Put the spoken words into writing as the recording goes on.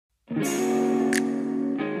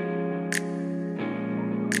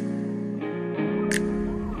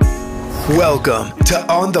Welcome to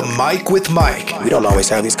On the Mic with Mike. We don't always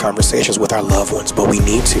have these conversations with our loved ones, but we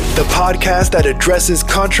need to. The podcast that addresses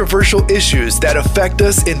controversial issues that affect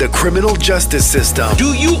us in the criminal justice system.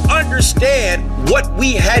 Do you understand what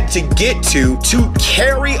we had to get to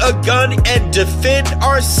carry a gun and defend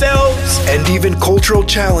ourselves? And even cultural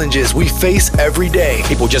challenges we face every day.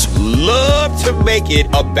 People just love to make it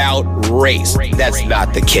about race. That's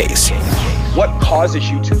not the case. What causes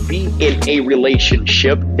you to be in a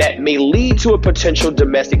relationship that may lead to a potential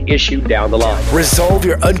domestic issue down the line? Resolve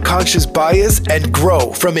your unconscious bias and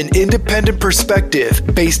grow from an independent perspective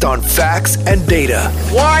based on facts and data.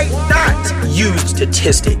 Why not use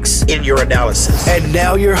statistics in your analysis? And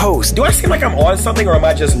now your host. Do I seem like I'm on something or am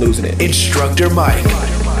I just losing it? Instructor Mike.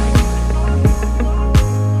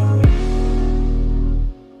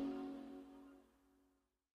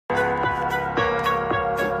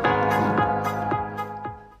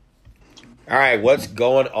 All right, what's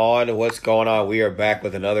going on? What's going on? We are back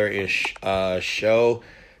with another show.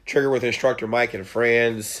 Trigger with Instructor Mike and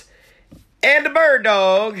Friends. And the bird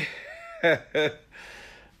dog.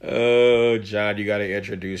 Oh, John, you got to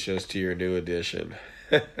introduce us to your new addition.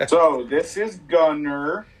 So, this is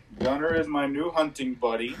Gunner. Gunner is my new hunting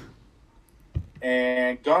buddy.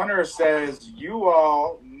 And Gunner says, you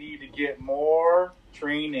all need to get more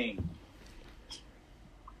training.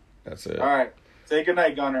 That's it. All right. Say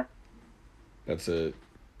goodnight, Gunner. That's it.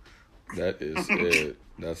 That is it.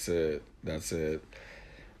 That's it. That's it.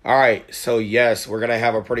 All right. So, yes, we're going to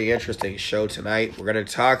have a pretty interesting show tonight. We're going to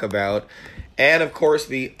talk about, and of course,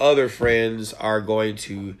 the other friends are going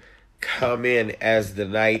to come in as the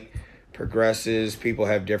night progresses. People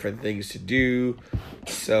have different things to do.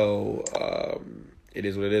 So, it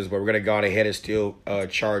is what it is. But we're going to go on ahead and still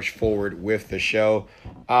charge forward with the show.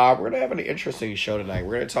 We're going to have an interesting show tonight.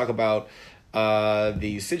 We're going to talk about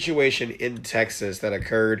the situation in Texas that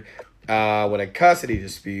occurred when a custody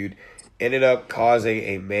dispute ended up causing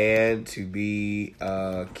a man to be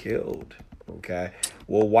killed. Okay,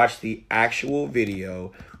 we'll watch the actual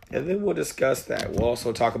video and then we'll discuss that. We'll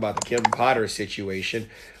also talk about the Kim Potter situation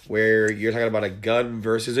where you're talking about a gun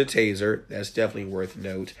versus a taser. That's definitely worth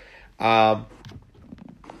note.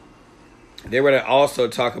 They're going to also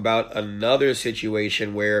talk about another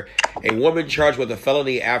situation where a woman charged with a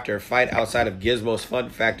felony after a fight outside of Gizmo's Fun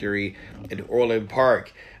Factory in Orland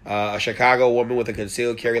Park. A Chicago woman with a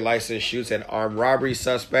concealed carry license shoots at armed robbery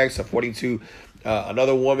suspects, according to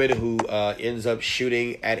another woman who ends up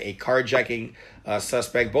shooting at a carjacking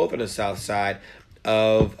suspect, both on the south side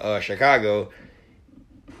of Chicago.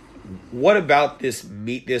 What about this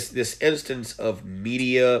instance of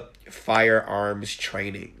media firearms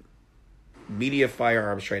training? Media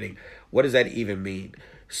firearms training. What does that even mean?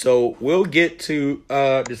 So we'll get to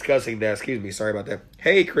discussing that. Excuse me. Sorry about that.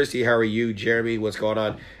 Hey, Christy, how are you? Jeremy, what's going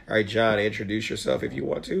on? All right, John, introduce yourself if you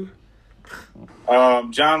want to.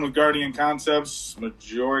 John with Guardian Concepts.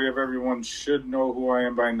 Majority of everyone should know who I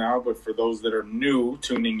am by now, but for those that are new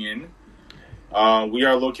tuning in, we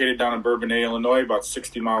are located down in Bourbonnais, Illinois, about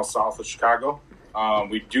 60 miles south of Chicago.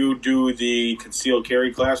 We do the concealed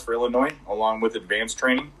carry class for Illinois, along with advanced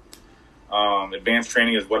training. Advanced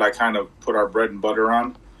training is what I kind of put our bread and butter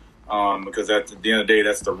on, because at the end of the day,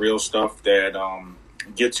 that's the real stuff that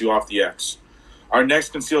gets you off the X. Our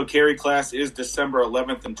next concealed carry class is December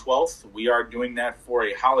 11th and 12th. We are doing that for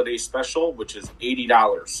a holiday special, which is $80.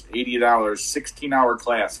 $80, 16-hour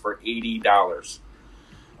class for $80.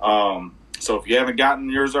 So if you haven't gotten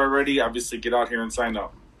yours already, obviously get out here and sign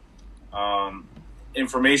up.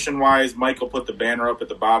 Information-wise, Mike will put the banner up at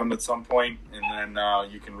the bottom at some point, and then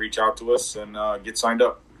you can reach out to us and get signed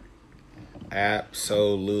up.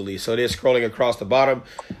 Absolutely. So it is scrolling across the bottom.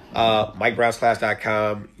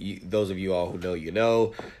 MikeBrownsClass.com. Those of you all who know, you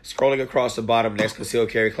know. Scrolling across the bottom, next concealed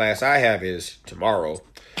carry class I have is tomorrow.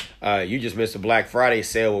 You just missed a Black Friday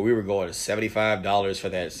sale where we were going to $75 for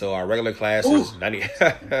that. So our regular class is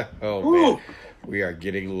 $90. Oh, man. We are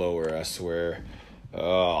getting lower, I swear.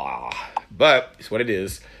 But it's what it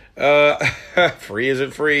is. Free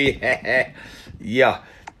isn't free. Yeah.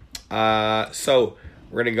 So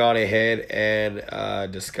we're going to go on ahead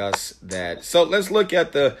and discuss that. So let's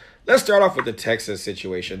start off with the Texas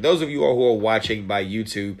situation. Those of you who are watching by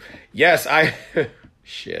YouTube, yes, I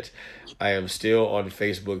am still on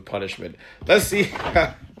Facebook punishment. Let's see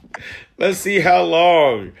how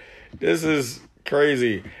long. This is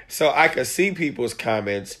crazy. So I can see people's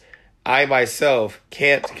comments. I myself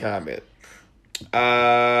can't comment.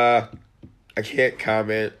 I can't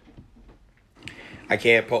comment. I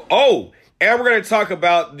can't post. Oh, and we're going to talk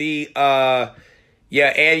about the Yeah,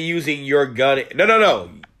 and using your gun. No.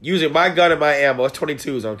 Using my gun and my ammo. It's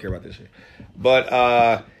 22s. I don't care about this shit.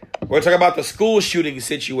 But we're talking about the school shooting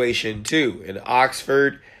situation, too. In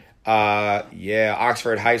Oxford.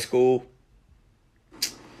 Oxford High School.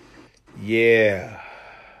 Yeah.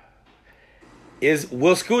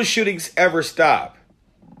 Will school shootings ever stop?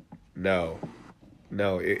 No,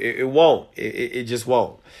 it won't. It just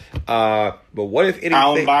won't. But what if anything?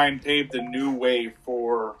 Columbine paved a new way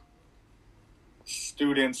for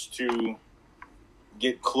students to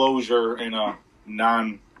get closure in a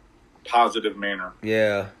non-positive manner.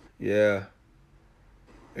 Yeah.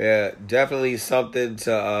 Definitely something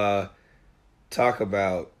to talk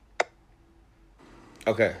about.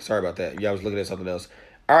 Okay, sorry about that. Yeah, I was looking at something else.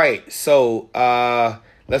 All right, so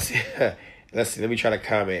let's see. Let me try to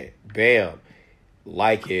comment. Bam.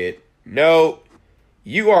 Like it. No.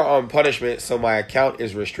 You are on punishment, so my account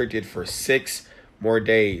is restricted for 6 more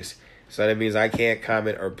days. So that means I can't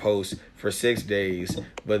comment or post for 6 days.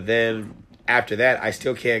 But then after that, I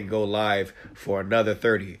still can't go live for another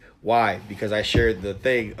 30. Why? Because I shared the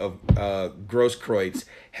thing of Grosskreutz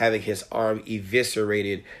having his arm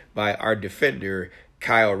eviscerated by our defender,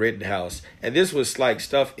 Kyle Rittenhouse. And this was like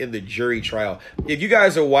stuff in the jury trial. If you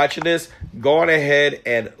guys are watching this, go on ahead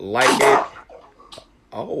and like it.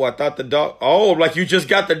 Oh, I thought the dog. Oh, like you just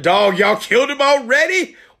got the dog. Y'all killed him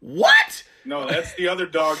already? What? No, that's the other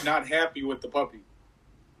dog not happy with the puppy.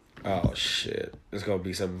 Oh, shit. There's going to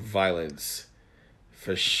be some violence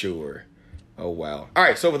for sure. Oh, wow. All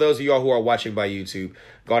right, so for those of y'all who are watching by YouTube,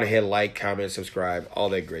 go on ahead, like, comment, subscribe, all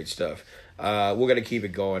that great stuff. We're going to keep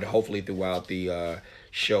it going. Hopefully throughout the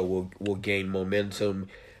show, we'll gain momentum.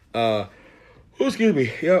 Excuse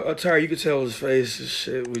me. Yeah, I'm tired. You can tell his face.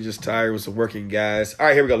 Shit, we just tired with some working guys. All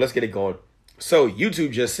right, here we go. Let's get it going. So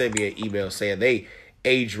YouTube just sent me an email saying they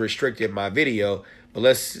age restricted my video. But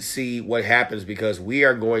let's see what happens because we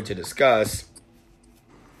are going to discuss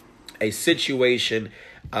a situation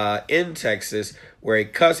in Texas where a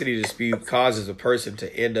custody dispute causes a person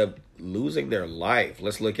to end up losing their life.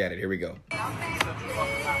 Let's look at it. Here we go. I'm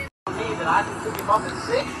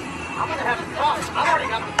going to have to talk. I've already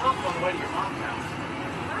got the pump on the way to your mom's house.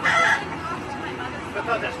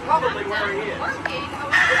 Because that's probably where he is.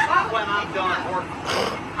 It's not when I'm done working.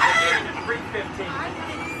 I get him at 3:15.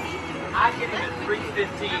 I get him at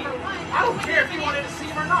 3:15. I don't care if you wanted to see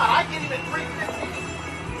him or not. I get him at 3:15.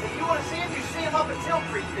 If you want to see him, you see him up until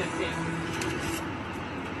 3:15.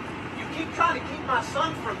 You keep trying to keep my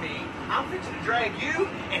son from me. I'm fixing to drag you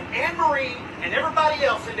and Anne-Marie and everybody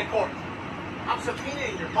else into court. I'm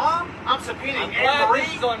subpoenaing your mom. I'm subpoenaing Anne-Marie.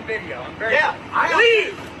 This is on video. I'm very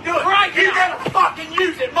leave! Do it! Right you better fucking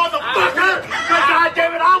use it, motherfucker! Because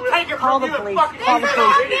goddamn it, I'll take it from you and fucking Call the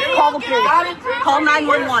police. Call the police. Call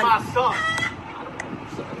 911.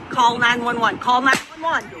 Call 911. Call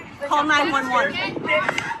 911. Call 911.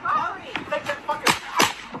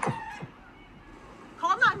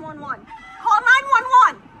 Call 911. Call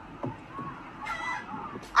 911.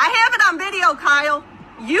 I have it on video, Kyle.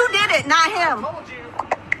 You did it, not him.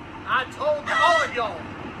 I told all of y'all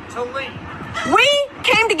to leave. We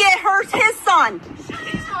came to get his son.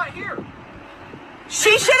 He's not here.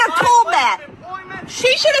 She should have told that.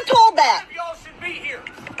 She should have told that. None of y'all should be here.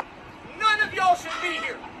 None of y'all should be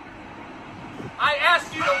here. I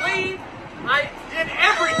asked you to leave. I did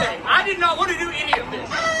everything. I did not want to do any of this.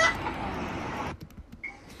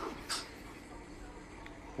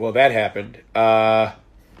 Well, that happened.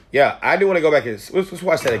 Yeah, I do want to go back and let's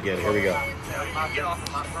watch that again. Here we go. Get off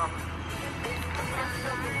of my property.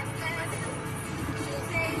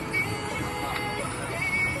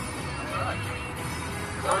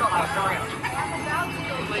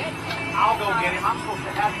 I'll go get him. I'm supposed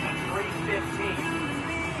to have him at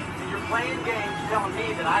 3:15. So you're playing games telling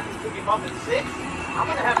me that I can pick him up at 6?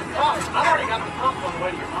 I'm going to have to talk. I've already got the pump on the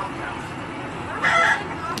way to your mom's house.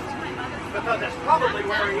 Because that's probably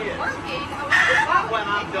where he is. It's not when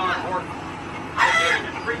I'm done working. I get him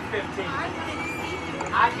at 3:15.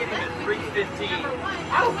 I get him at 3:15.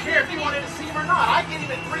 I don't care if you wanted to see him or not. I get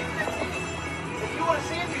him at 3:15. If you want to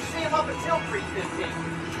see him, you see him up until 3:15.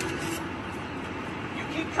 You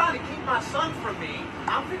keep trying to keep my son from me.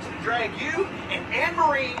 I'm fixing to drag you and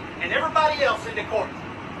Anne-Marie and everybody else into court.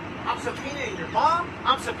 I'm subpoenaing your mom.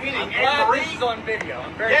 I'm subpoenaing Anne-Marie. This is on video.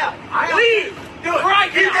 I'm very leave! Do it!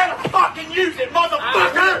 Right you better fucking use it,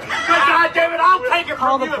 motherfucker! Because goddamn it, I'll take it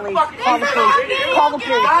Call from the you police. and fucking Call the police. Call the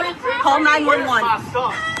police. Call 911.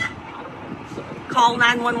 Call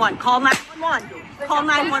 911. Call 911. Call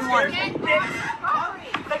 911.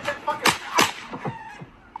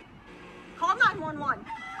 Call 911.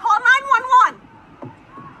 Call 911.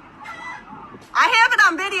 I have it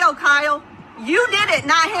on video, Kyle. You did it,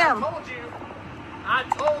 not him. I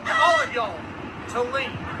told all of y'all to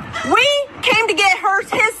leave. We came to get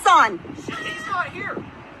his son. He's not here.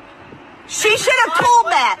 She should have told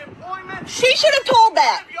that. She should have told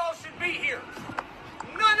that. None of y'all should be here.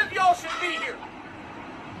 None of y'all should be here.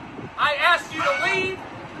 I asked you to leave.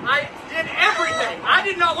 I did everything. I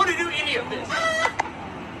did not want to do any of this.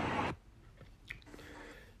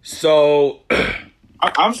 So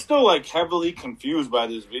I'm still like heavily confused by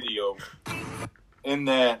this video in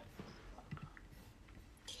that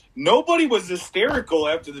nobody was hysterical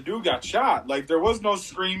after the dude got shot. Like, there was no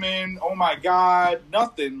screaming, oh my God,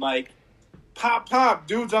 nothing. Like, pop, pop,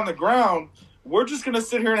 dude's on the ground. We're just going to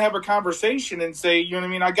sit here and have a conversation and say, you know what I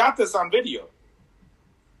mean? I got this on video.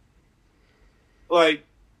 Like,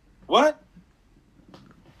 what?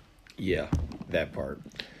 yeah, that part.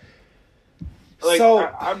 Like,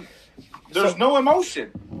 So- there's no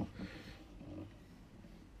emotion.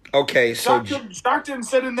 Okay, so Shock didn't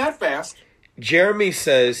sit in that fast. Jeremy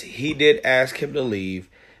says he did ask him to leave.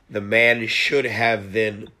 The man should have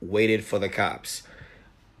then waited for the cops.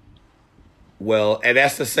 Well, and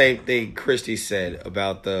that's the same thing Christy said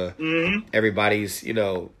about the everybody's, you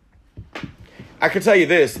know. I can tell you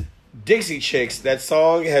this, Dixie Chicks, that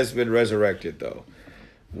song has been resurrected though.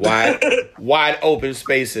 Wide open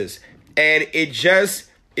spaces. And it just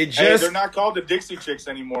Hey, they're not called the Dixie Chicks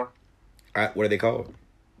anymore. what are they called?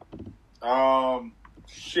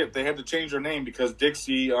 Shit, they had to change their name because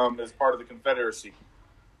Dixie is part of the Confederacy.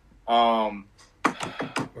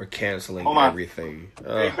 We're canceling everything.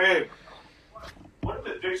 Hey, babe. What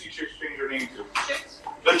did the Dixie Chicks change their name to?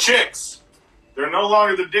 The Chicks. They're no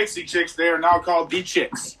longer the Dixie Chicks. They are now called the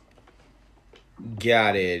Chicks.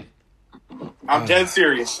 Got it. I'm dead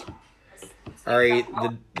serious. All right,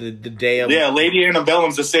 the damn... Yeah, Lady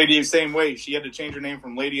Antebellum's the same way. She had to change her name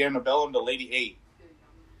from Lady Antebellum to Lady 8.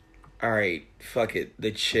 All right, fuck it.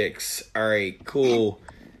 The Chicks. All right, cool.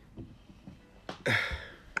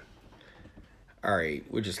 All right,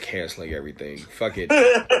 we're just canceling everything. Fuck it.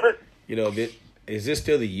 You know, is this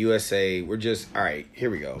still the USA? We're just... All right,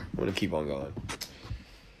 here we go. I'm going to keep on going.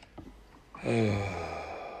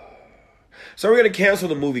 So we're going to cancel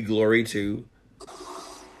the movie Glory, too.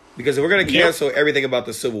 Because if we're going to cancel everything about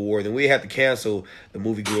the Civil War, then we have to cancel the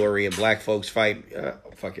movie Glory and black folks fight.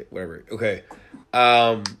 Fuck it, whatever. Okay.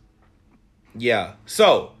 Yeah.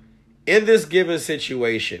 So, in this given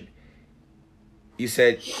situation, you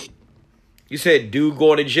said dude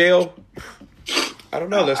going to jail? I don't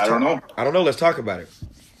know. I don't know. Let's talk about it.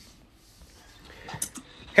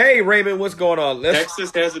 Hey, Raymond, what's going on? Texas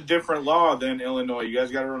has a different law than Illinois. You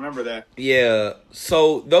guys got to remember that. Yeah.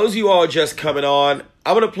 So, those of you all just coming on,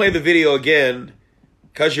 I'm going to play the video again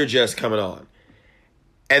because you're just coming on.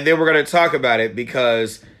 And then we're going to talk about it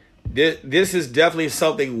because this is definitely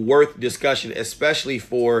something worth discussion, especially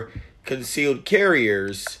for concealed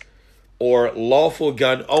carriers or lawful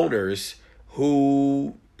gun owners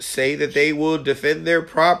who say that they will defend their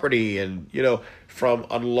property and, you know, from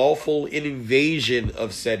unlawful invasion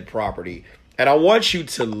of said property. And I want you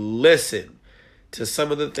to listen to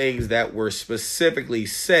some of the things that were specifically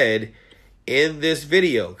said in this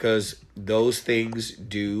video because those things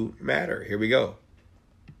do matter. Here we go.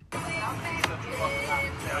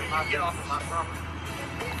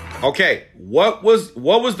 Okay, what was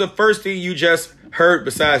the first thing you just heard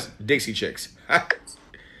besides Dixie Chicks?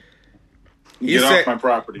 Get off my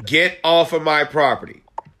property. Get off of my property.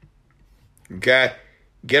 Okay?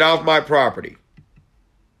 Get off my property.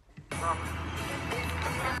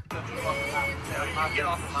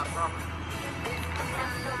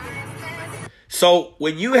 So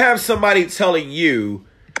when you have somebody telling you,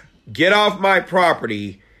 get off my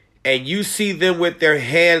property, and you see them with their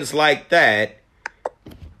hands like that,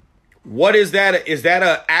 what is that? Is that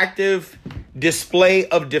an active display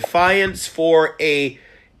of defiance for a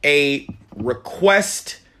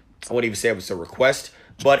request? I wouldn't even say it was a request,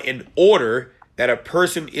 but an order that a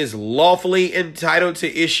person is lawfully entitled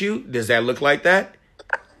to issue? Does that look like that?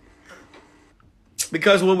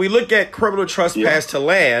 Because when we look at criminal trespass to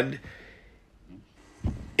land,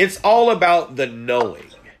 it's all about the knowing.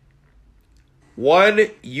 One,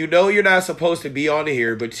 you know you're not supposed to be on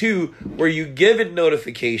here, but two, were you given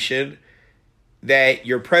notification that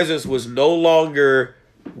your presence was no longer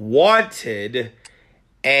wanted,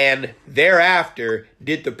 and thereafter,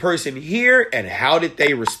 did the person hear and how did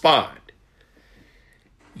they respond?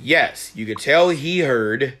 Yes, you could tell he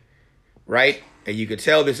heard, right? And you could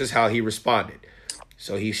tell this is how he responded.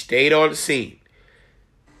 So he stayed on scene.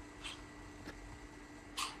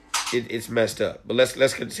 It's messed up, but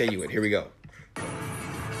let's continue it. Here we go.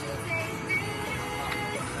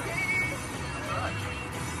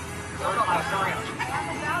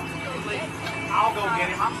 get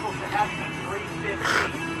him. I'm supposed to have him at 3:15.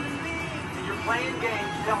 And you're playing games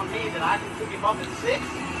telling me that I can pick him up at 6?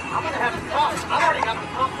 I'm going to have to come. I've already got the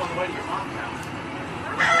pump on the way to your mom's house.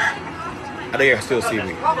 I think I can still see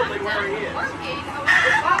me. That's probably where he is.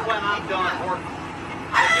 It's not when I'm done working.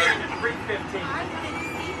 I get him at 3:15.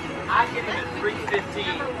 I get him at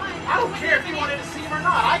 3:15. I don't care if you wanted to see him or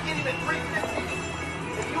not. I get him at 3:15.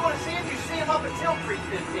 If you want to see him, you see him up until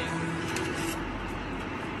 3:15.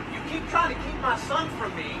 You keep trying to keep my son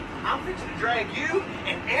from me. I'm fixing to drag you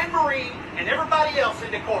and Anne-Marie and everybody else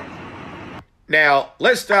into court. Now,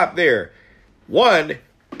 let's stop there. One,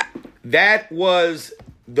 that was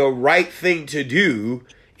the right thing to do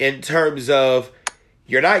in terms of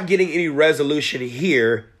you're not getting any resolution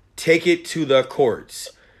here. Take it to the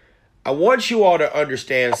courts. I want you all to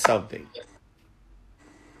understand something.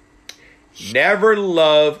 Never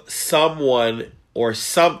love someone or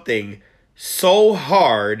something so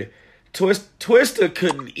hard. Twista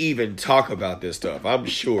couldn't even talk about this stuff, I'm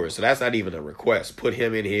sure. So that's not even a request. Put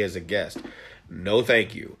him in here as a guest. No,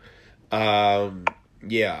 thank you.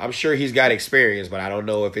 Yeah, I'm sure he's got experience, but I don't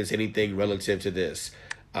know if it's anything relative to this.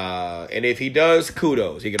 And if he does,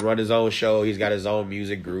 kudos. He can run his own show. He's got his own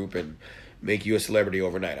music group and make you a celebrity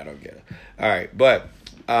overnight. I don't get it. All right, but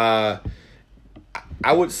I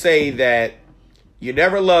would say that you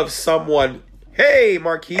never love someone. Hey,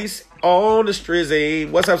 Marquise on the Strizzy.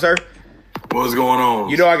 What's up, sir? What's going on?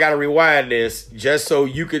 You know I gotta rewind this just so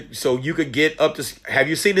you could get up to. Have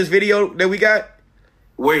you seen this video that we got?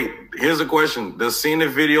 Wait, here's a question. Does seeing the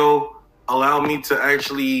video allow me to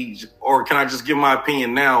actually, or can I just give my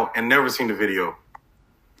opinion now and never seen the video?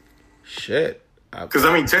 Shit. Because,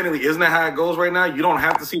 I mean, technically, isn't that how it goes right now? You don't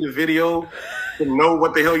have to see the video to know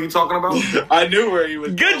what the hell you're talking about? I knew where he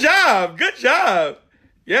was Good job. Good job.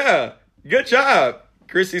 Yeah. Good job.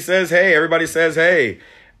 Christy says hey. Everybody says hey.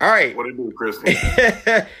 All right. What it do, Christy?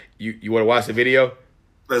 You want to watch the video?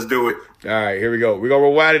 Let's do it. All right. Here we go. We're going to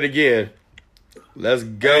rewind it again. Let's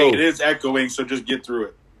go. Hey, it is echoing, so just get through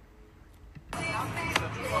it.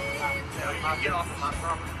 Get off of my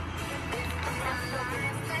property.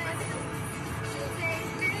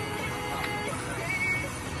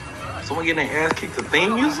 Someone getting their ass kicked to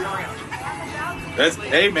theme music?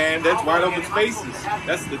 Hey man, that's wide open spaces.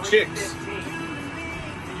 That's the chicks.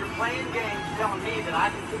 You're playing games telling me that I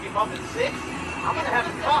can pick him up at 6? I'm going to have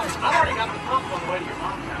to come. I've already got the pump on the way to your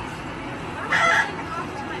mom's house.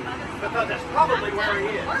 Because that's probably where he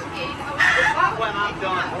is. It's not when I'm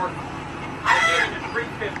done working. I get him at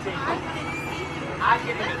 3:15. I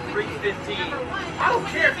get him at 3:15. I don't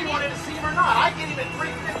care if you wanted to see him or not. I get him at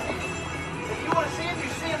 3:15. If you want to see him, you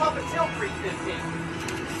see him up until 3:15.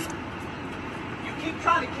 You keep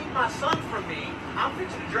trying to keep my son from me. I'm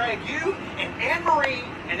fixing to drag you and Anne-Marie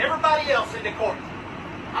and everybody else into court.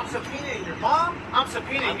 I'm subpoenaing your mom. I'm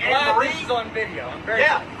subpoenaing Anne-Marie. This is on video. I'm very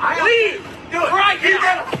Leave! Do it! Right here! You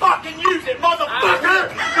better fucking use it, motherfucker!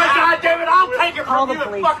 Good goddamn it, I'll take it Call from the you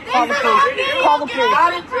police. and fucking Call the police. Call the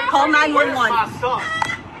police. Call 911. Where's my son?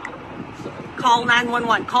 Call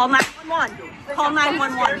 911. Call 911. Call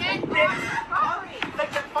 911.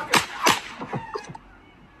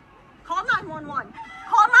 Call 911.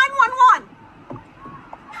 Call 911.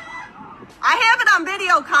 I have it on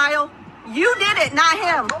video, Kyle. You did it, not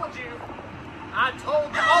him. I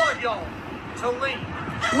told all of y'all to leave.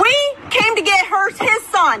 We came to get his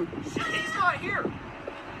son. He's not here.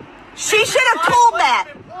 She should have told that.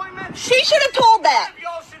 She should have told that. None of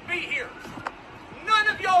y'all should be here. None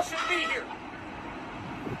of y'all should be here.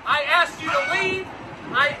 I asked you to leave.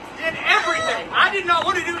 I did everything. I did not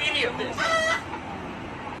want to do any of this.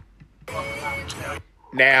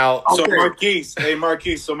 Now, So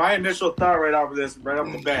Marquise, so my initial thought right off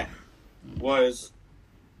the bat was,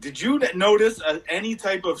 did you notice any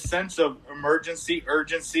type of sense of urgency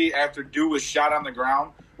after dude was shot on the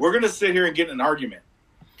ground? We're going to sit here and get in an argument.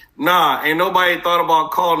 Nah, ain't nobody thought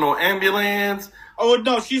about calling no ambulance. Oh,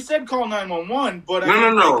 no, she said call 911, but...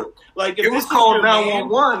 No. Like, if it was called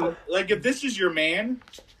 911. Like, if this is your man,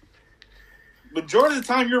 majority of the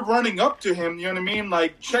time you're running up to him, you know what I mean?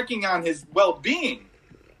 Like, checking on his well-being.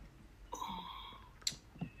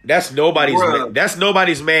 that's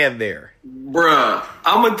nobody's man there. Bruh,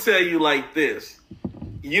 I'm going to tell you like this.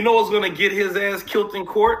 You know what's going to get his ass killed in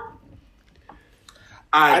court?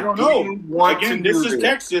 I don't know. Again, this is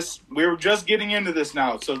Texas. We're just getting into this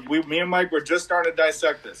now. So me and Mike, we're just starting to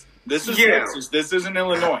dissect this. This is Texas. This isn't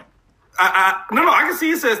Illinois. I can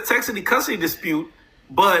see it says Texas custody dispute,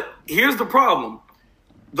 but here's the problem.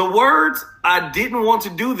 The words, I didn't want to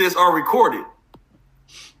do this, are recorded.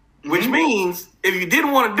 Which means, if you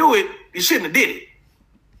didn't want to do it, you shouldn't have did it.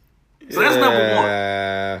 So that's number one.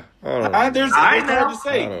 I don't It's hard to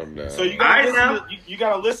say. I don't know. So you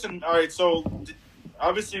gotta listen. All right, so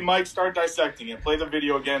obviously, Mike, start dissecting it. Play the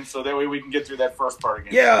video again, so that way we can get through that first part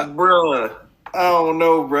again. Yeah, bruh. I don't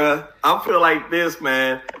know, bruh. I feel like this,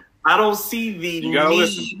 man. I don't see the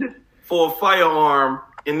need for a firearm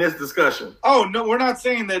in this discussion. Oh, no, we're not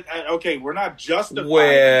saying that. Okay, we're not justifying.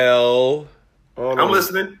 Well, I'm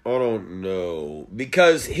listening. I don't know.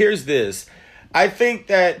 Because here's this. I think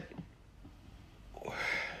that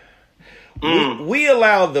we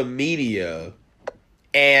allow the media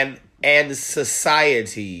and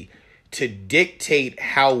society to dictate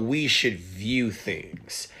how we should view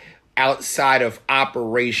things outside of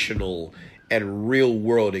operational and real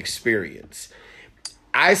world experience.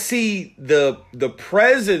 I see the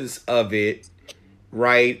presence of it,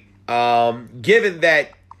 right? Given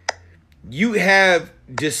that you have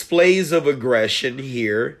displays of aggression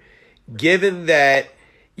here, given that,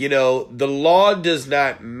 the law does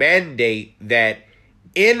not mandate that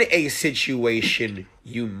in a situation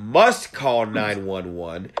you must call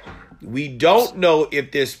 911. We don't know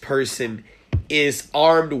if this person is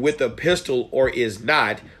armed with a pistol or is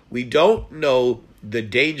not. We don't know the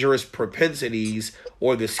dangerous propensities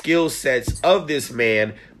or the skill sets of this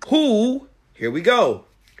man who, here we go,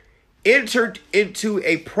 entered into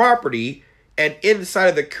a property and inside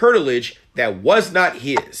of the curtilage that was not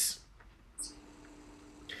his.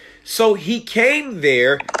 So he came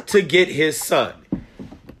there to get his son.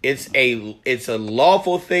 It's a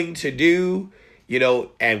lawful thing to do,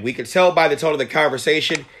 and we can tell by the tone of the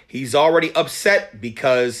conversation, he's already upset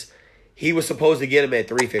because he was supposed to get him at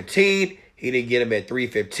 3:15. He didn't get him at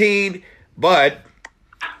 3:15, but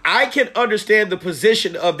I can understand the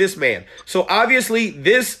position of this man. So obviously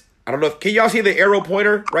I don't know, can y'all see the arrow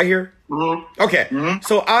pointer right here? Mm-hmm. Okay. Mm-hmm.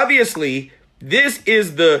 So obviously this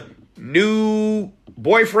is the new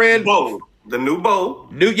boyfriend. The new beau.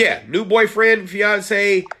 New boyfriend,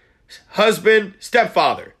 fiance, husband,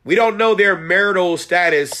 stepfather. We don't know their marital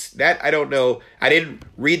status. That I don't know. I didn't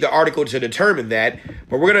read the article to determine that,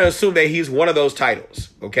 but we're going to assume that he's one of those titles,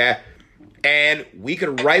 okay? And we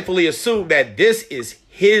can rightfully assume that this is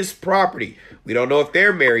his property. We don't know if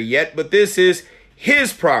they're married yet, but this is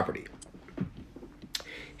his property.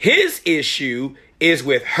 His issue is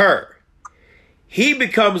with her. He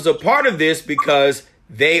becomes a part of this because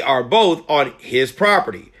they are both on his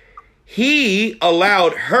property. He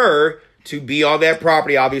allowed her to be on that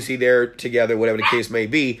property. Obviously, they're together, whatever the case may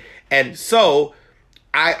be. And so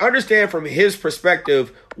I understand from his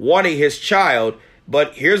perspective wanting his child,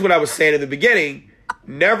 but here's what I was saying in the beginning.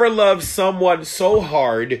 Never love someone so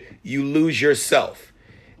hard you lose yourself.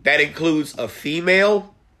 That includes a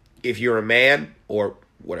female, if you're a man, or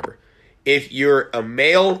whatever. If you're a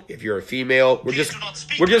male, if you're a female, we're just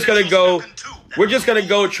gonna go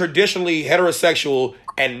traditionally heterosexual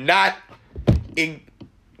and not in.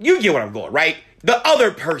 You get what I'm going, right? The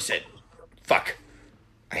other person. Fuck.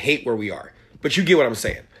 I hate where we are, but you get what I'm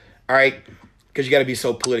saying, all right? Because you got to be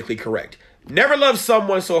so politically correct. Never love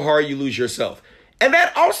someone so hard you lose yourself, and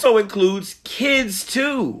that also includes kids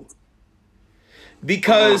too.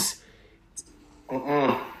 Because.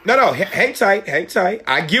 No, hang tight.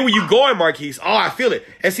 I get where you're going, Marquise. Oh, I feel it.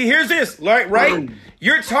 And see, here's this, right?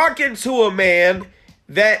 You're talking to a man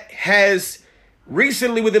that has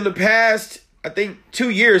recently, within the past, I think, 2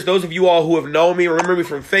 years, those of you all who have known me, remember me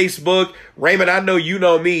from Facebook. Raymond, I know you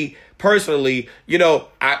know me personally.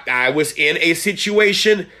 I was in a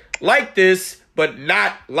situation like this, but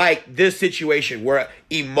not like this situation where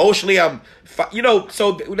emotionally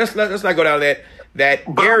so let's not go down that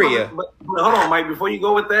area. But hold on, Mike, before you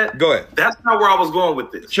go with that. Go ahead. That's not where I was going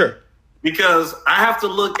with this. Sure. Because I have to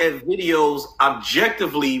look at videos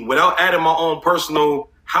objectively without adding my own personal,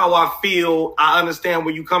 how I feel, I understand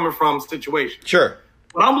where you're coming from situation. Sure.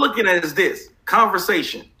 What I'm looking at is this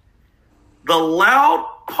conversation. The loud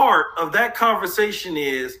part of that conversation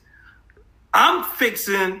is, I'm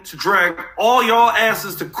fixing to drag all y'all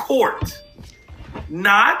asses to court.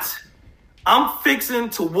 Not, I'm fixing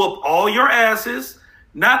to whoop all your asses.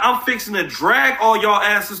 Not, I'm fixing to drag all y'all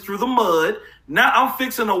asses through the mud. Not, I'm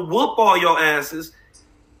fixing to whoop all y'all asses.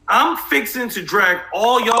 I'm fixing to drag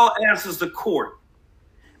all y'all asses to court.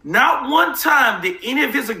 Not one time did any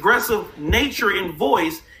of his aggressive nature and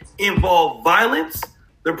voice involve violence,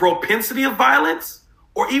 the propensity of violence,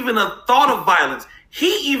 or even a thought of violence.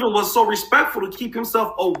 He even was so respectful to keep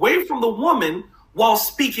himself away from the woman while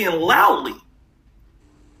speaking loudly.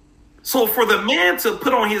 So for the man to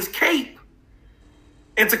put on his cape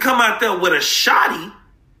and to come out there with a shotty,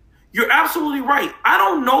 you're absolutely right. I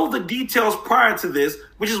don't know the details prior to this,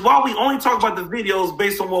 which is why we only talk about the videos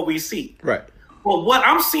based on what we see. Right. But what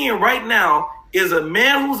I'm seeing right now is a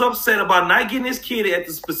man who's upset about not getting his kid at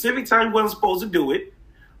the specific time he wasn't supposed to do it.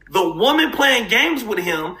 The woman playing games with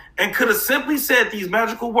him and could have simply said these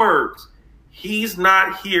magical words. He's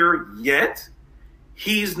not here yet.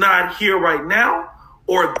 He's not here right now.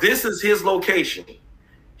 Or this is his location.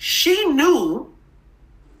 She knew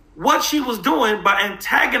what she was doing by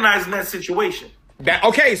antagonizing that situation.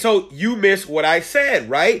 Okay, so you missed what I said,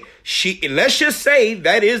 right? Let's just say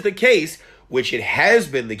that is the case, which it has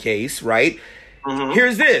been the case, right? Mm-hmm.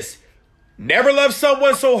 Here's this. Never love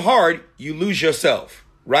someone so hard, you lose yourself,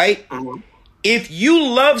 right? Mm-hmm. If you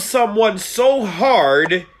love someone so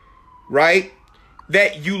hard, right,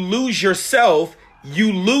 that you lose yourself,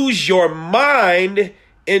 you lose your mind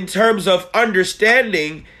in terms of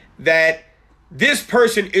understanding that this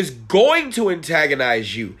person is going to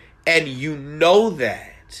antagonize you, and you know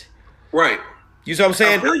that. Right. You see what I'm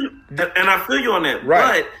saying? I feel you, and I feel you on that.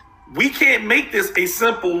 Right. But we can't make this a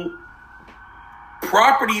simple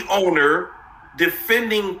property owner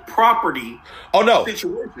defending property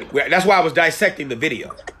situation. That's why I was dissecting the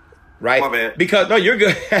video. Right? My bad. Because, no, you're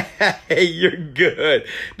good. You're good.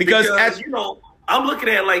 Because as you know, I'm looking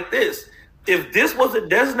at it like this. If this was a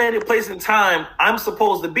designated place and time I'm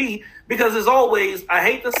supposed to be, because as always, I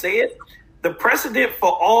hate to say it, the precedent for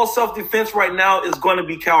all self-defense right now is going to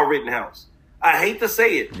be Kyle Rittenhouse. I hate to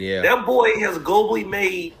say it. Yeah. That boy has globally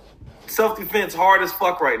made self-defense hard as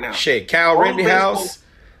fuck right now. Shit, Kyle Rittenhouse,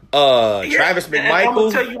 Travis McMichael. I'm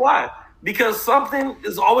going to tell you why. Because something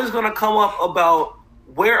is always going to come up about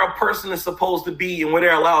where a person is supposed to be and where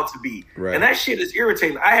they're allowed to be. Right. And that shit is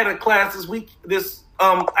irritating. I had a class this week, this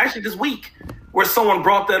week, where someone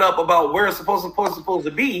brought that up about where it's supposed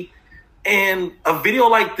to be. And a video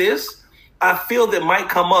like this, I feel that might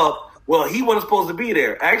come up, well, he wasn't supposed to be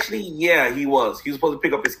there. Actually, yeah, he was. He was supposed to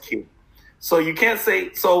pick up his kid. So you can't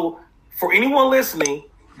say, so for anyone listening,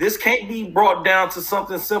 this can't be brought down to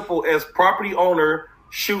something simple as property owner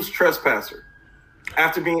shoots trespasser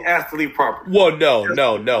after being asked to leave property. Well,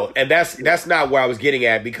 no. And that's not where I was getting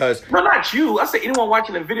at, because... No, not you. I say anyone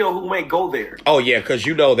watching the video who may go there. Oh, yeah, because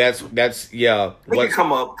you know that's yeah. They can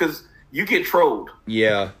come up, because you get trolled.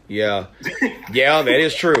 Yeah. Yeah, that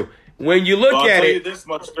is true. When you look I'll at tell it... you this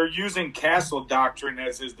much, they're using castle doctrine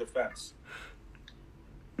as his defense.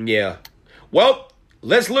 Yeah. Well,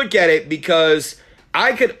 let's look at it, because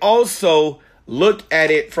I could also look at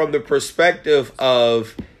it from the perspective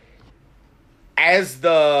of, as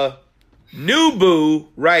the new boo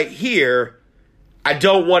right here, I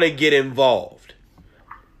don't want to get involved.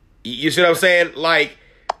 You see what I'm saying? Like,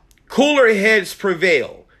 cooler heads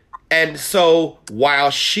prevail. And so while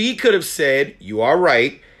she could have said, you are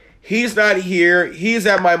right, he's not here, he's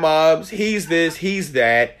at my mom's, he's this, he's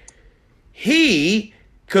that, he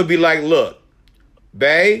could be like, look,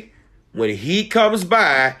 bae, when he comes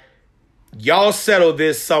by, y'all settle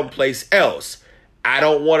this someplace else. I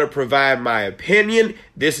don't want to provide my opinion.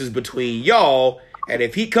 This is between y'all. And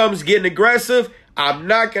if he comes getting aggressive, I'm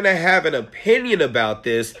not going to have an opinion about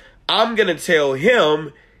this. I'm going to tell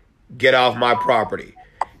him, get off my property.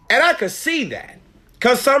 And I could see that,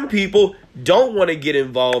 because some people don't want to get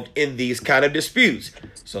involved in these kind of disputes.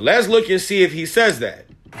 So let's look and see if he says that.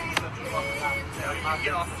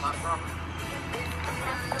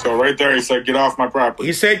 So right there, he said, get off my property.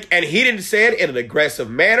 He said, and he didn't say it in an aggressive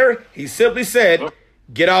manner. He simply said,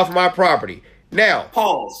 get off my property. Now,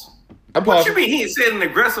 pause. I'm What pausing. you mean he said in an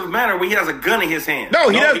aggressive manner when he has a gun in his hand? No,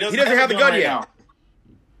 he doesn't have the gun right yet. now.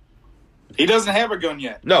 He doesn't have a gun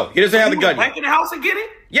yet. No, he doesn't have the gun Back yet. in the house and get it?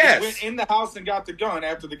 Yes. He went in the house and got the gun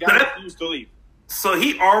after the guy refused to leave. So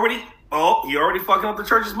he already fucking up the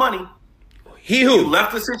church's money. He who? He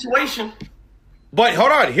left the situation. But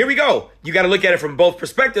hold on, here we go. You got to look at it from both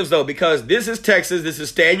perspectives, though, because this is Texas. This is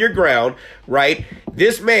stand your ground, right?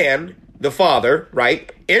 This man, the father,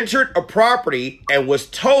 right, entered a property and was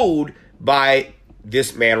told by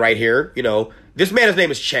this man right here. You know, this man, his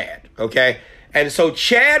name is Chad, okay? And so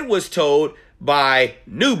Chad was told by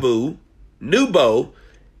Nubo,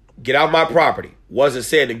 get out my property. Wasn't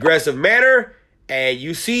said in an aggressive manner, and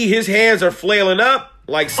you see his hands are flailing up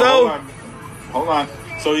like so. Hold on.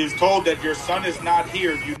 So he's told that your son is not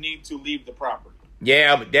here. You need to leave the property.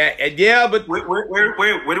 Yeah, but Where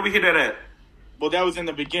do we hear that at? Well, that was in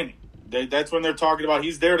the beginning. That's when they're talking about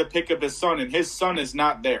he's there to pick up his son, and his son is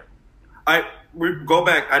not there. We go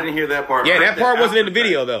back. I didn't hear that part. Yeah, that part wasn't in the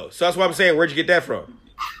video, though. So that's what I'm saying. Where'd you get that from?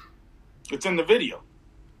 It's in the video.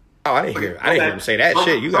 Oh, I didn't hear him say that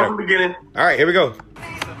shit. You got from the beginning. All right, here we go.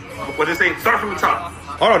 What did it say? Start from the top.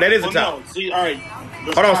 Hold on, that is the top. No, see, all right.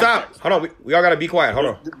 Hold on, stop. Hold on, we all got to be quiet. Hold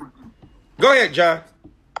on. Go ahead, John.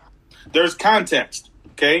 There's context.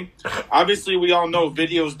 Okay? Obviously, we all know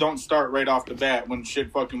videos don't start right off the bat when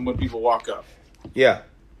people walk up. Yeah.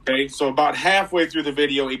 Okay? So about halfway through the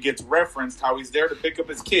video, it gets referenced how he's there to pick up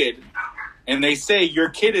his kid, and they say, your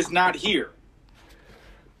kid is not here.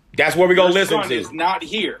 That's what we're going to listen Your son to. is not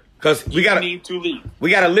here. Because we need to leave.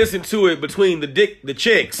 We got to listen to it between the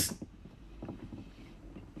chicks.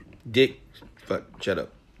 Dick. Fuck. Shut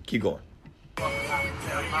up. Keep going. Get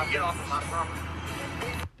off of my property.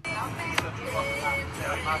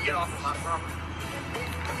 Get off of my property.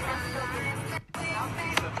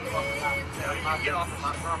 Get off of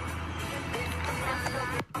my property.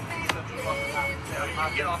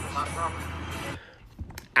 Get off of my property.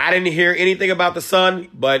 I didn't hear anything about the son,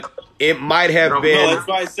 but it might have been. No, that's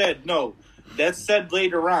why I said no. That's said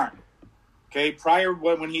later on. Okay, prior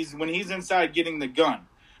when he's inside getting the gun.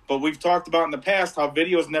 But we've talked about in the past how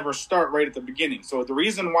videos never start right at the beginning. So the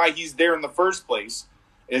reason why he's there in the first place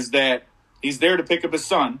is that he's there to pick up his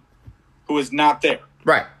son, who is not there.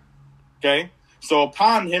 Right. Okay? So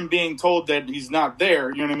upon him being told that he's not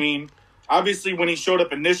there, you know what I mean? Obviously, when he showed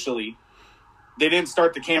up initially, they didn't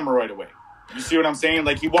start the camera right away. You see what I'm saying?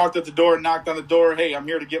 Like, he walked at the door, knocked on the door. Hey, I'm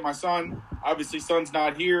here to get my son. Obviously, son's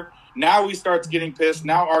not here. Now he starts getting pissed.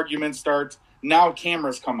 Now arguments start. Now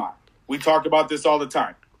cameras come on. We talk about this all the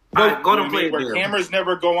time. Go to play it. Where cameras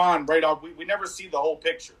never go on right off. We never see the whole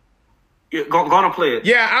picture. Yeah, go to play it.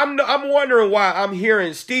 Yeah, I'm wondering why I'm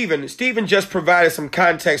hearing Steven. Steven just provided some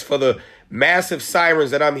context for the massive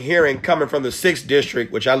sirens that I'm hearing coming from the 6th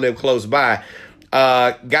district, which I live close by.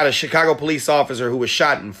 Got a Chicago police officer who was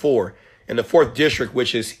shot in the 4th district,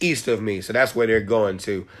 which is east of me. So that's where they're going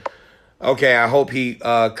to. Okay, I hope he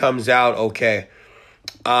comes out okay.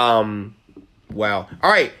 Wow.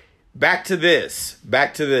 All right. Back to this.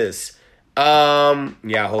 Yeah,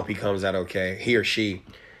 I hope he comes out okay. He or she.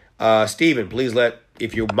 Steven, please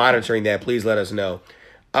if you're monitoring that, please let us know.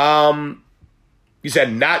 You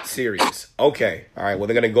said not serious. Okay. All right. Well,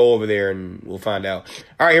 they're going to go over there and we'll find out.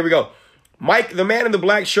 All right, here we go. Mike, the man in the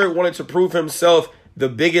black shirt, wanted to prove himself the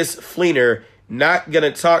biggest fleener, not going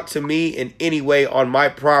to talk to me in any way on my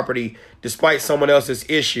property despite someone else's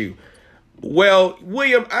issue. Well,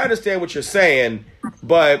 William, I understand what you're saying,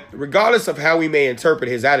 but regardless of how we may interpret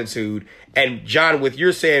his attitude, and John, with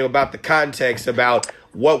your saying about the context about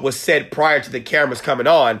what was said prior to the cameras coming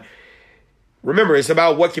on, remember, it's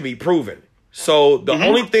about what can be proven. So the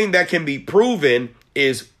only thing that can be proven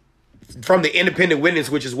is from the independent witness,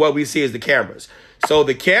 which is what we see as the cameras. So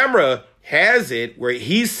the camera has it where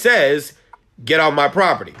he says, get off my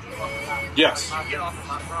property. Yes. Get off of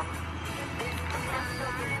my property.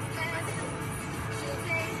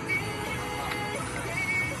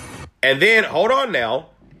 And then, hold on now,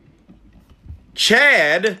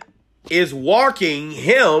 Chad is walking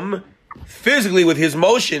him physically with his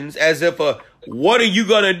motions as if what are you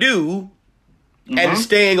going to do? And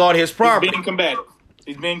staying on his property.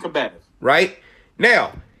 He's being combative. Right?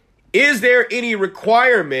 Now, is there any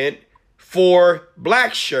requirement for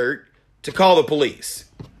black shirt to call the police?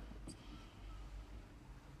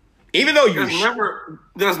 Even though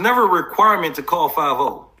there's never a requirement to call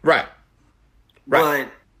 5-0. Right.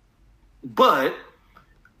 But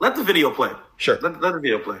let the video play. Sure. Let the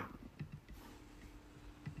video play.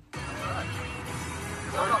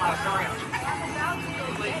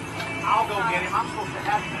 I'll go get him. I'm supposed to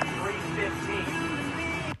have him at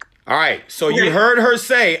 3:15. All right. So you heard her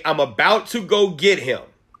say, I'm about to go get him.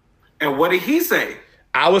 And what did he say?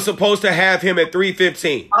 I was supposed to have him at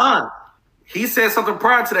 3:15. He said something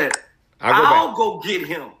prior to that. I'll go get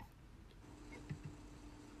him.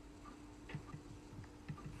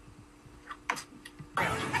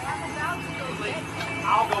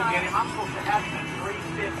 I'll go get him. I'm supposed to have him at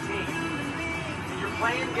 3:15. You're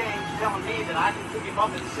playing games telling me that I can pick him up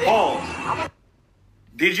at 6. Pause.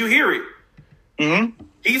 Did you hear it? Mm-hmm.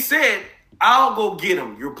 He said, I'll go get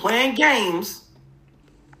him. You're playing games.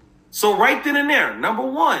 So right then and there, number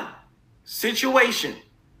one, situation.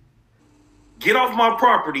 Get off my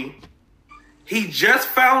property. He just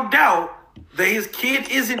found out that his kid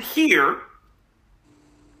isn't here.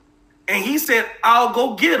 And he said, I'll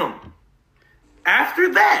go get him.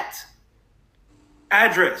 After that,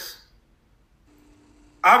 address.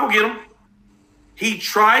 I'll go get him. He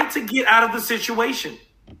tried to get out of the situation.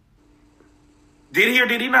 Did he or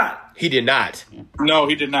did he not? He did not. No,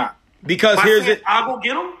 he did not. Because here's it. I'll go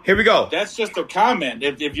get him. Here we go. That's just a comment.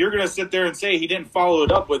 If you're gonna sit there and say he didn't follow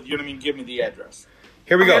it up with, you know what I mean, give me the address.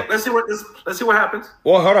 Here we go. Let's see what happens.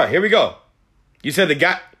 Well, hold on. Here we go. You said the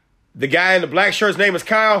guy in the black shirt's name is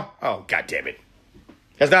Kyle? Oh, God damn it.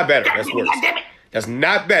 That's not better. That's worse. That's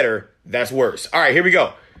not better. That's worse. All right, here we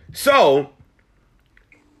go. So,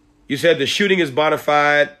 You said the shooting is bona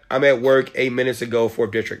fide. I'm at work 8 minutes ago,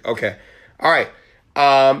 4th District. Okay. All right.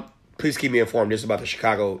 Please keep me informed. This is about the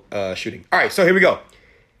Chicago shooting. All right, so here we go.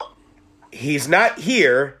 He's not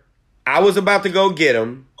here. I was about to go get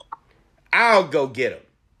him. I'll go get him.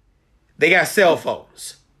 They got cell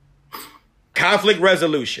phones. Conflict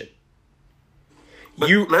resolution.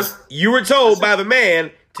 You were told by the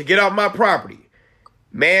man to get off my property.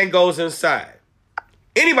 Man goes inside.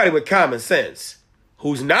 Anybody with common sense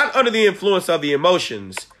who's not under the influence of the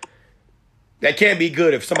emotions, that can't be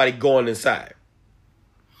good if somebody going inside.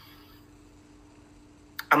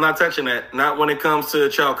 I'm not touching that. Not when it comes to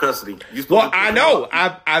child custody. Well, I know.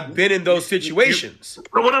 I've been in those situations.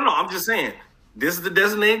 No. I'm just saying. This is the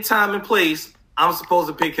designated time and place I'm supposed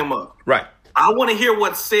to pick him up. Right. I want to hear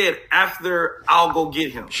what's said after I'll go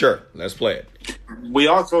get him. Sure. Let's play it. We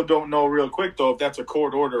also don't know real quick, though, if that's a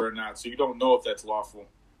court order or not. So you don't know if that's lawful.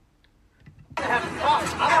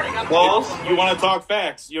 Well, you want to talk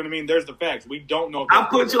facts. You know what I mean? There's the facts. We don't know. I'll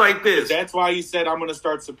put you like this. That's why he said, I'm going to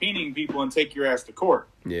start subpoenaing people and take your ass to court.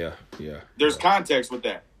 Yeah. There's context with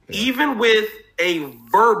that. Yeah. Even with a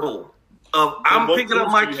verbal of, I'm picking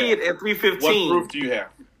up my kid at 3:15. What proof do you have?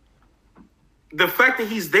 The fact that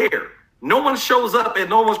he's there. No one shows up at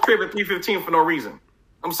no one's crib at 3:15 for no reason.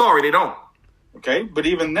 I'm sorry, they don't. Okay, but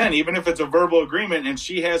even then, even if it's a verbal agreement and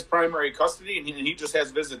she has primary custody and he just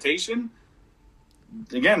has visitation,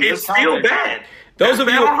 again, it's still bad. Those of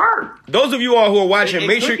you all who are watching,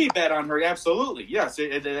 make sure it could be bad on her. Absolutely, yes,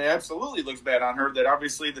 it absolutely looks bad on her. That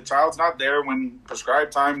obviously the child's not there when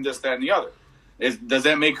prescribed time, this, that, and the other. Does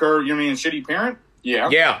that make her, you know, a shitty parent?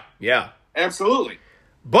 Yeah, absolutely.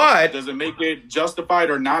 But does it make it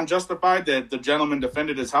justified or non-justified that the gentleman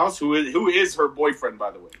defended his house? Who is her boyfriend,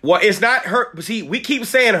 by the way? Well, it's not her. See, we keep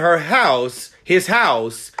saying her house, his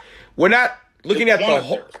house. We're not looking at the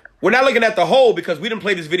whole. We're not looking at the whole because we didn't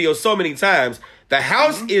play this video so many times. The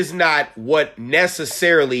house is not what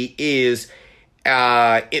necessarily is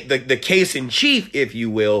the case in chief, if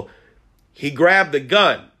you will. He grabbed the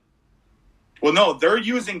gun. Well, no, they're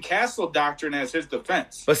using castle doctrine as his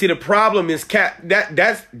defense. But see, the problem is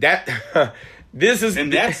this is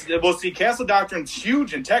castle doctrine's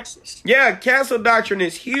huge in Texas. Yeah, castle doctrine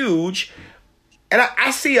is huge, and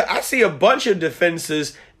I see a bunch of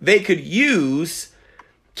defenses they could use.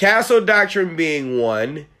 Castle doctrine being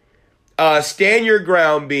one, stand your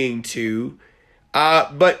ground being two,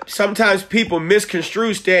 but sometimes people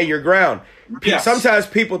misconstrue stand your ground. Yes. Sometimes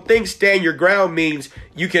people think stand your ground means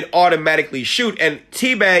you can automatically shoot and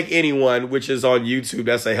teabag anyone, which is on YouTube.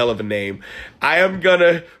 That's a hell of a name. I am going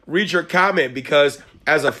to read your comment because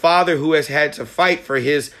as a father who has had to fight for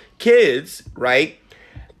his kids, right,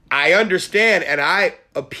 I understand and I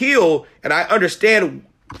appeal and I understand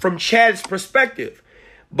from Chad's perspective.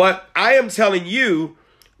 But I am telling you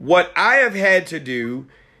what I have had to do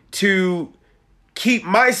to keep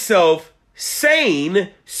myself sane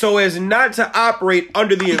so as not to operate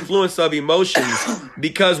under the influence of emotions.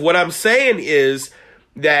 Because what I'm saying is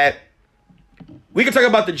that we can talk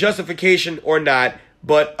about the justification or not,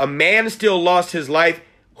 but a man still lost his life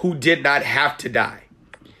who did not have to die.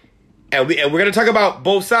 And we're going to talk about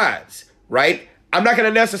both sides, right? I'm not going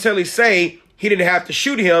to necessarily say he didn't have to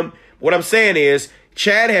shoot him. What I'm saying is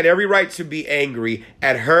Chad had every right to be angry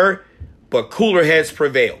at her, but cooler heads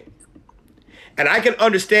prevailed. And I can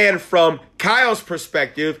understand from Kyle's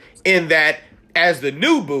perspective in that as the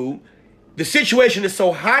new boo, the situation is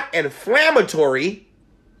so hot and inflammatory,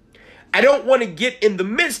 I don't want to get in the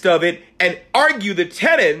midst of it and argue the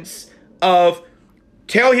tenets of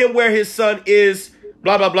tell him where his son is,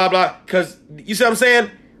 blah, blah, blah, blah. Because you see what I'm saying?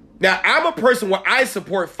 Now, I'm a person where I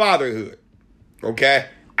support fatherhood, okay?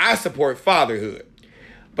 I support fatherhood.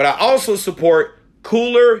 But I also support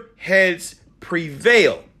cooler heads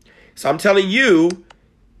prevail. So I'm telling you,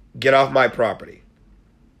 get off my property.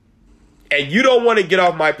 And you don't want to get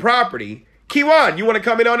off my property. Kiwan, you want to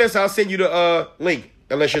come in on this? I'll send you the link,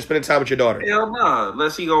 unless you're spending time with your daughter. Hell no.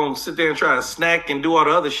 Unless he going to sit there and try to snack and do all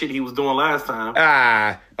the other shit he was doing last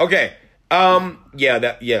time. Okay.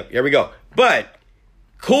 Here we go. But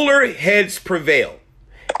cooler heads prevail.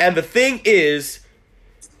 And the thing is,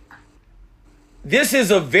 this is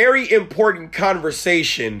a very important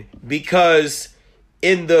conversation because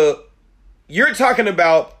you're talking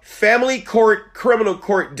about family court, criminal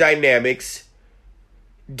court dynamics,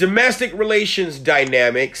 domestic relations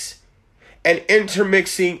dynamics, and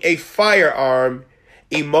intermixing a firearm,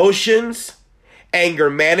 emotions, anger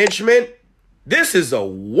management. This is a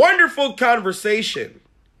wonderful conversation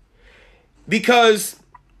because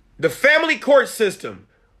the family court system,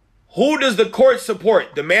 who does the court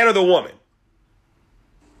support, the man or the woman?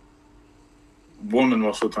 Woman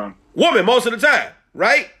most of the time. woman most of the time,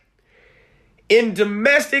 right? In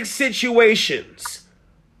domestic situations,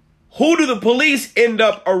 who do the police end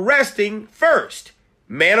up arresting first?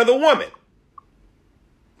 Man or the woman?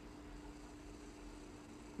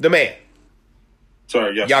 The man.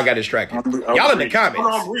 Sorry, yes. Y'all got distracted. Y'all in the comments.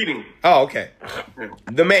 I'm reading. Oh, okay.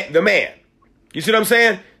 The man. You see what I'm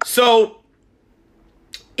saying? So,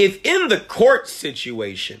 if in the court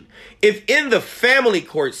situation, if in the family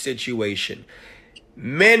court situation,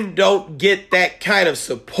 men don't get that kind of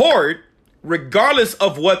support, regardless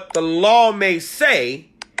of what the law may say,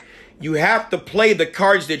 you have to play the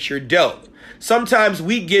cards that you're dealt. Sometimes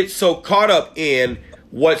we get so caught up in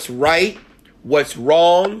what's right, what's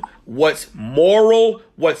wrong, what's moral,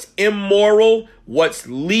 what's immoral, what's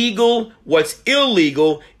legal, what's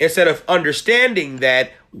illegal, instead of understanding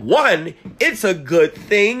that, one, it's a good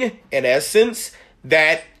thing, in essence,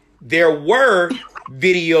 that there were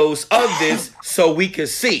videos of this so we could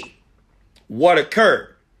see what occurred.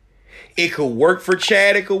 It could work for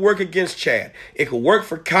Chad. It could work against Chad. It could work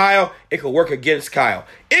for Kyle. It could work against Kyle.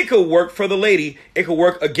 It could work for the lady. It could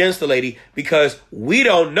work against the lady, because we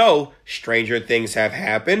don't know. Stranger things have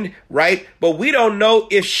happened, right? But we don't know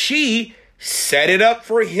if she set it up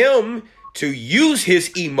for him to use his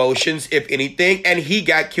emotions, if anything, and he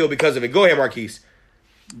got killed because of it. Go ahead, Marquise.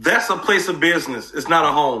 That's a place of business. It's not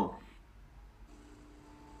a home.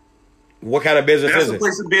 What kind of business That's is a it?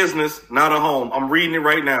 place of business, not a home. I'm reading it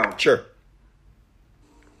right now. Sure.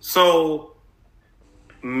 So,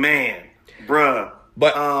 man, bruh.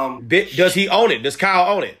 But does he own it? Does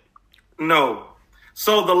Kyle own it? No.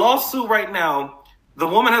 So the lawsuit right now, the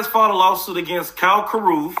woman has filed a lawsuit against Kyle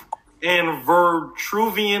Carruth and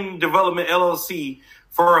Vertruvian Development LLC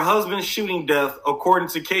for her husband's shooting death, according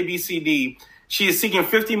to KBCD. She is seeking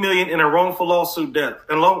 $50 million in a wrongful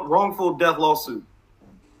death lawsuit.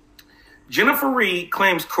 Jennifer Reed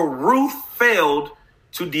claims Carruth failed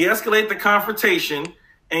to de-escalate the confrontation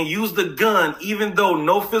and used the gun, even though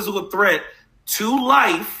no physical threat to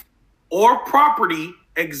life or property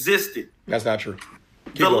existed. That's not true.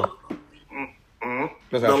 Keep going. That's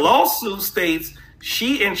not The true. lawsuit states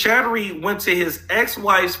she and Chad Reed went to his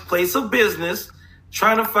ex-wife's place of business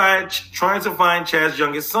trying to find Chad's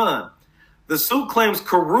youngest son. The suit claims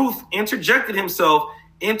Carruth interjected himself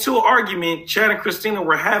into an argument Chad and Christina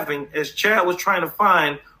were having as Chad was trying to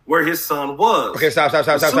find where his son was. Okay, stop.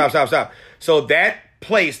 So that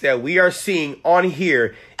place that we are seeing on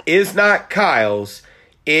here is not Kyle's.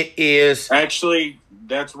 It is... Actually,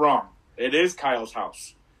 that's wrong. It is Kyle's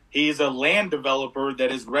house. He's a land developer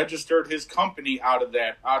that has registered his company out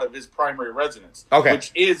of his primary residence. Okay.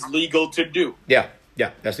 Which is legal to do. Yeah,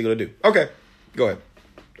 that's legal to do. Okay, go ahead.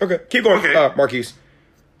 Okay, keep going, Okay. Marquise.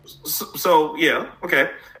 So,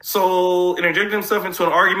 interjected himself into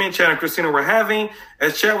an argument Chad and Christina were having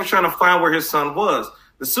as Chad was trying to find where his son was.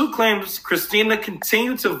 The suit claims Christina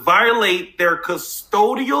continued to violate their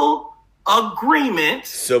custodial agreement.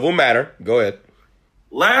 Civil matter. Go ahead.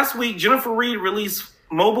 Last week, Jennifer Reed released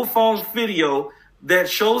mobile phone video that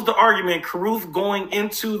shows the argument, Carruth going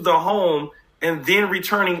into the home and then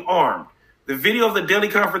returning armed. The video of the deadly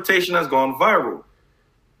confrontation has gone viral.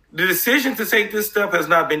 The decision to take this step has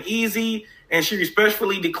not been easy, and she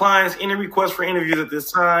respectfully declines any request for interviews at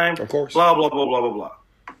this time. Of course. Blah, blah, blah, blah, blah, blah.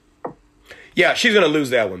 Yeah, she's going to lose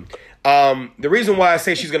that one. The reason why I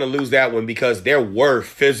say she's going to lose that one, because there were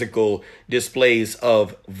physical displays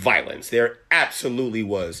of violence. There absolutely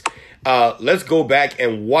was. Let's go back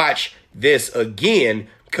and watch this again,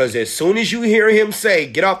 because as soon as you hear him say,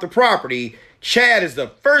 get off the property, Chad is the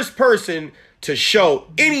first person to show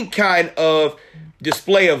any kind of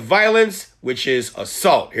display of violence, which is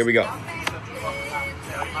assault. Here we go. Get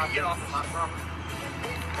off of my property.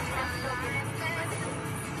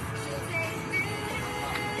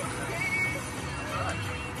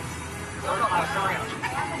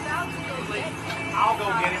 I'll go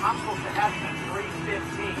get him. I'm supposed to have him at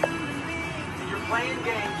 3:15. You're playing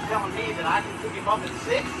games telling me that I can pick him up at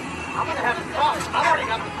 6? I'm going to have him cops. I've already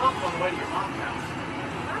got the cops on the way to your mom's house.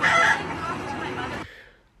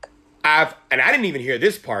 I didn't even hear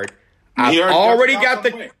this part. He I've already got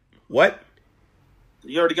the way. What?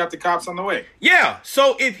 You already got the cops on the way. Yeah.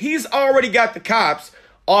 So if he's already got the cops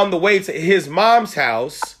on the way to his mom's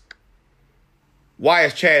house, why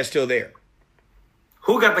is Chad still there?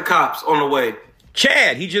 Who got the cops on the way?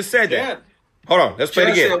 Chad. He just said that. Yeah. Hold on. Let's play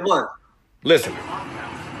Chad it again. said what? Listen.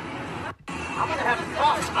 I'm going to have him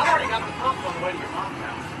cops. I've already got the cops on the way to your mom's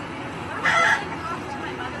house.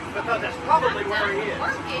 Because that's probably where he is.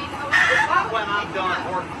 It's not when I'm done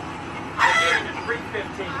working. I get him at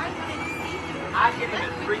 3:15. I get him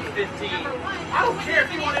at 3:15. I don't care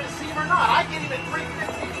if you wanted to see him or not. I get him at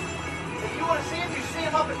 3:15. you want to see him, you see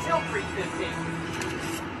him up until 3:15.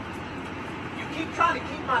 You keep trying to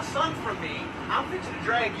keep my son from me. I'm fixing to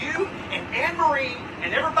drag you and Anne-Marie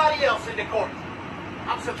and everybody else into court.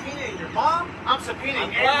 I'm subpoenaing your mom. I'm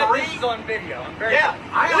subpoenaing Anne-Marie. This is on video.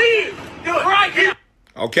 Leave. Do it right now.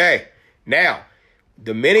 Okay. Now,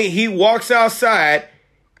 the minute he walks outside,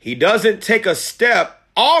 he doesn't take a step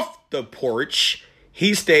off the porch.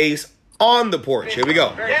 He stays on the porch. Here we go.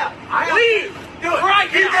 Leave. Do it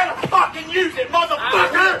right now. You better fucking use it,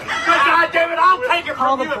 motherfucker. God damn it, I'll take it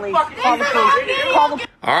from you and fucking use it.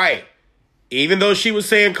 All right. Even though she was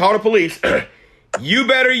saying call the police, you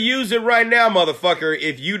better use it right now, motherfucker.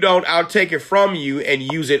 If you don't, I'll take it from you and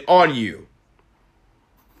use it on you.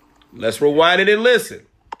 Let's rewind it and listen.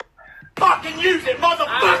 Fucking use it,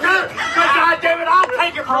 motherfucker. God damn it, I'll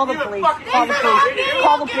take it from you and fucking use it.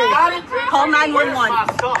 Call the police. Call 911.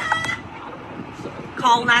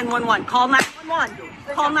 Call 911. Call 911.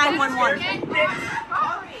 Call 911.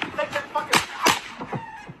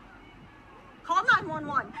 Call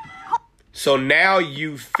 911. So now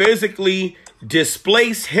you physically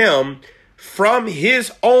displace him from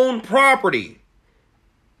his own property.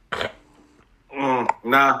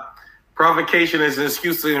 Nah. Provocation is an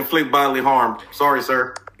excuse to inflict bodily harm. Sorry,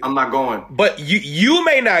 sir. I'm not going. But you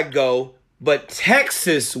may not go, but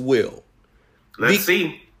Texas will. Let's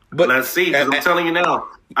see. Let's see. 'Cause I'm telling you now,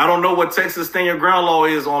 I don't know what Texas stand your ground law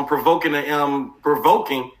is on provoking,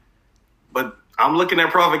 but I'm looking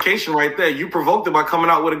at provocation right there. You provoked it by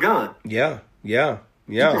coming out with a gun. Yeah. Well,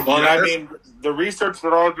 I mean, the research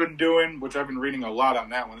that I've been doing, which I've been reading a lot on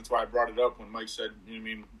that one. That's why I brought it up when Mike said, you know what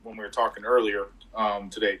I mean, when we were talking earlier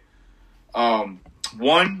today.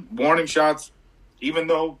 One, warning shots, even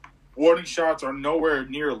though warning shots are nowhere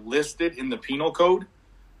near listed in the penal code,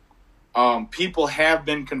 people have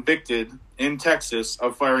been convicted in Texas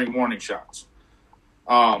of firing warning shots.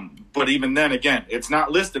 But even then, again, it's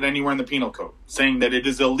not listed anywhere in the penal code, saying that it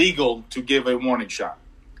is illegal to give a warning shot.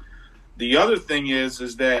 The other thing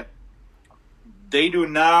is that they do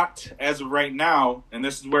not, as of right now, and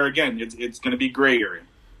this is where, again, it's going to be gray area,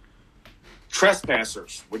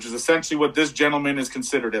 trespassers, which is essentially what this gentleman is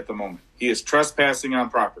considered at the moment. He is trespassing on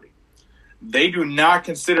property. They do not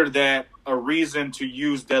consider that a reason to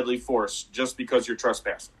use deadly force just because you're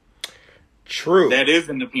trespassing. True. That is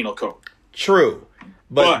in the penal code. True.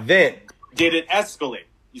 But then... Did it escalate?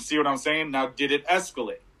 You see what I'm saying? Now, did it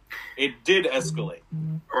escalate? It did escalate.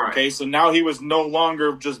 Right. Okay, so now he was no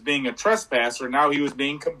longer just being a trespasser. Now he was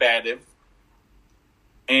being combative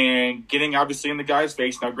and getting obviously in the guy's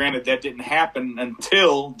face. Now, granted, that didn't happen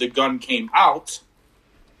until the gun came out.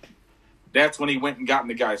 That's when he went and got in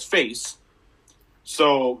the guy's face.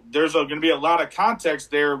 So there's going to be a lot of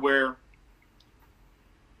context there where,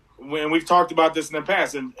 when we've talked about this in the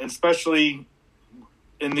past, and especially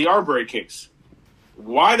in the Arbery case,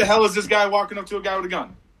 why the hell is this guy walking up to a guy with a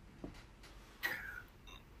gun?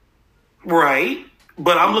 Right.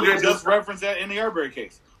 But I'm looking at just reference that in the Arbery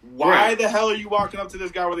case. Why the hell are you walking up to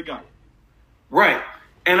this guy with a gun? Right.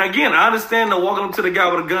 And again, I understand the walking up to the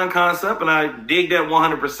guy with a gun concept, and I dig that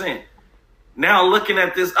 100%. Now looking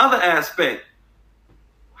at this other aspect,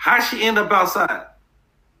 how'd she end up outside?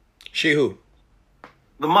 She who?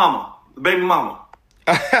 The mama, the baby mama.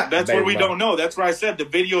 That's what we don't know. That's why I said the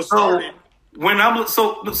video started.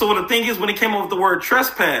 So the thing is, when it came up with the word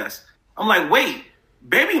trespass, I'm like, wait,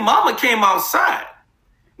 baby mama came outside.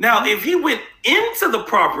 Now, if he went into the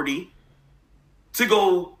property to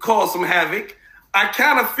go cause some havoc, I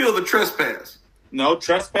kind of feel the trespass. No,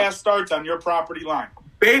 trespass starts on your property line.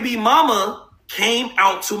 Baby mama came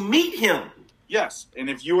out to meet him. Yes, and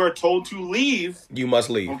if you are told to leave, you must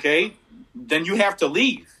leave. Okay, then you have to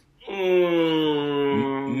leave.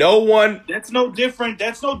 No one. That's no different.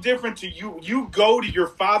 That's no different to you. You go to your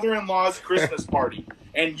father-in-law's Christmas party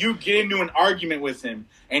and you get into an argument with him,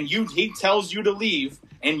 and he tells you to leave,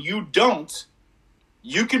 and you don't.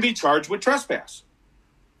 You can be charged with trespass.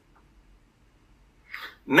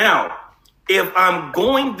 Now, if I'm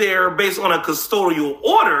going there based on a custodial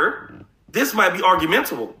order, this might be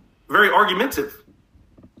argumentable. Very argumentative.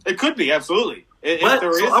 It could be, absolutely. If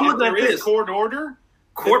there is court order,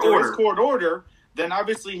 then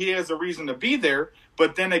obviously he has a reason to be there.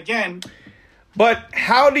 But then again, but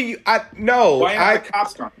how do you? Why aren't the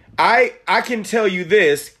cops coming? I can tell you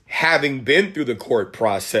this, having been through the court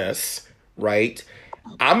process, right?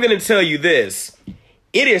 I'm going to tell you this: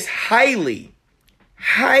 it is highly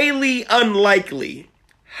unlikely,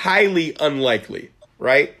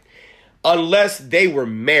 right? Unless they were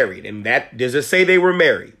married, and that does it say they were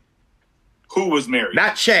married? Who was married?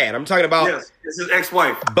 Not Chad. I'm talking about it's his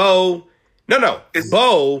ex-wife. Bo. No. It's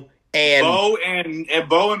Bo And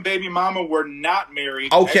Bo and baby mama were not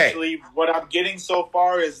married. Okay. Actually, what I'm getting so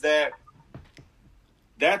far is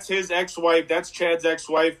that's his ex-wife. That's Chad's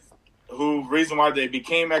ex-wife. Who reason why they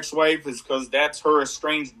became ex-wife is because that's her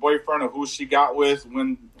estranged boyfriend of who she got with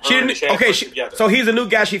when her and Chad were together. So he's the new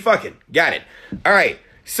guy she fucking. Got it. All right.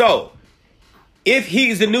 So if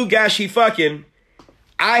he's the new guy she fucking,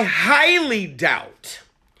 I highly doubt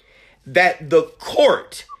that the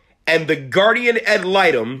court and the guardian ad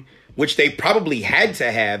litem, which they probably had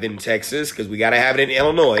to have in Texas because we got to have it in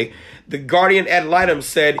Illinois, the guardian ad litem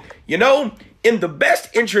said, you know, in the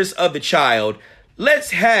best interest of the child,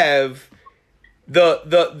 let's have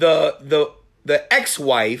the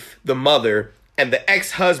ex-wife, the mother, and the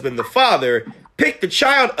ex-husband, the father, pick the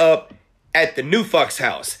child up at the new fuck's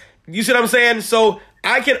house. You see what I'm saying? So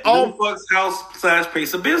I can New fuck's house /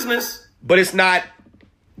 place of business. but it's not.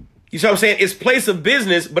 You see what I'm saying? It's place of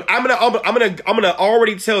business, but I'm gonna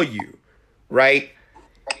already tell you, right?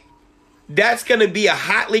 That's gonna be a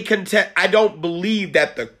hotly contested. I don't believe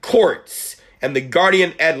that the courts and the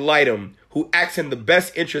guardian ad litem, who acts in the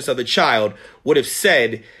best interest of the child, would have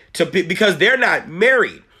said because they're not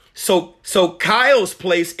married. So Kyle's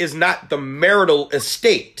place is not the marital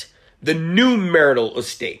estate, the new marital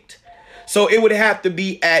estate. So it would have to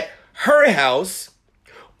be at her house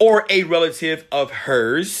or a relative of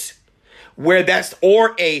hers,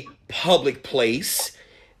 or a public place.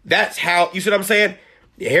 That's how, you see what I'm saying?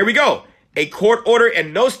 Here we go. A court order,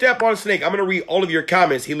 and no step on snake. I'm going to read all of your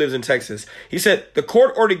comments. He lives in Texas. He said, the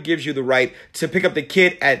court order gives you the right to pick up the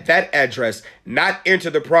kid at that address, not enter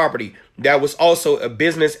the property. That was also a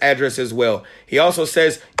business address as well. He also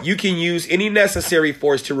says you can use any necessary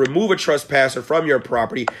force to remove a trespasser from your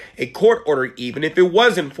property. A court order, even if it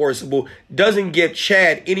was enforceable, doesn't give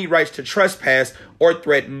Chad any rights to trespass or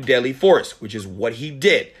threaten deadly force, which is what he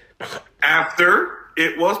did. After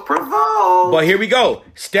it was provoked. But here we go.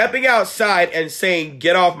 Stepping outside and saying,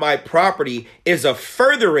 get off my property, is a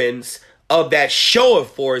furtherance of that show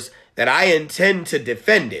of force that I intend to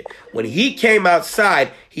defend it. When he came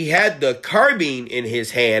outside, he had the carbine in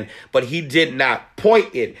his hand, but he did not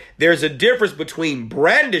point it. There's a difference between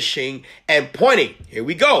brandishing and pointing. Here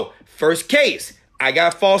we go. First case. I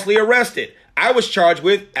got falsely arrested. I was charged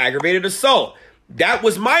with aggravated assault. That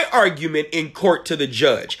was my argument in court to the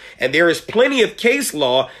judge. And there is plenty of case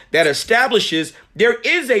law that establishes there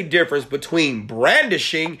is a difference between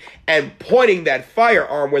brandishing and pointing that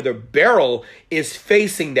firearm where the barrel is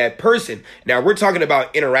facing that person. Now, we're talking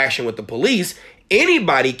about interaction with the police. Any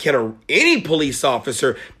police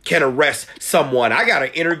officer can arrest someone. I got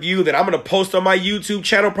an interview that I'm going to post on my YouTube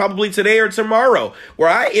channel probably today or tomorrow, where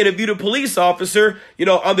I interviewed a police officer,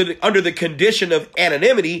 under the condition of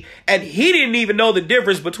anonymity, and he didn't even know the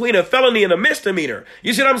difference between a felony and a misdemeanor.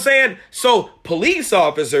 You see what I'm saying? So police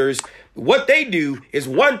officers, what they do is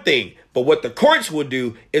one thing, but what the courts will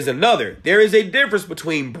do is another. There is a difference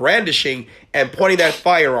between brandishing and pointing that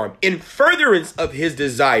firearm. In furtherance of his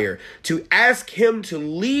desire to ask him to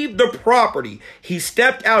leave the property, he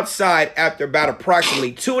stepped outside after about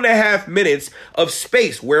approximately 2.5 minutes of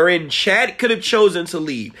space wherein Chad could have chosen to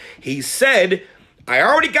leave. He said, I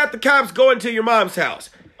already got the cops going to your mom's house.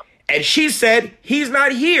 And she said, he's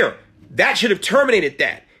not here. That should have terminated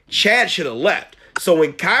that. Chad should have left. So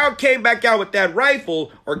when Kyle came back out with that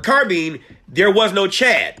rifle or carbine, there was no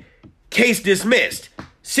Chad. Case dismissed.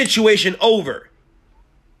 Situation over.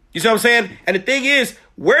 You see what I'm saying? And the thing is,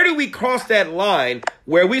 where do we cross that line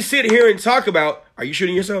where we sit here and talk about, are you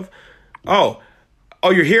shooting yourself? Oh,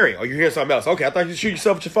 you're hearing something else. Okay, I thought you shoot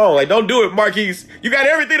yourself with your phone. Like, don't do it, Marquise. You got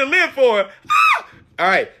everything to live for. Ah! All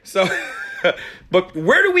right, so, but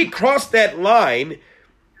where do we cross that line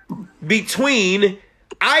between,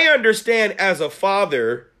 I understand as a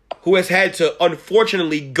father who has had to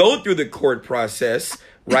unfortunately go through the court process,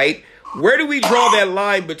 right? Where do we draw that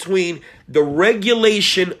line between the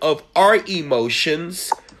regulation of our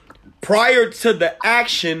emotions prior to the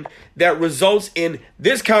action that results in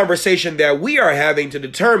this conversation that we are having to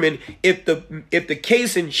determine if the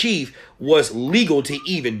case in chief was legal to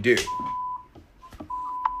even do?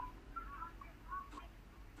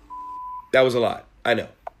 That was a lot. I know.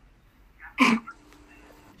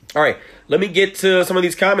 All right, let me get to some of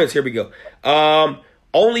these comments. Here we go.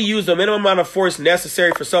 Only use the minimum amount of force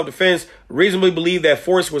necessary for self-defense. Reasonably believe that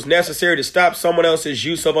force was necessary to stop someone else's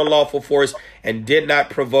use of unlawful force and did not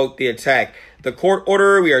provoke the attack. The court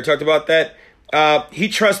order, we already talked about that. He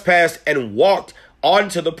trespassed and walked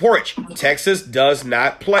onto the porch. Texas does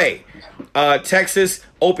not play. Texas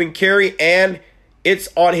open carry and it's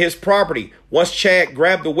on his property. Once Chad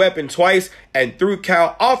grabbed the weapon twice and threw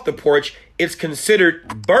Kyle off the porch, it's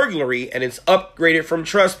considered burglary and it's upgraded from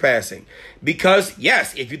trespassing. Because,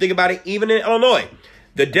 yes, if you think about it, even in Illinois,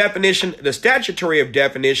 the statutory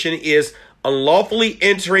definition is unlawfully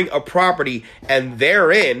entering a property and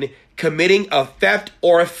therein committing a theft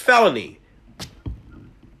or a felony.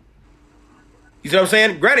 You see what I'm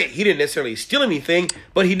saying? Granted, he didn't necessarily steal anything,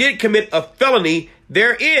 but he did commit a felony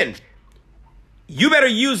therein. You better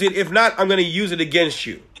use it. If not, I'm going to use it against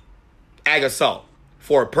you. Ag assault.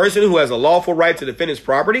 For a person who has a lawful right to defend his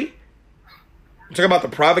property? I'm talking about the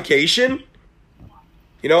provocation.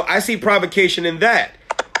 You know, I see provocation in that.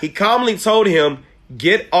 He calmly told him,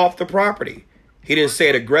 get off the property. He didn't say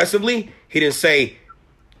it aggressively. He didn't say,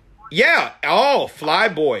 yeah, oh, fly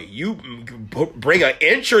boy, you bring an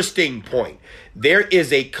interesting point. There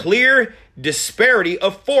is a clear disparity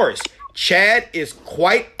of force. Chad is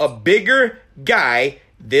quite a bigger guy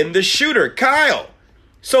than the shooter, Kyle.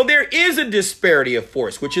 So there is a disparity of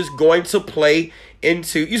force, which is going to play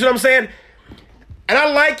into, you see what I'm saying? And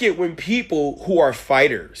I like it when people who are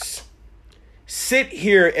fighters sit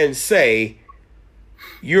here and say,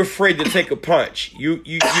 you're afraid to take a punch. You're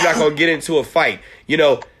not going to get into a fight. You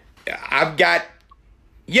know, I've got,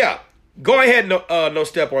 yeah, go ahead, no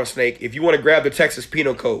step on snake. If you want to grab the Texas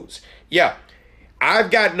penal codes. Yeah,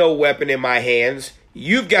 I've got no weapon in my hands.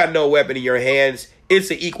 You've got no weapon in your hands.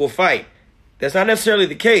 It's an equal fight. That's not necessarily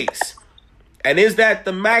the case. And is that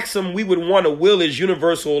the maxim we would want to will as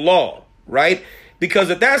universal law, right?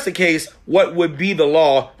 Because if that's the case, what would be the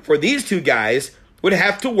law for these two guys would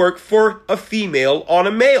have to work for a female on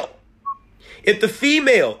a male. If the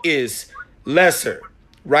female is lesser,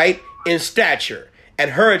 right, in stature,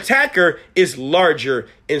 and her attacker is larger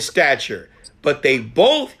in stature, but they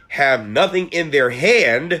both have nothing in their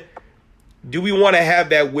hand, do we want to have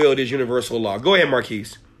that willed as universal law? Go ahead,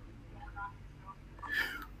 Marquise.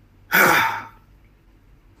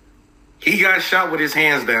 He got shot with his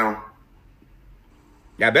hands down.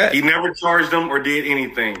 I bet. He never charged him or did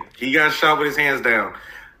anything. He got shot with his hands down.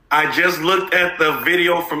 I just looked at the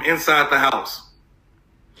video from inside the house.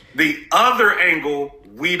 The other angle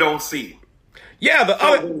we don't see. Yeah, the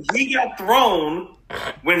other. When he got thrown,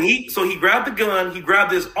 he grabbed the gun, he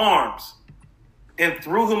grabbed his arms and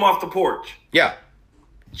threw him off the porch. Yeah.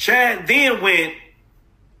 Chad then went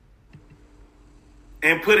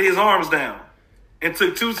and put his arms down and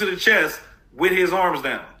took two to the chest with his arms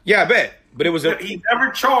down. Yeah, I bet. But it was he never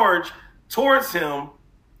charged towards him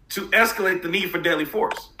to escalate the need for deadly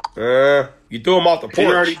force. You threw him off the porch. He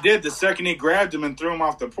already did. The second he grabbed him and threw him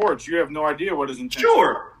off the porch, you have no idea what his intention.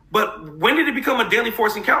 Sure, but when did it become a deadly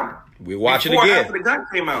force encounter? We watch it Before again. After the gun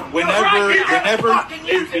came out.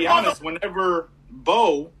 To be honest, whenever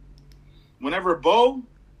Bo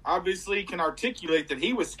obviously can articulate that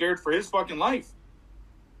he was scared for his fucking life.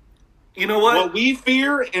 You know what? What we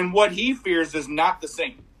fear and what he fears is not the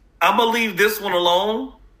same. I'm going to leave this one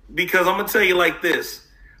alone because I'm going to tell you like this.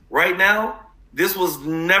 Right now, this was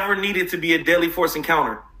never needed to be a deadly force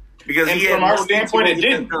encounter. Because from our standpoint, it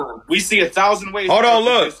didn't. We see 1,000 ways. Hold on,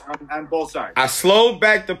 look. On both sides. I slowed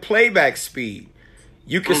back the playback speed.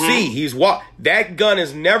 You can see that gun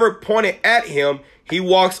is never pointed at him. He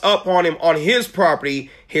walks up on him on his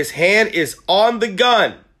property. His hand is on the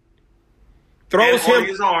gun. Throws him. On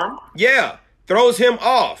his arm. Yeah, throws him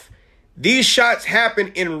off. These shots happen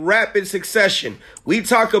in rapid succession. We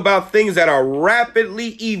talk about things that are rapidly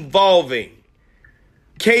evolving.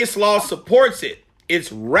 Case law supports it.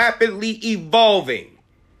 It's rapidly evolving.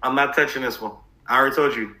 I'm not touching this one. I already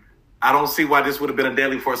told you. I don't see why this would have been a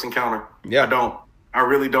deadly force encounter. Yeah. I don't. I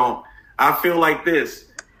really don't. I feel like this.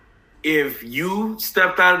 If you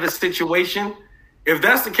stepped out of the situation, if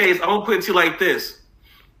that's the case, I'm going to put it to you like this.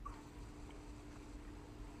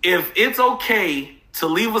 If it's okay to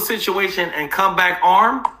leave a situation and come back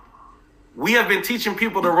armed, we have been teaching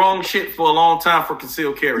people the wrong shit for a long time for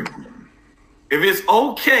concealed carry. If it's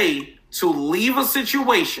okay to leave a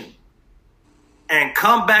situation and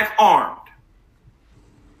come back armed,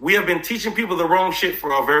 we have been teaching people the wrong shit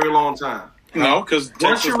for a very long time. No, because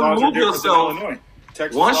once you remove yourself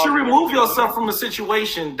from the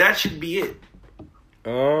situation, that should be it.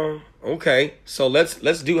 Okay. So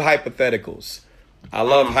let's do hypotheticals. I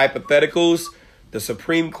love hypotheticals. The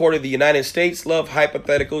Supreme Court of the United States love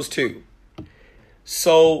hypotheticals too.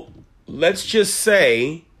 So let's just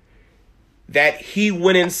say that he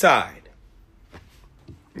went inside.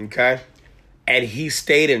 Okay? And he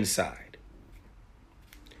stayed inside.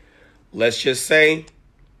 Let's just say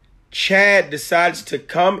Chad decides to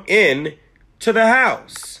come in to the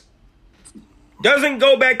house. Doesn't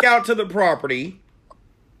go back out to the property.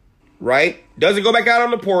 Right? Doesn't go back out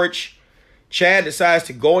on the porch. Chad decides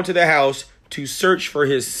to go into the house to search for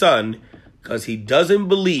his son because he doesn't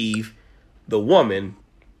believe the woman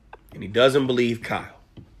and he doesn't believe Kyle.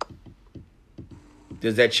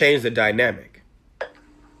 Does that change the dynamic?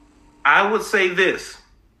 I would say this.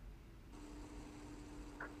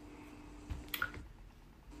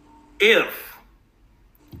 If,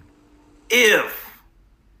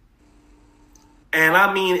 and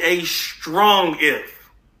I mean a strong if,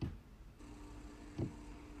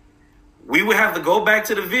 we would have to go back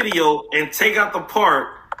to the video and take out the part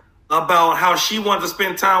about how she wanted to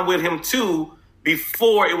spend time with him too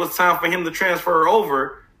before it was time for him to transfer her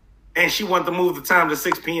over, and she wanted to move the time to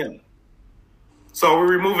 6 p.m. So are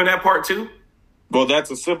we removing that part too? Well, that's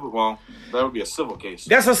a civil. Well, that would be a civil case.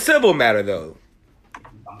 That's a civil matter, though.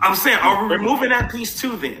 I'm saying, are we removing that piece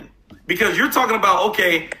too then? Because you're talking about,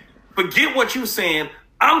 okay, forget what you're saying.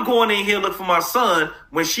 I'm going in here to look for my son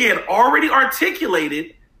when she had already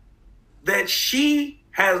articulated that she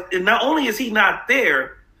has, and not only is he not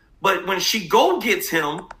there, but when she go gets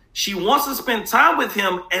him, she wants to spend time with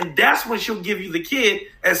him, and that's when she'll give you the kid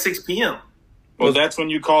at 6 p.m. Well, that's when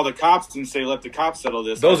you call the cops and say, let the cops settle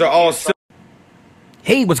this. Those are all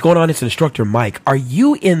Hey, what's going on? It's Instructor Mike. Are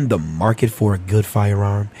you in the market for a good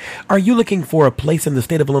firearm? Are you looking for a place in the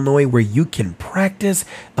state of Illinois where you can practice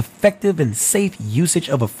effective and safe usage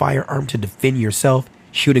of a firearm to defend yourself,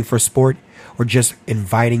 shooting for sport, or just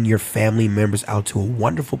inviting your family members out to a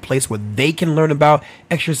wonderful place where they can learn about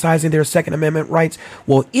exercising their Second Amendment rights?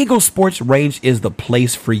 Well, Eagle Sports Range is the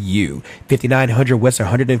place for you. 5900 West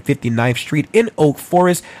 159th Street in Oak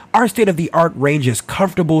Forest. Our state-of-the-art range is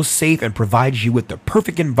comfortable, safe, and provides you with the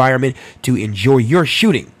perfect environment to enjoy your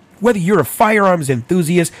shooting. Whether you're a firearms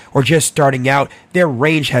enthusiast or just starting out, their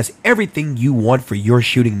range has everything you want for your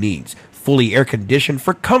shooting needs. Fully air-conditioned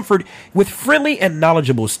for comfort with friendly and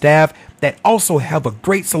knowledgeable staff that also have a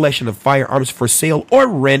great selection of firearms for sale or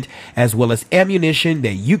rent, as well as ammunition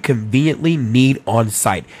that you conveniently need on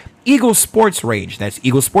site. Eagle Sports Range, that's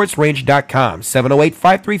eaglesportsrange.com,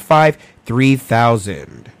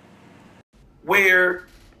 708-535-3000. Where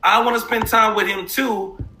I want to spend time with him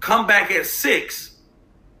too, come back at 6,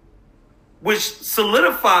 which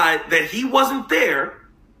solidified that he wasn't there.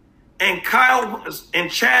 And Kyle and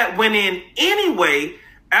Chad went in anyway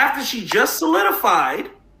after she just solidified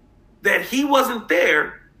that he wasn't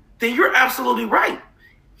there, then you're absolutely right.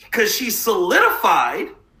 Because she solidified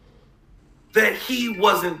that he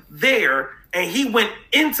wasn't there and he went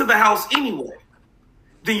into the house anyway.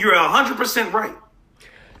 Then you're 100% right.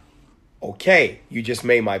 Okay, you just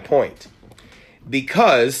made my point.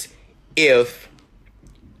 Because if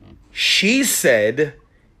she said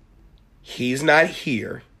he's not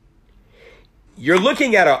here, you're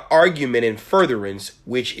looking at an argument in furtherance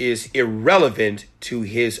which is irrelevant to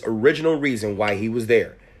his original reason why he was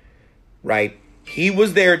there, right? He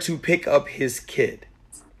was there to pick up his kid.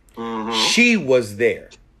 Mm-hmm. She was there,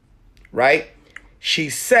 right? She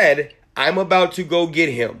said, I'm about to go get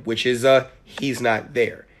him, which is he's not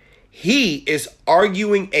there. He is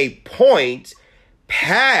arguing a point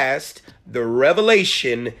past the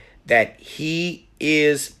revelation that he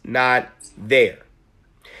is not there.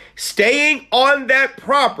 Staying on that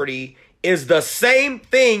property is the same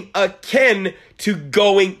thing akin to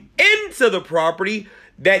going into the property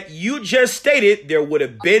that you just stated there would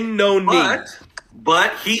have been no need.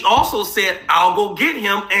 But he also said, I'll go get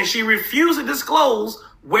him, and she refused to disclose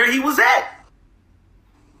where he was at.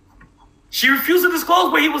 She refused to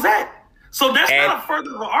disclose where he was at. So that's not a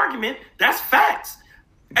further of an argument. That's facts.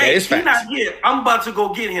 That is facts. He's not here. I'm about to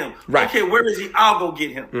go get him. Right. Okay, where is he? I'll go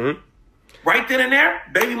get him. Mm-hmm. Right then and there,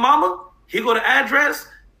 baby mama, here go the address.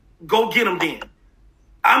 Go get him then.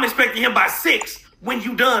 I'm expecting him by 6 when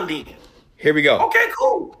you done then. Here we go. Okay,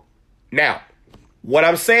 cool. Now, what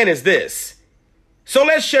I'm saying is this. So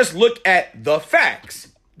let's just look at the facts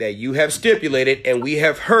that you have stipulated and we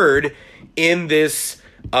have heard in this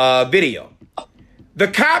video. The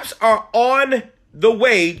cops are on the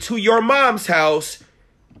way to your mom's house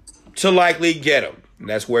to likely get him. And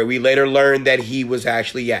that's where we later learned that he was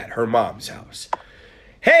actually at her mom's house.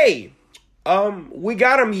 Hey, we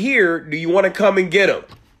got him here. Do you want to come and get him?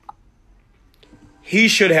 He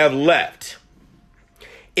should have left.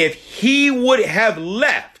 If he would have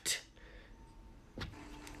left,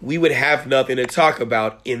 we would have nothing to talk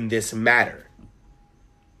about in this matter.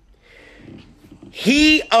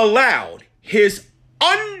 He allowed his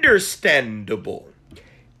understandable,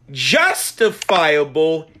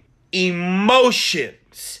 justifiable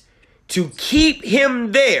emotions to keep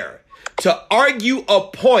him there to argue a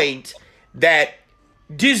point that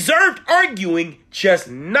deserved arguing, just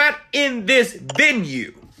not in this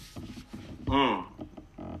venue.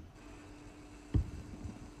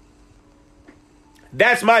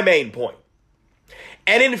 That's my main point.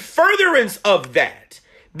 And in furtherance of that,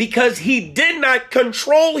 because he did not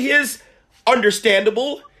control his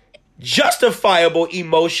understandable, justifiable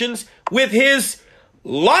emotions with his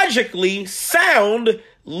logically sound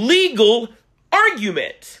legal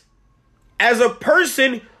argument. As a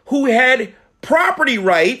person who had property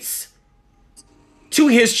rights to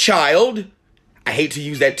his child, I hate to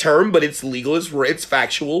use that term, but it's legal, it's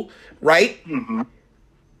factual, right? Mm-hmm.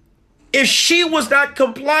 If she was not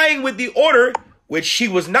complying with the order, which she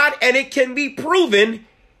was not, and it can be proven,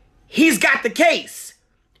 he's got the case,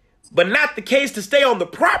 but not the case to stay on the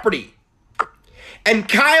property. And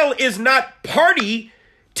Kyle is not party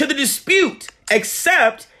to the dispute,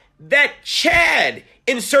 except that Chad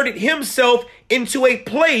inserted himself into a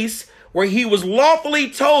place where he was lawfully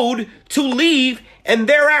told to leave, and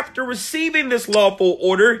thereafter receiving this lawful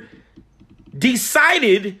order,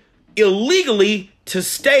 decided illegally to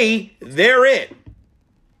stay therein.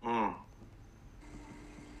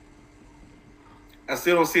 I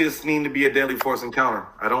still don't see this need to be a deadly force encounter.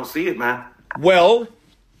 I don't see it, man. Well,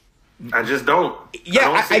 I just don't.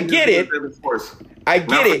 Yeah, I get it. I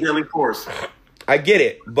get it. Deadly force. I get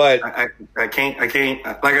it, but I can't.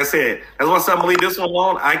 Like I said, that's why I'm gonna leave this one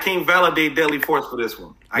alone. I can't validate deadly force for this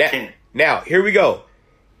one. I can't. Now, here we go.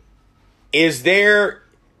 Is there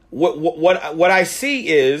what I see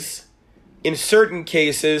is in certain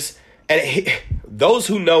cases, and those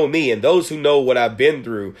who know me and those who know what I've been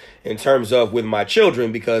through in terms of with my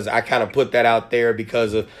children, because I kind of put that out there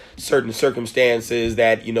because of certain circumstances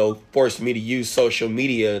that, forced me to use social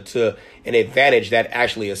media to an advantage that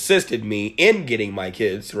actually assisted me in getting my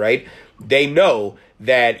kids, right? They know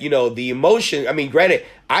that, the emotion, I mean, granted,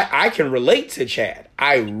 I can relate to Chad.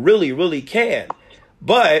 I really, really can.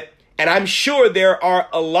 And I'm sure there are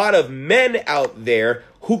a lot of men out there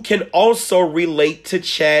who can also relate to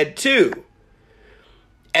Chad too.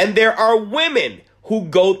 And there are women who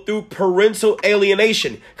go through parental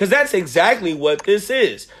alienation, because that's exactly what this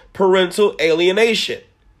is, parental alienation.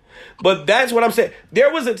 But that's what I'm saying.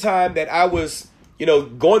 There was a time that I was,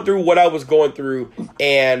 going through what I was going through,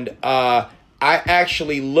 and I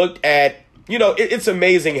actually looked at, it's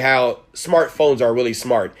amazing how smartphones are really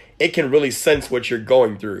smart. It can really sense what you're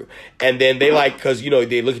going through. And then they because,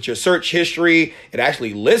 they look at your search history. It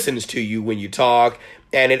actually listens to you when you talk.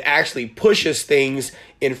 And it actually pushes things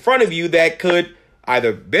in front of you that could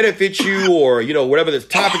either benefit you or, whatever the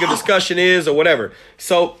topic of discussion is or whatever.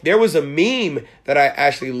 So there was a meme that I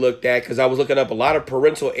actually looked at because I was looking up a lot of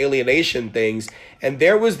parental alienation things. And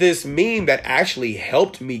there was this meme that actually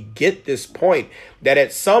helped me get this point, that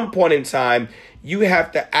at some point in time, you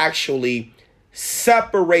have to actually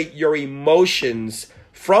separate your emotions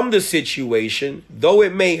from the situation, though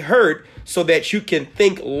it may hurt, so that you can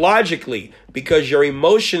think logically, because your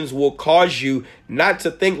emotions will cause you not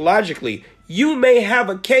to think logically. You may have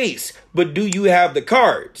a case, but do you have the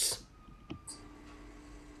cards?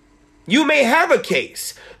 You may have a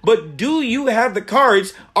case, but do you have the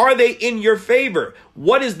cards? Are they in your favor?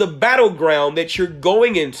 What is the battleground that you're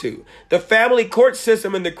going into? The family court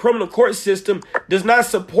system and the criminal court system does not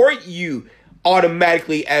support you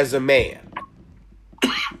automatically as a man.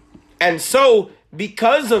 And so,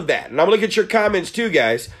 because of that, and I'm going to look at your comments too,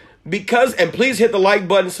 guys, and please hit the like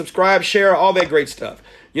button, subscribe, share, all that great stuff.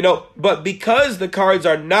 But because the cards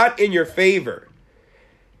are not in your favor,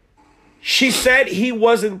 she said he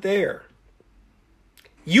wasn't there.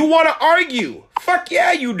 You want to argue? Fuck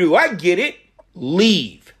yeah, you do. I get it.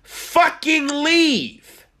 Leave. Fucking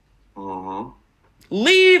leave.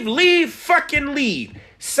 Leave, fucking leave.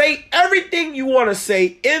 Say everything you want to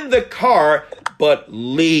say in the car, but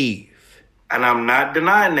leave. And I'm not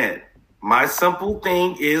denying that. My simple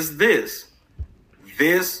thing is this.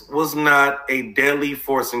 This was not a deadly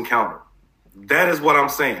force encounter. That is what I'm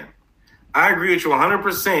saying. I agree with you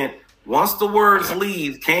 100%. Once the words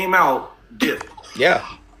leave came out, dip. Yeah.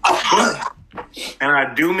 And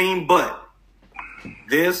I do mean but.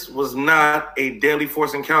 This was not a deadly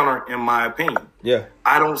force encounter, in my opinion. Yeah.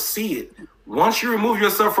 I don't see it. Once you remove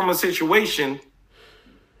yourself from a situation,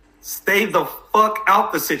 stay the fuck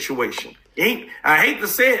out the situation. I hate to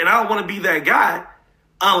say it, and I don't want to be that guy,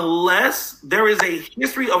 unless there is a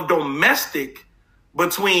history of domestic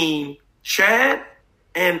between Chad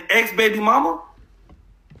and ex-baby mama.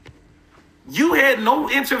 You had no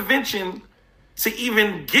intervention to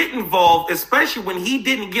even get involved, especially when he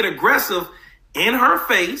didn't get aggressive in her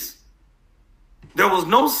face. There was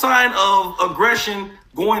no sign of aggression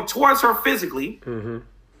going towards her physically. Mm-hmm.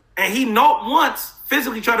 And he not once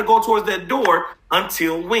physically tried to go towards that door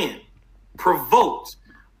until when? Provoked.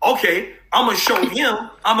 Okay, I'm going to show him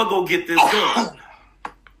I'm going to go get this gun.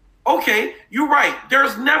 Okay, you're right.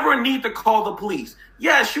 There's never a need to call the police.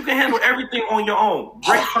 Yes, you can handle everything on your own.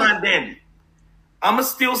 Great, fine, dandy. I'm going to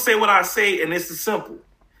still say what I say, and this is simple.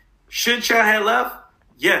 Should Chad have left?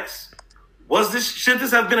 Yes. Should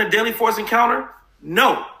this have been a deadly force encounter?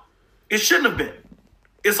 No. It shouldn't have been.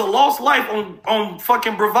 It's a lost life on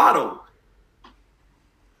fucking bravado.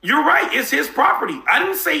 You're right. It's his property. I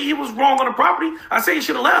didn't say he was wrong on the property. I say he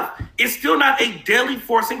should have left. It's still not a deadly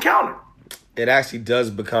force encounter. It actually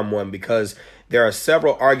does become one because there are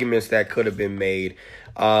several arguments that could have been made.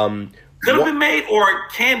 Could have been made or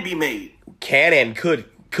can be made. Can and could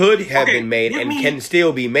have been made and can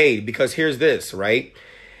still be made because here's this, right?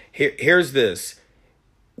 Here's this.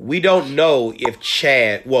 We don't know if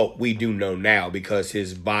Chad, well, we do know now because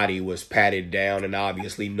his body was patted down and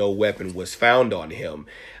obviously no weapon was found on him.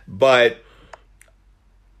 But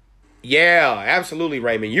yeah, absolutely,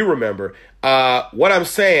 Raymond. You remember. What I'm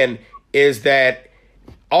saying is that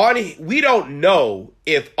we don't know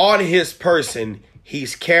if on his person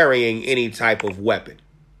he's carrying any type of weapon.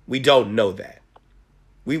 We don't know that.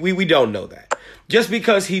 We don't know that. Just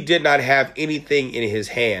because he did not have anything in his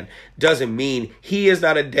hand doesn't mean he is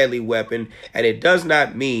not a deadly weapon, and it does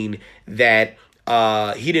not mean that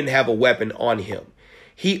he didn't have a weapon on him.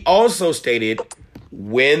 He also stated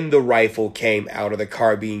when the rifle came out or the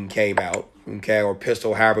carbine came out, okay, or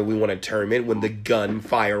pistol, however we want to term it, when the gun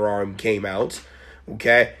firearm came out,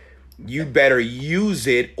 okay, you better use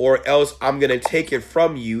it or else I'm going to take it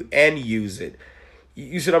from you and use it.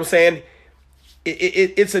 You see what I'm saying?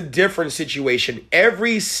 It's a different situation.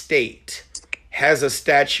 Every state has a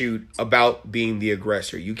statute about being the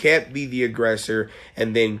aggressor. You can't be the aggressor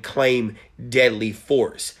and then claim deadly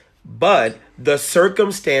force. But the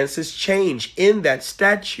circumstances change in that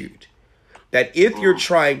statute. That if you're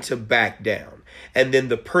trying to back down and then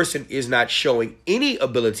the person is not showing any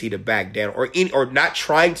ability to back down or not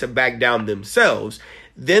trying to back down themselves,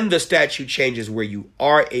 then the statute changes where you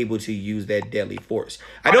are able to use that deadly force.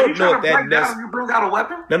 I don't know if that if you bring out a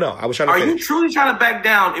weapon? No, I was trying to finish. Are you truly trying to back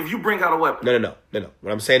down if you bring out a weapon? No.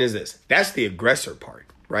 What I'm saying is this. That's the aggressor part,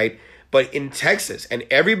 right? But in Texas, and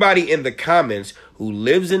everybody in the comments who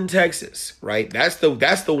lives in Texas, right? That's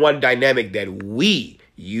the one dynamic that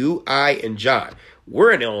you, I, and John,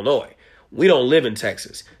 we're in Illinois. We don't live in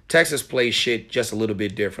Texas. Texas plays shit just a little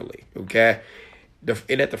bit differently, okay?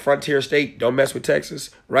 And at the frontier state, don't mess with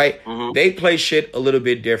Texas, right? Mm-hmm. They play shit a little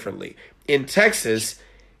bit differently. In Texas,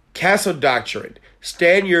 castle doctrine,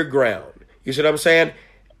 stand your ground. You see what I'm saying?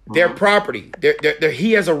 Mm-hmm. Their property.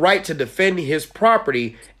 He has a right to defend his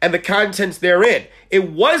property and the contents therein.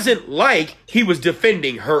 It wasn't like he was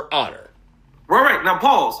defending her honor. Right. Now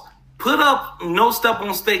pause. Put up no step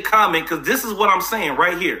on state comment because this is what I'm saying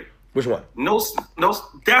right here. Which one? No.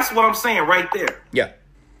 That's what I'm saying right there. Yeah.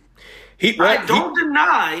 I don't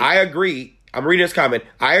deny. I agree. I'm reading his comment.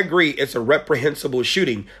 I agree it's a reprehensible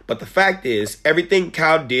shooting, but the fact is everything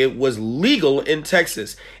Kyle did was legal in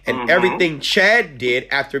Texas. And everything Chad did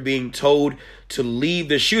after being told to leave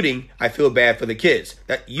the shooting, I feel bad for the kids.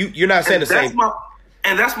 That you're not saying the same.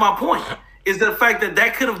 And that's my point, is the fact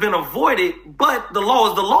that could have been avoided, but the law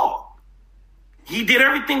is the law. He did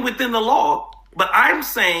everything within the law, but I'm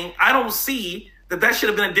saying I don't see that should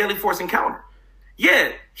have been a deadly force encounter.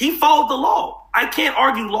 Yeah, he followed the law. I can't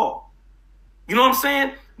argue law. You know what I'm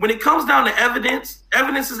saying? When it comes down to evidence,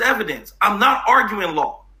 evidence is evidence. I'm not arguing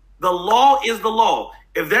law. The law is the law.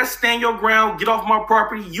 If that's stand your ground, get off my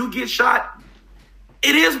property, you get shot,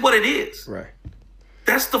 it is what it is. Right.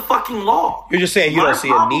 That's the fucking law. You're just saying you don't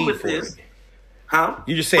see a need for it. Huh?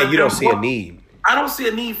 You're just saying you don't see a need. I don't see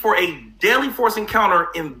a need for a deadly force encounter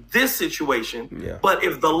in this situation. Yeah. But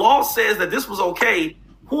if the law says that this was okay,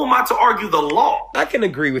 who am I to argue the law? I can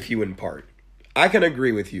agree with you in part. I can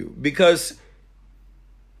agree with you because,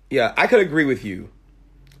 I could agree with you.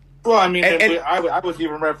 Well, I mean, I was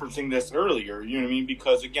even referencing this earlier, you know what I mean?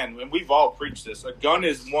 Because, again, and we've all preached this, a gun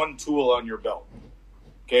is one tool on your belt,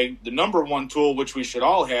 okay? The number one tool, which we should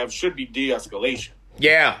all have, should be de-escalation.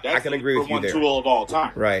 Yeah, I can agree with you there. That's the number one tool of all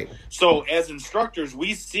time. Right. So, as instructors,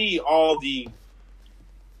 we see through all the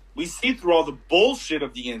bullshit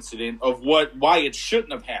of the incident of why it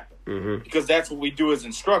shouldn't have happened. Because that's what we do as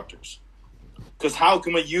instructors. Because how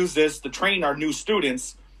can we use this to train our new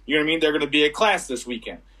students? You know what I mean? They're going to be at class this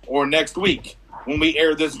weekend or next week when we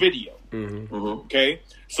air this video. Okay?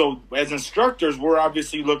 So as instructors, we're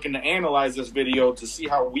obviously looking to analyze this video to see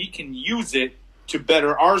how we can use it to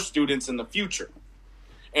better our students in the future.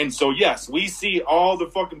 And so, yes, we see all the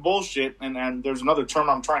fucking bullshit, and there's another term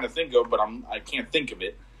I'm trying to think of, but I can't think of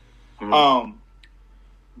it.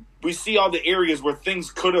 We see all the areas where things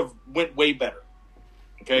could have went way better.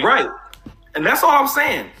 Okay? Right. And that's all I'm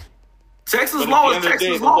saying. Texas But law at is the end of the day,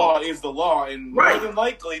 Texas the law. law is the law, and Right. more than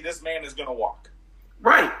likely, this man is going to walk.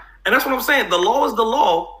 Right. And that's what I'm saying. The law is the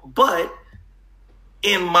law, but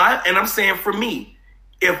I'm saying for me,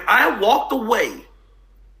 if I walked away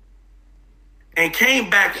and came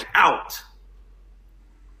back out,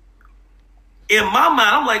 in my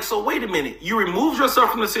mind, I'm like, so wait a minute. You removed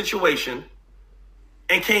yourself from the situation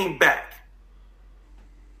and came back.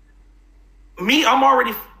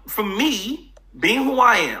 For me, being who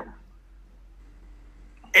I am,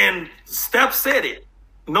 and Steph said it,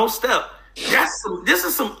 no Steph. This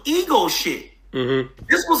is some ego shit. Mm-hmm.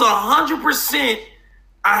 This was 100%,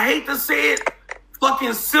 I hate to say it,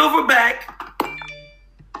 fucking silverback.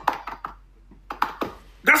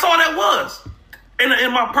 That's all that was. And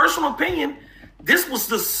in my personal opinion, this was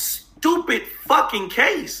the stupid fucking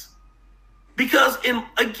case. Because,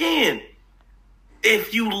 again,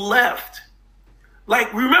 if you left,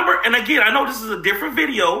 like, remember, and again, I know this is a different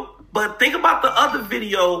video, but think about the other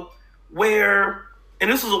video where, and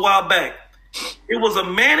this was a while back, it was a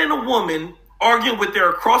man and a woman arguing with their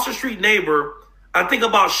across the street neighbor, I think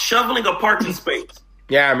about shoveling a parking space.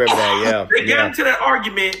 Yeah, I remember that. Yeah. They got into that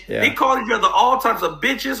argument. Yeah. They called each other all types of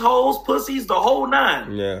bitches, hoes, pussies, the whole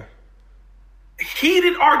nine. Yeah.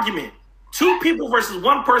 Heated argument. 2 people versus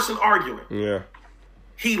 1 person arguing. Yeah.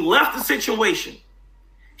 He left the situation.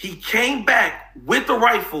 He came back with the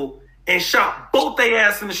rifle and shot both their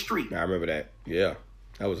ass in the street. I remember that. Yeah.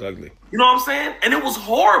 That was ugly. You know what I'm saying? And it was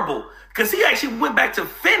horrible because he actually went back to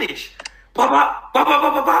finish. Bop, bop, bop,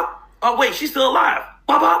 bop, bop, bop. Oh, wait, she's still alive.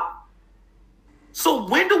 Bop, bop. So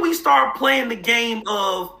when do we start playing the game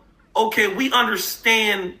of, okay, we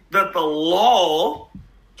understand that the law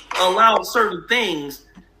allows certain things,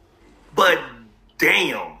 but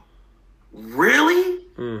damn, really?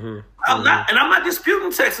 Mm-hmm. I'm not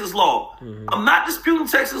disputing Texas law. Mm-hmm. I'm not disputing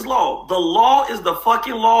Texas law. The law is the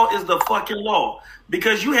fucking law is the fucking law.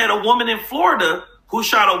 Because you had a woman in Florida who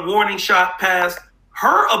shot a warning shot past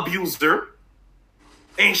her abuser,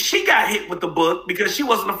 and she got hit with the book because she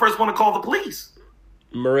wasn't the first one to call the police.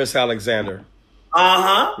 Marissa Alexander.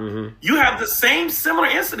 Uh-huh. Mm-hmm. You have the same similar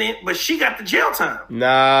incident, but she got the jail time.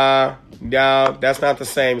 Nah, that's not the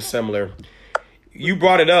same similar. You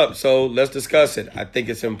brought it up, so let's discuss it. I think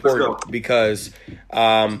it's important because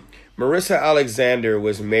Marissa Alexander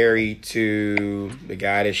was married to the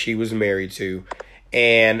guy that she was married to,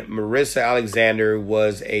 and Marissa Alexander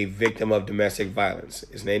was a victim of domestic violence.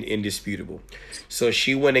 It's indisputable. So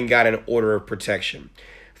she went and got an order of protection.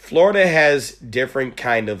 Florida has different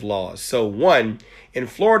kind of laws. So one, in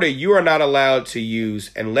Florida, you are not allowed to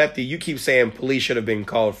use, and Lefty, you keep saying police should have been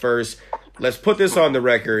called first. Let's put this on the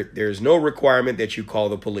record. There's no requirement that you call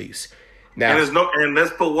the police. Now, and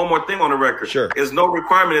let's put one more thing on the record. Sure. There's no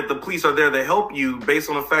requirement that the police are there to help you based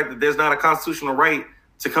on the fact that there's not a constitutional right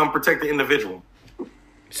to come protect the individual.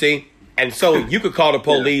 See? And so you could call the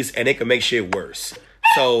police and it could make shit worse.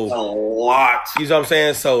 So a lot. You know what I'm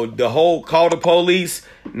saying? So the whole call the police,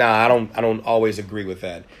 I don't always agree with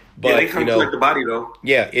that. But they come collect the body though.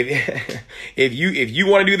 Yeah, if you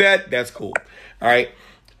want to do that, that's cool. All right.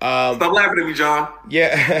 Stop laughing at me, John.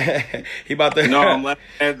 Yeah. He about to. No, I'm laughing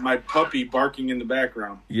at my puppy barking in the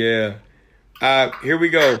background. Yeah. Here we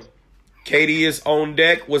go. Katie is on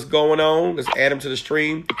deck. What's going on? Let's add him to the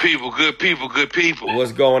stream. Good people.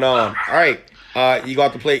 What's going on? All right. You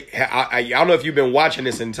got to play. I don't know if you've been watching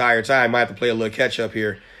this entire time. I have to play a little catch up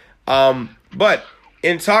here. But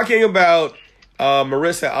in talking about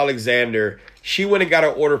Marissa Alexander, she went and got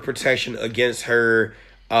an order of protection against her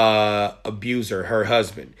abuser, her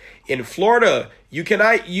husband. In Florida, you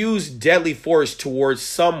cannot use deadly force towards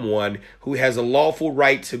someone who has a lawful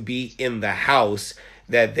right to be in the house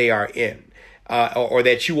that they are in, or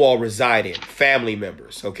that you all reside in, family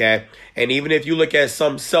members, okay? And even if you look at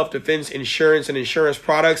some self-defense insurance and insurance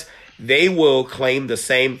products, they will claim the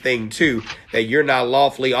same thing too, that you're not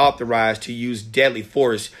lawfully authorized to use deadly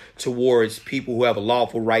force towards people who have a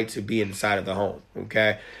lawful right to be inside of the home,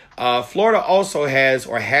 okay? Florida also has,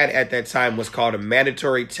 or had at that time, what's called a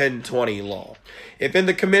mandatory 1020 law. If in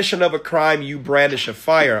the commission of a crime you brandish a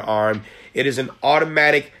firearm, it is an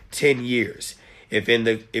automatic 10 years. If in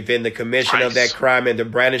the commission of that crime and the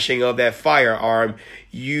brandishing of that firearm,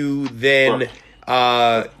 you then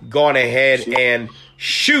gone ahead and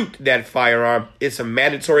shoot that firearm, it's a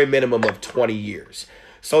mandatory minimum of 20 years.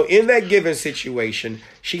 So in that given situation,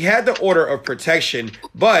 she had the order of protection,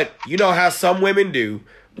 but you know how some women do,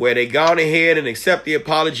 where they gone ahead and accept the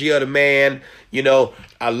apology of the man. You know,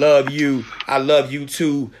 I love you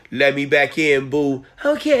too. Let me back in, boo.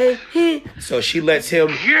 Okay. So she lets him.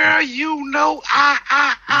 Yeah, you know,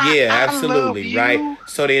 I Yeah, absolutely, right?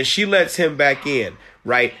 So then she lets him back in,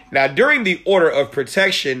 right? Now, during the order of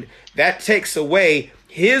protection, that takes away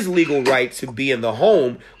his legal right to be in the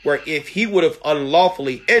home, where if he would have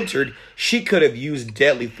unlawfully entered, she could have used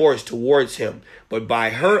deadly force towards him. But by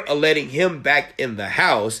her letting him back in the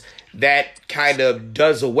house, that kind of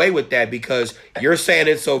does away with that, because you're saying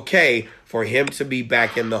it's okay for him to be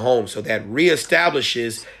back in the home. So that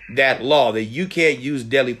reestablishes that law that you can't use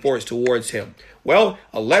deadly force towards him. Well,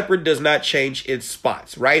 a leopard does not change its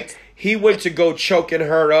spots, right? He went to go choking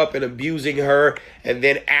her up and abusing her, and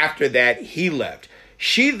then after that, he left.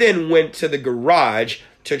 She then went to the garage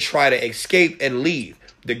to try to escape and leave.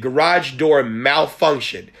 The garage door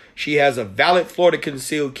malfunctioned. She has a valid Florida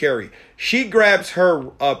concealed carry. She grabs her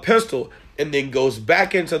pistol and then goes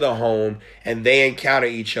back into the home, and they encounter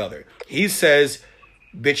each other. He says,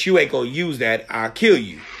 bitch, you ain't gonna use that. I'll kill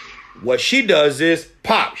you. What she does is,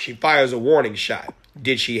 pop, she fires a warning shot.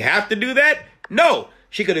 Did she have to do that? No.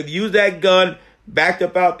 She could have used that gun, backed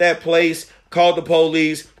up out that place, called the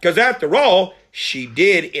police, because after all, she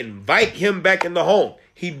did invite him back in the home.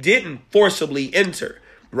 He didn't forcibly enter,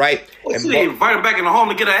 right? Well, she didn't invite him back in the home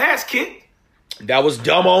to get her ass kicked. That was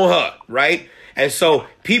dumb on her, right? And so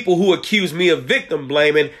people who accuse me of victim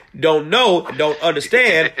blaming don't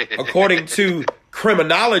understand. According to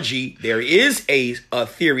criminology, there is a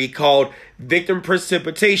theory called victim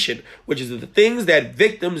precipitation, which is the things that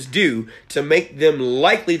victims do to make them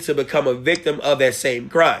likely to become a victim of that same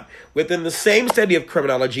crime. Within the same study of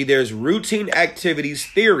criminology, there's routine activities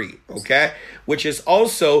theory, okay, which is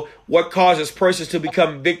also what causes persons to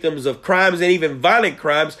become victims of crimes and even violent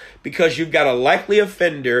crimes, because you've got a likely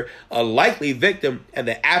offender, a likely victim, and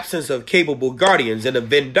the absence of capable guardians in a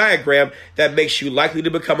Venn diagram that makes you likely to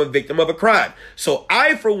become a victim of a crime. So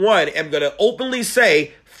I, for one, am going to openly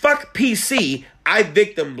say, fuck PC, I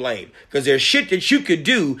victim blame, because there's shit that you could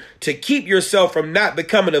do to keep yourself from not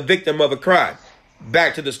becoming a victim of a crime.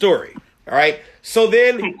 Back to the story. All right. So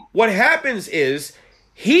then what happens is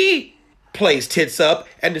he plays tits up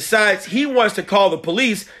and decides he wants to call the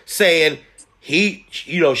police, saying she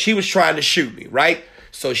was trying to shoot me. Right.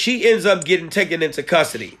 So she ends up getting taken into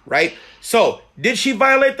custody. Right. So did she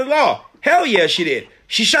violate the law? Hell yeah, she did.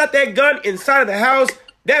 She shot that gun inside of the house.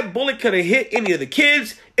 That bullet could have hit any of the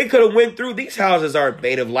kids. It could have went through. These houses aren't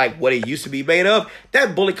made of like what it used to be made of.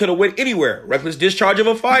 That bullet could have went anywhere. Reckless discharge of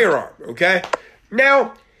a firearm. Okay.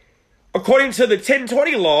 Now, according to the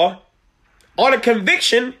 1020 law, on a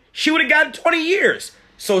conviction, she would have gotten 20 years.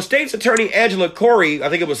 So State's Attorney Angela Corey, I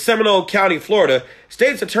think it was Seminole County, Florida,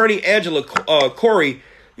 State's Attorney Angela Corey,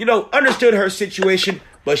 understood her situation,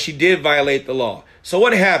 but she did violate the law. So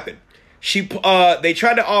what happened? They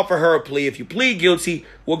tried to offer her a plea. If you plead guilty,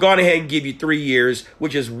 we'll go ahead and give you 3 years,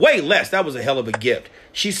 which is way less. That was a hell of a gift.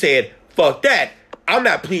 She said, fuck that. I'm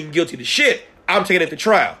not pleading guilty to shit. I'm taking it to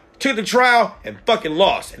trial. Took the trial and fucking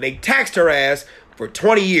lost. And they taxed her ass for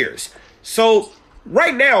 20 years. So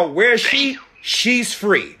right now, where is she? She's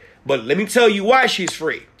free. But let me tell you why she's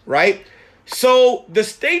free, right? So the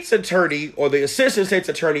state's attorney, or the assistant state's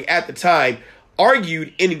attorney at the time,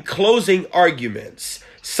 argued in closing arguments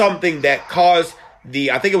something that caused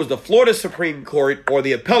I think it was the Florida Supreme Court or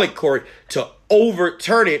the appellate court to reverse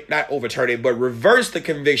the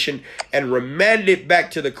conviction and remand it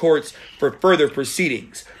back to the courts for further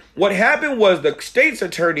proceedings. What happened was the state's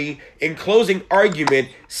attorney, in closing argument,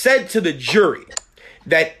 said to the jury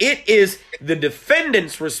that it is the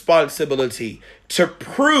defendant's responsibility to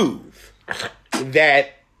prove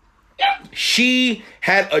that she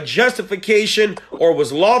had a justification or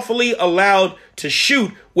was lawfully allowed to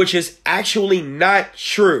shoot, which is actually not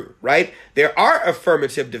true, right? There are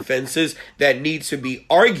affirmative defenses that need to be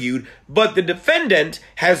argued, but the defendant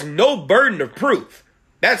has no burden of proof.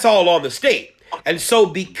 That's all on the state. And so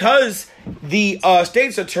because the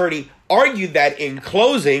state's attorney argued that in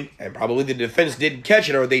closing, and probably the defense didn't catch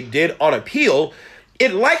it or they did on appeal,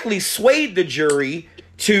 it likely swayed the jury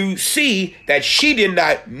to see that she did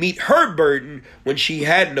not meet her burden when she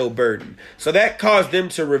had no burden. So that caused them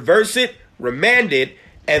to reverse it, remand it,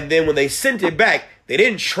 and then when they sent it back, they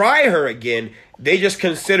didn't try her again. They just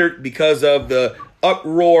considered, because of the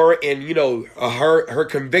uproar and her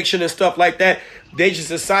conviction and stuff like that, they just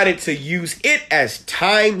decided to use it as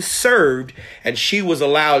time served, and she was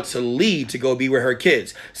allowed to leave to go be with her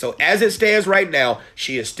kids. So as it stands right now,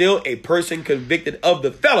 she is still a person convicted of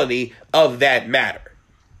the felony of that matter.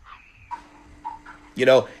 You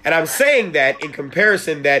know, and I'm saying that in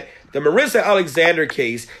comparison that the Marissa Alexander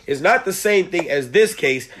case is not the same thing as this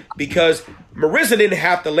case because Marissa didn't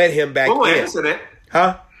have to let him back in. I didn't say that.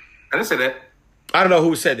 Huh? I didn't say that. I don't know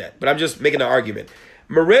who said that, but I'm just making an argument.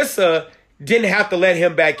 Marissa didn't have to let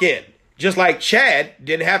him back in, just like Chad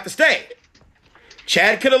didn't have to stay.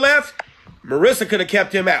 Chad could have left. Marissa could have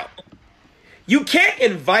kept him out. You can't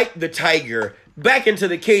invite the tiger back into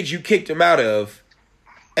the cage you kicked him out of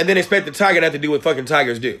and then expect the tiger not to do what fucking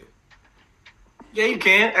tigers do. Yeah, you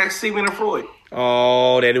can. Ask Sigmund and Freud.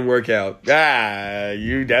 Oh, that didn't work out.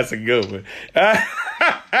 That's a good one.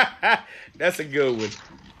 That's a good one.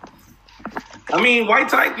 I mean, white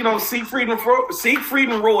tiger, you know, Siegfried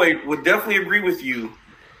and Roy would definitely disagree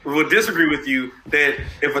with you that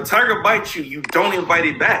if a tiger bites you, you don't invite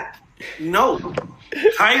it back. No.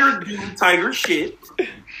 Tiger do tiger shit.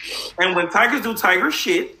 And when tigers do tiger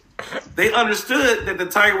shit, they understood that the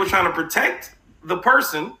tiger was trying to protect the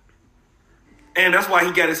person. And that's why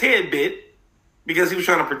he got his head bit, because he was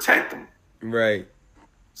trying to protect them. Right.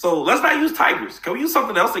 So let's not use tigers. Can we use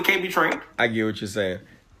something else that can't be trained? I get what you're saying.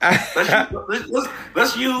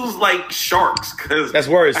 Let's use like sharks, because that's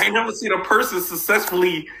worse. I ain't never seen a person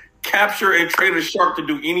successfully capture and train a shark to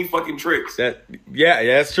do any fucking tricks. Yeah,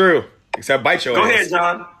 that's true. Except bite your ass. Go ahead,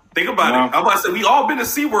 John. Think about it. I'm about to say we all been to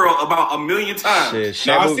SeaWorld about 1,000,000 times. Shit,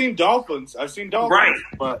 I've seen dolphins. Right.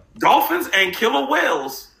 But dolphins and killer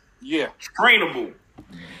whales. Yeah. Trainable.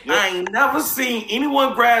 Yep. I ain't never seen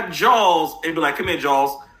anyone grab Jaws and be like, come here,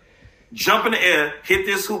 Jaws. Jump in the air, hit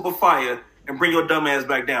this hoop of fire, and bring your dumb ass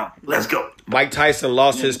back down. Let's go. Mike Tyson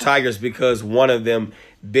lost his tigers because one of them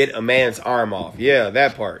bit a man's arm off. Yeah,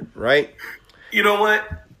 that part, right? You know what?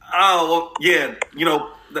 Oh, well, yeah. You know,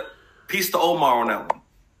 peace to Omar on that one.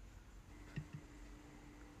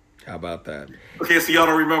 How about that? Okay, so y'all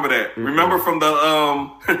don't remember that. Mm-hmm. Remember from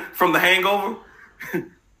the Hangover?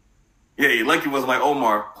 Yeah, Lucky was like,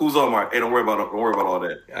 Omar. Who's Omar? Hey, don't worry about all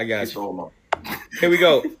that. I got peace you. to Omar. Here we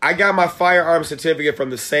go. I got my firearm certificate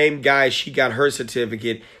from the same guy she got her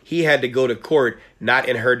certificate. He had to go to court, not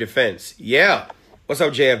in her defense. Yeah. What's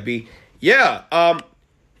up, JFB? Yeah. Am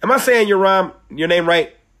I saying your name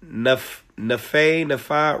right? Nafay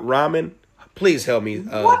Ramen? Please help me.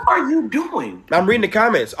 What are you doing? I'm reading the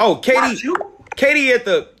comments. Oh, Katie, you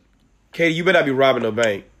better not be robbing no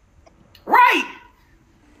bank. Right.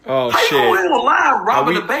 Oh, how shit. How you going live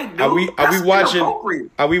robbing the bank, dude?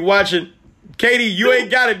 Are we watching? Katie, you ain't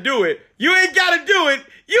got to do it. You ain't got to do it.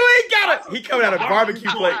 You ain't got to. He coming out of barbecue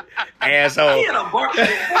plate. Asshole. He in a barbecue.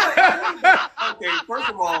 Okay, first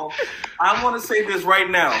of all, I want to say this right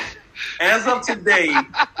now. As of today,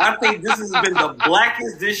 I think this has been the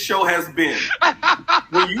blackest this show has been.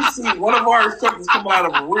 When you see one of our instructors come out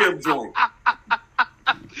of a rib joint.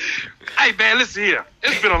 Hey, man, listen here.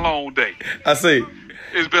 It's been a long day. I see.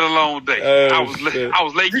 It's been a long day. I was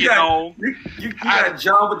late getting home. You got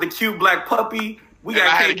John with the cute black puppy. We got I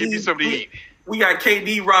had KD, to give you something to eat. We got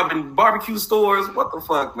KD robbing barbecue stores. What the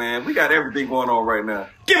fuck, man? We got everything going on right now.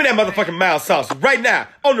 Give me that motherfucking mild sauce right now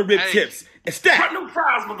on the rib tips. And stack. Run them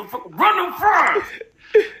fries, motherfucker. Run them fries.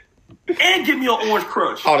 And give me an orange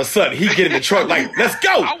crush. All of a sudden, he get in the truck like, let's go.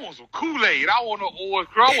 I want some Kool-Aid. I want an orange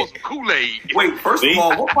crush. I want some Kool-Aid. Wait, first of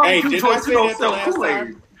all, what barbecue joints you don't sell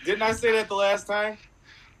Kool-Aid? Didn't I say that the last time?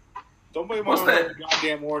 Don't bring my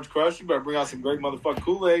goddamn orange crush. You better bring out some great motherfucking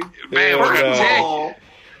Kool-Aid. Man, first of all,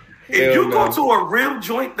 if you go to a rib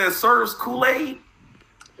joint that serves Kool-Aid,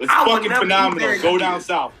 it's fucking phenomenal. Go down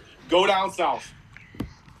south. Go down south.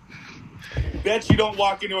 Bet you don't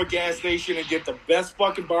walk into a gas station and get the best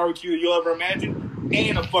fucking barbecue you'll ever imagine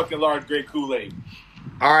and a fucking large great Kool-Aid.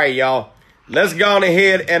 All right, y'all. Let's go on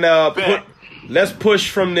ahead and let's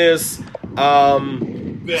push from this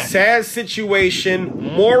sad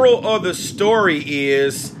situation. Moral of the story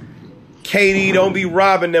is, Katie, don't be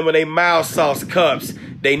robbing them of their mild sauce cups.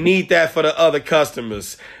 They need that for the other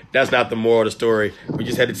customers. That's not the moral of the story. We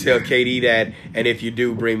just had to tell Katie that, and if you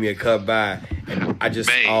do, bring me a cup by. And I just,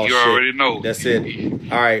 man, you already know. That's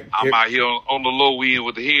it. All right. I'm out here on the low end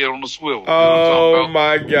with the head on the swivel. Oh,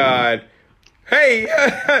 my God. Hey,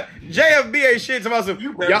 JFB ain't shit about some.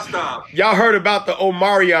 You better stop. Y'all heard about the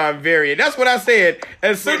Omarion variant. That's what I said.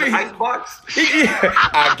 As soon as icebox?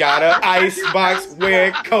 I got an icebox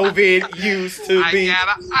where COVID used to be. I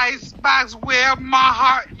got an icebox where my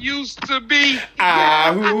heart used to be.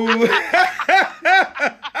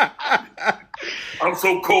 I'm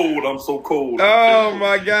so cold. Oh,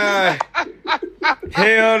 my God.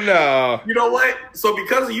 Hell no. You know what? So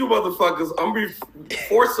because of you motherfuckers, I'm be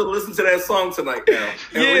forced to listen to that song tonight now.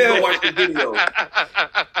 And we're going to watch the video.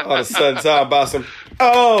 All of a sudden, talking about some,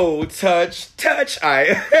 Oh, touch.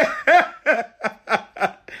 I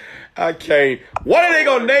can't. What are they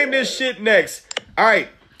gonna name this shit next? All right,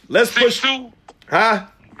 let's push. 6'2"? Huh?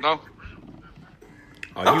 No.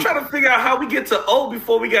 I'm trying to figure out how we get to O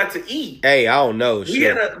before we got to E. Hey, I don't know.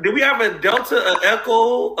 Shit. Did we have a delta, a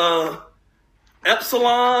echo,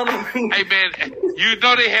 epsilon? Hey man, you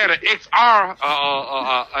know they had an XR,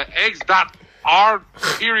 X dot R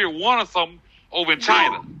period 1 or something over in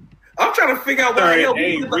China. I'm trying to figure out what the hell.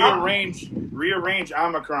 Hey, rearrange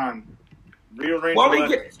Omicron. Rearrange. Why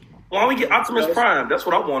don't we get Optimus Prime? That's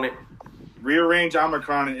what I wanted. Rearrange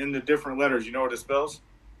Omicron in the different letters. You know what it spells?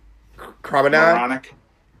 Carbonide? Moronic.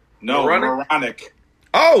 No, moronic.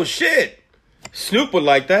 Oh shit! Snoop would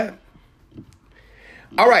like that.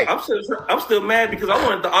 All right. I'm still mad because I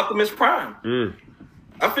wanted the Optimus Prime.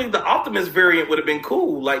 I think the Optimus variant would have been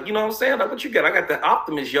cool. Like, you know what I'm saying? Like, what you got? I got the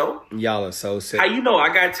Optimus, yo. Y'all are so sick. How you know?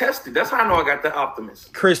 I got tested. That's how I know I got the Optimus.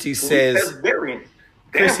 Christy says. That's variant.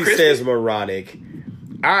 Christy says moronic.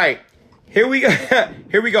 All right. Here we go.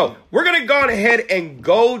 Here we go. We're gonna go ahead and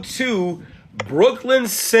go to Brooklyn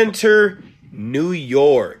Center, New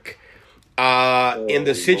York. In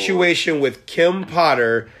the situation with Kim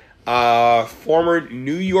Potter, former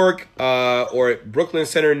New York or Brooklyn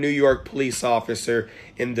Center, New York police officer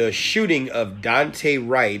in the shooting of Dante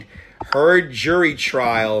Wright. Her jury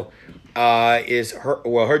trial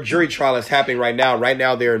her jury trial is happening right now. Right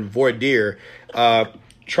now they're in voir dire,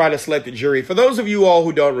 trying to select the jury. For those of you all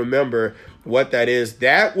who don't remember what that is,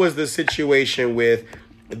 that was the situation with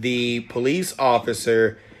the police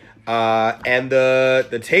officer and the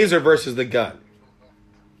taser versus the gun.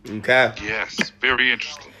 Okay. Yes, very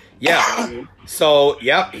interesting. Yeah. So,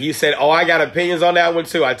 yep, he said, oh, I got opinions on that one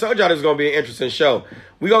too. I told y'all this was going to be an interesting show.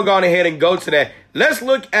 We're going to go on ahead and go to that. Let's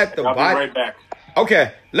look at the body. I'll be right back.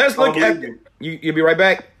 Okay. Let's look at you'll be right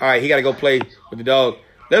back? All right, he got to go play with the dog.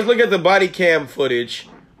 Let's look at the body cam footage.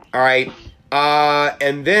 All right.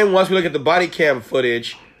 And then once we look at the body cam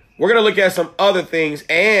footage, we're going to look at some other things.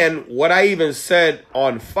 And what I even said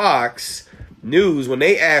on Fox News when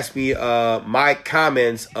they asked me my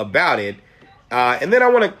comments about it. And then I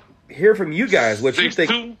want to hear from you guys what you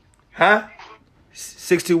think. 6'2"? Huh?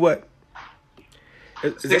 6'2" what?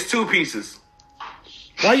 6'2" pieces.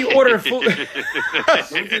 Why you ordering food?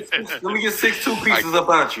 Let me get 6'2" pieces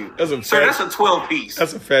about you. Sir, that's a 12 piece.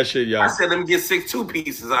 That's a fat shit, y'all. I said let me get 6'2"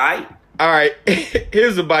 pieces, all right? All right.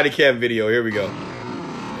 Here's the body cam video. Here we go.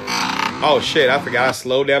 Oh, shit. I forgot I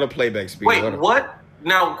slowed down the playback speed. Wait, what?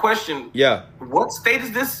 Now, question. Yeah. What state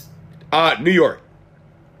is this? New York.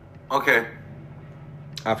 Okay.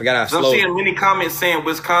 I forgot I slowed. I'm seeing many comments saying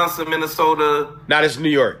Wisconsin, Minnesota. Now this is New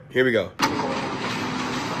York. Here we go.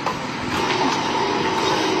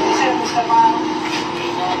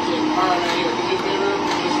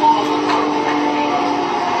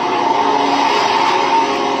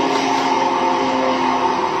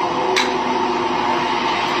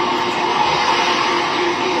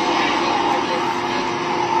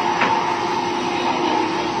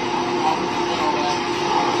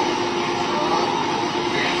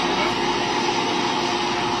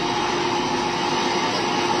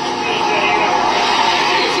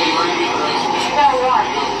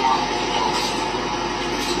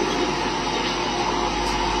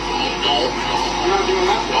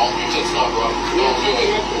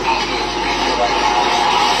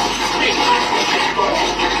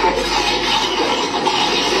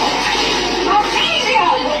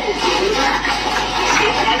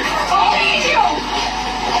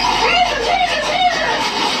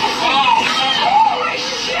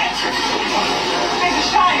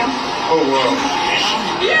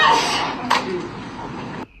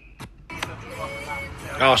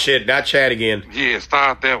 Oh shit, not Chad again. Yeah,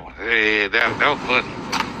 start that one. Hey, that was funny.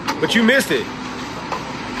 But you missed it.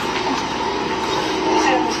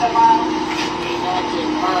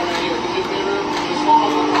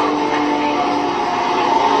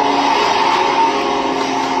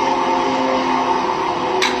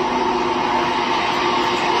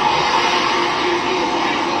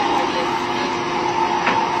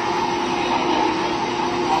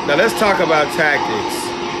 Now let's talk about tactics.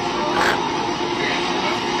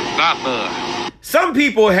 Not none. Some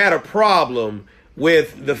people had a problem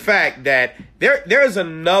with the fact that there's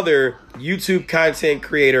another YouTube content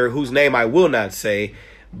creator whose name I will not say,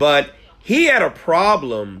 but he had a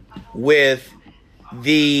problem with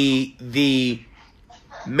the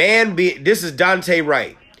man this is Dante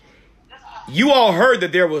Wright. You all heard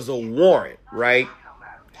that there was a warrant, right?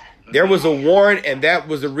 There was a warrant, and that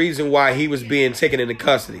was the reason why he was being taken into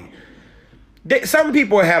custody. Some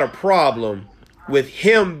people had a problem with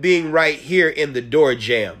him being right here in the door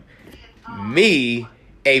jam. me,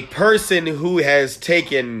 a person who has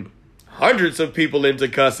taken hundreds of people into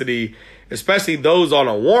custody, especially those on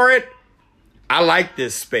a warrant, I like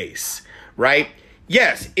this space, right?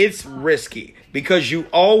 Yes, it's risky because you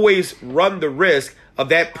always run the risk of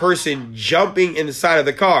that person jumping inside of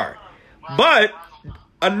the car. But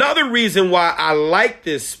another reason why I like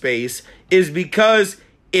this space is because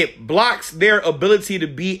it blocks their ability to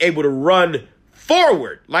be able to run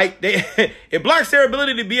forward. Like it blocks their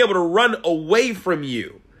ability to be able to run away from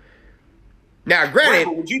you. Now,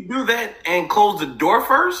 granted, would you do that and close the door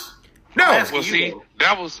first? No. Well, see,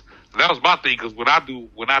 that was my thing, because when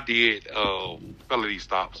I did felony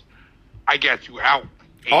stops, I got you out.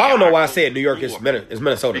 Oh, I don't know why I said New York is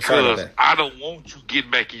Minnesota. Because I don't want you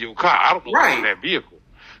getting back in your car. I don't know what's in that vehicle.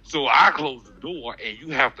 So I close the door, and you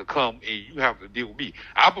have to come, and you have to deal with me.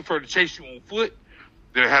 I prefer to chase you on foot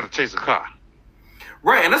than have to chase a car.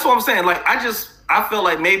 Right, and that's what I'm saying. Like, I feel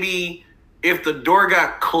like maybe if the door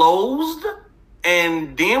got closed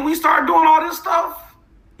and then we start doing all this stuff.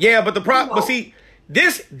 Yeah, but but see,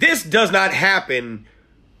 this does not happen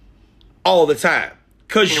all the time.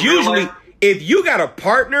 Because usually, if you got a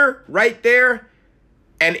partner right there,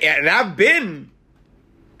 and I've been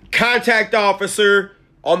contact officer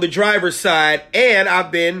on the driver's side, and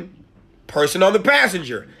I've been person on the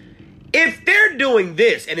passenger. If they're doing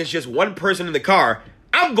this and it's just one person in the car,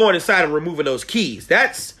 I'm going inside and removing those keys.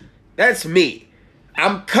 That's me.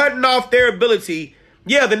 I'm cutting off their ability.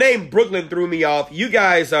 Yeah, the name Brooklyn threw me off. You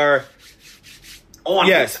guys are...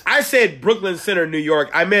 Yes, I said Brooklyn Center, New York.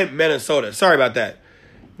 I meant Minnesota. Sorry about that.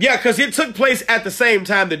 Yeah, because it took place at the same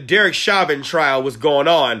time the Derek Chauvin trial was going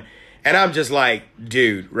on. And I'm just like,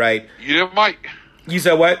 dude, right? You there, Mike? You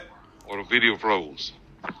said what? Or the video froze.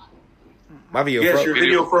 My video froze? Yes, your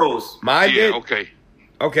video froze. Mine did? Okay.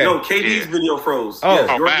 No, KD's video froze. Oh,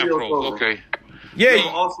 yes, your mine video froze. Okay.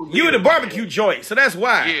 Yeah, you in the barbecue joint, so that's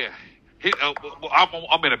why. Yeah.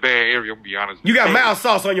 I'm in a bad area, I'm going to be honest. You got mild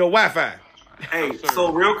sauce on your Wi-Fi. Hey,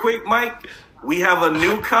 so real quick, Mike, we have a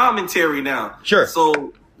new commentary now. Sure.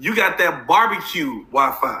 So you got that barbecue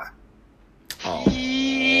Wi-Fi.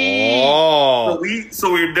 Oh.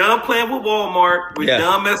 So we're done playing with Walmart. We're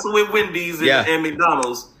done messing with Wendy's and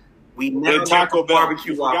McDonald's. We now Taco Bell.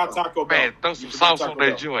 Barbecue Wi-Fi. Taco Bell. Man, throw some sauce on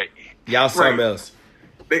that joint. Y'all something else.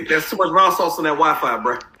 There's too much raw sauce on that Wi-Fi,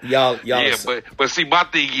 bro. Y'all. Yeah, but see, my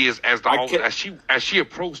thing is, as she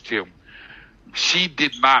approached him, she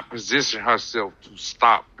did not position herself to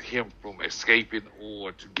stop him from escaping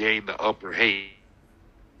or to gain the upper hand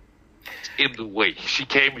in the way. She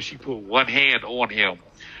came and she put one hand on him,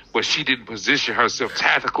 but she didn't position herself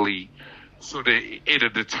tactically so that it'll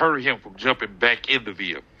deter him from jumping back in the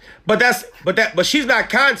vehicle. But she's not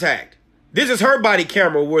contact. This is her body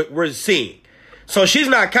camera we're seeing. So she's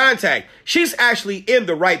not contact. She's actually in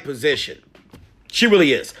the right position. She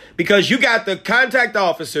really is. Because you got the contact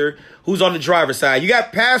officer who's on the driver's side. You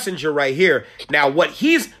got passenger right here. Now,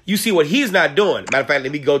 you see what he's not doing. Matter of fact,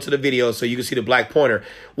 let me go to the video so you can see the black pointer.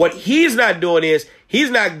 What he's not doing is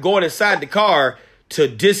he's not going inside the car to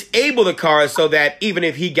disable the car so that even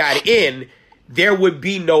if he got in, there would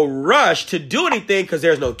be no rush to do anything because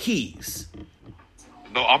there's no keys.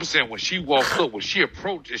 No, I'm saying when she walked up, when she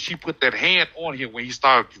approached and she put that hand on him when he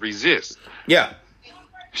started to resist. Yeah.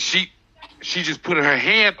 She just put her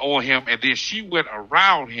hand on him and then she went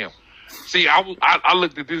around him. See, I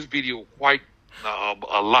looked at this video quite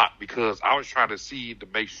a lot because I was trying to see to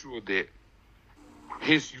make sure that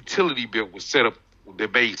his utility belt was set up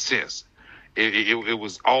that made sense. It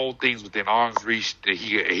was all things within arm's reach that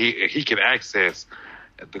he can access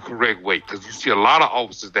the correct way. Because you see a lot of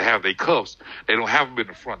officers that have their cuffs, they don't have them in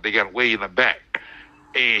the front, they got them way in the back.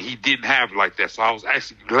 And he didn't have it like that. So I was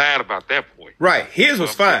actually glad about that point. Right. His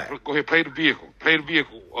was fine. Go ahead, play the vehicle.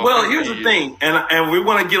 Well, here's the thing. And we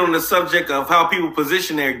want to get on the subject of how people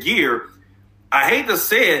position their gear. I hate to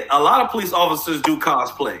say it, a lot of police officers do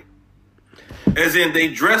cosplay. As in, they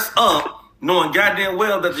dress up knowing goddamn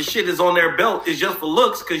well that the shit is on their belt is just for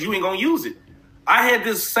looks because you ain't going to use it. I had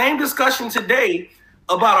this same discussion today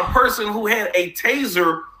about a person who had a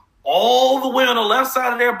taser all the way on the left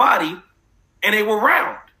side of their body, and they were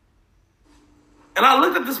round. And I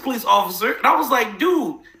looked at this police officer, and I was like,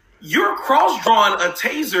 dude, you're cross-drawing a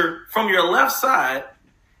taser from your left side,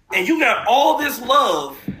 and you got all this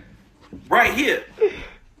love right here.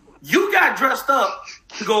 You got dressed up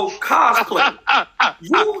to go cosplay.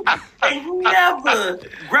 You ain't never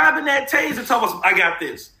grabbing that taser talking about, I got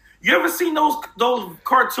this. You ever seen those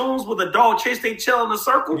cartoons where the dog chase their tail in a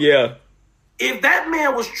circle? Yeah. If that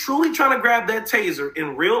man was truly trying to grab that taser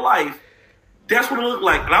in real life, that's what it looked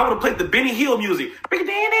like. And I would have played the Benny Hill music. No,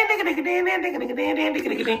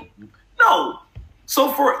 No. So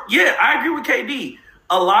I agree with KD.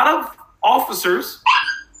 A lot of officers,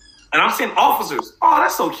 and I'm saying officers. Oh,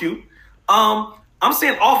 that's so cute. I'm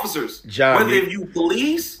saying officers. John, whether if you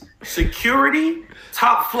police, security,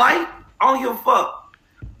 top flight, I don't give a fuck.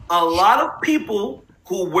 A lot of people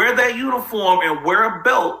who wear that uniform and wear a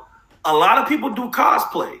belt, a lot of people do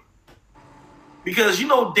cosplay. Because you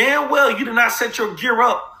know damn well you did not set your gear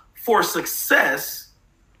up for success.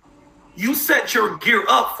 You set your gear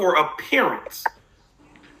up for appearance.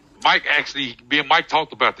 Me and Mike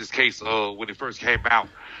talked about this case when it first came out,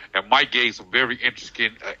 and Mike gave some very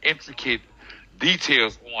intricate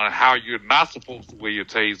details on how you're not supposed to wear your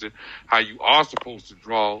taser, how you are supposed to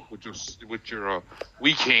draw with your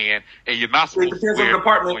weak hand, and you're not supposed to wear it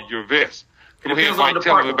on your vest. Go ahead, Mike,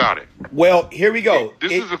 tell me about it. Well, here we go.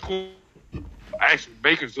 This is a cool actual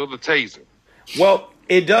makers of the taser. Well,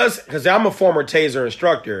 it does, because I'm a former taser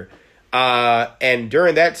instructor, and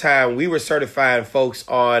during that time, we were certifying folks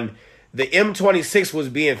on the M26 was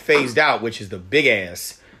being phased out, which is the big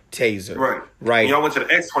ass taser. Right. Y'all went to the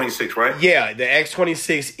X26, right? Yeah, the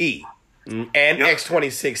X26E and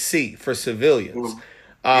X26C for civilians.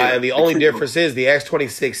 And the only difference is the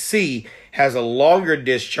X26C has a longer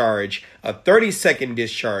discharge, a 30-second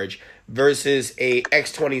discharge, versus a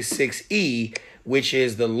X26E, which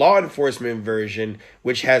is the law enforcement version,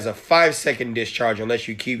 which has a 5-second discharge unless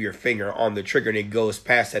you keep your finger on the trigger and it goes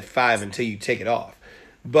past that 5 until you take it off.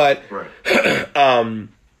 But the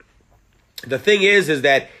thing is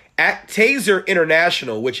that at Taser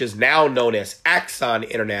International, which is now known as Axon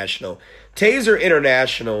International, Taser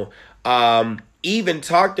International even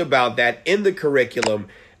talked about that in the curriculum,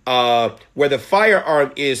 where the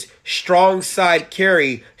firearm is strong side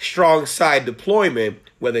carry, strong side deployment,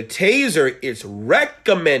 where the taser is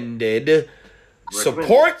recommended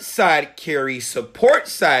support side carry, support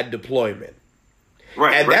side deployment.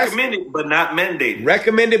 Right, and recommended but not mandated.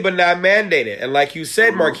 Recommended but not mandated. And like you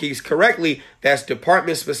said, Marquise, correctly, that's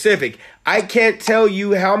department specific. I can't tell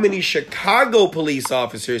you how many Chicago police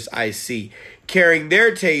officers I see carrying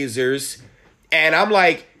their tasers, and I'm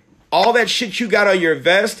like, all that shit you got on your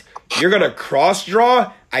vest, you're going to cross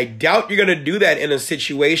draw? I doubt you're going to do that in a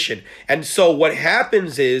situation. And so what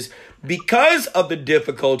happens is, because of the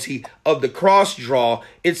difficulty of the cross draw,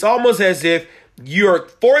 it's almost as if you're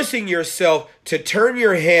forcing yourself to turn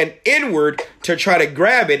your hand inward to try to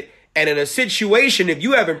grab it. And in a situation, if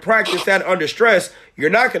you haven't practiced that under stress, you're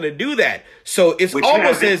not going to do that. So it's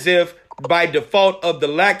almost as if by default of the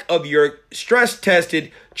lack of your stress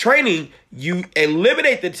tested training, you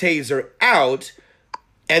eliminate the taser out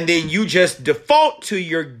and then you just default to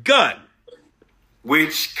your gun.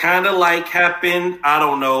 Which kind of like happened, I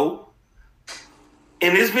don't know,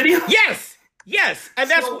 in this video. Yes. And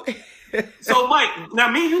that's So, Mike,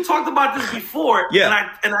 now me and you talked about this before. Yeah.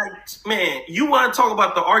 And I, man, you want to talk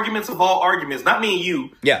about the arguments of all arguments, not me and you.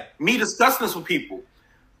 Yeah. Me discussing this with people.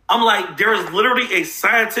 I'm like, there is literally a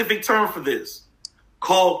scientific term for this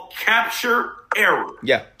called capture error.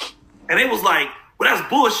 Yeah. And it was like, well, that's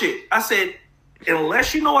bullshit. I said,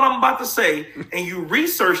 unless you know what I'm about to say and you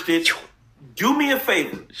researched it, do me a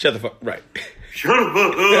favor. Shut the fuck. Right. Shut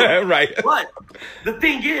up. Right. But the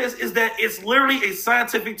thing is that it's literally a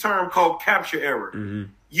scientific term called capture error. Mm-hmm.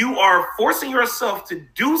 You are forcing yourself to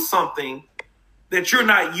do something that you're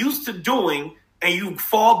not used to doing, and you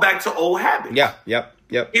fall back to old habits. Yeah.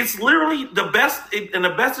 Yep. It's literally the best, and the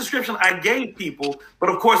best description I gave people, but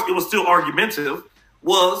of course it was still argumentative,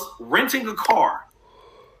 was renting a car.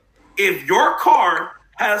 If your car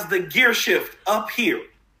has the gear shift up here,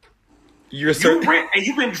 you rent, and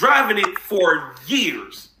you've been driving it for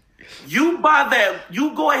years. You buy that,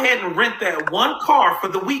 you go ahead and rent that one car for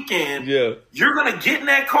the weekend. Yeah. You're going to get in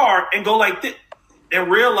that car and go like this and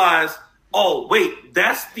realize, oh, wait,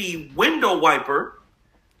 that's the window wiper.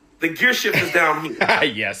 The gear shift is down here.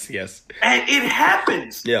 Yes. And it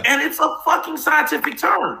happens. Yeah. And it's a fucking scientific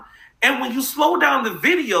term. And when you slow down the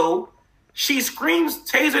video, she screams,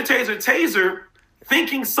 taser, taser, taser,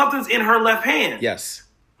 thinking something's in her left hand. Yes.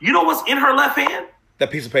 You know what's in her left hand? That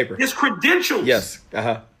piece of paper. His credentials. Yes.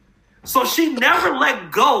 Uh-huh. So she never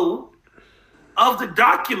let go of the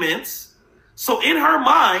documents. So in her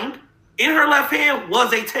mind, in her left hand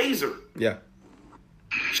was a taser. Yeah.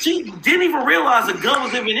 She didn't even realize a gun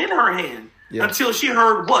was even in her hand until she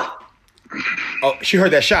heard what? Oh, she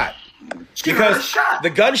heard that shot. She heard a shot. The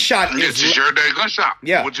gunshot is... She heard that gunshot.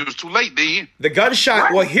 Yeah. Which was too late, then. The gunshot...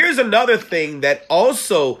 Right. Well, here's another thing that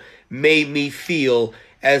also made me feel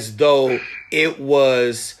as though it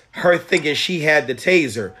was her thinking she had the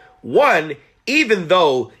taser. One, even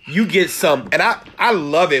though you get some, and I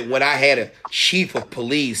love it when I had a chief of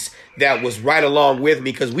police that was right along with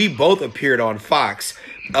me, because we both appeared on Fox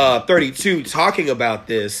 32 talking about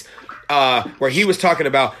this, where he was talking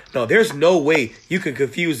about, no, there's no way you can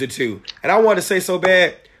confuse the two. And I wanted to say so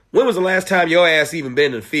bad, when was the last time your ass even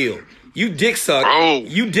been in the field? You dick suck.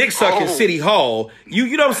 You dick suck in City Hall.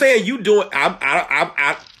 You know what I'm saying? You doing?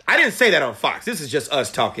 I didn't say that on Fox. This is just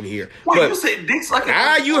us talking here. Wait, but, you said dick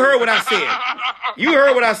sucking? You heard what I said. You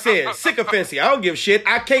heard what I said. Sycophancy. I don't give a shit.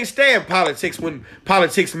 I can't stand politics when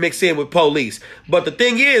politics mix in with police. But the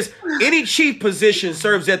thing is, any chief position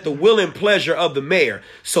serves at the will and pleasure of the mayor.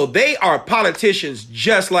 So they are politicians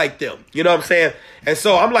just like them. You know what I'm saying? And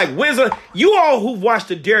so I'm like, you all who've watched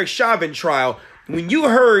the Derek Chauvin trial, when you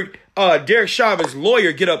heard Derek Chauvin's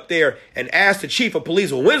lawyer get up there and ask the chief of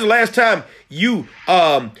police, well, when's the last time you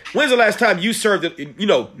served,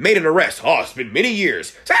 made an arrest? Oh, it's been many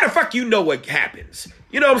years. So how the fuck you know what happens?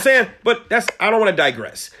 You know what I'm saying? But I don't want to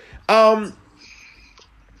digress. The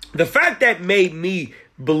fact that made me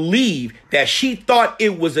believe that she thought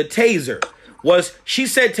it was a taser was she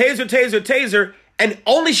said taser, taser, taser, and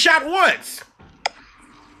only shot once.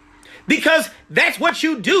 Because that's what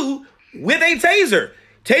you do with a taser.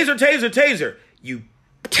 Taser, taser, taser. You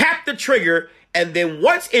tap the trigger, and then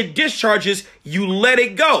once it discharges, you let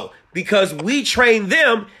it go. Because we train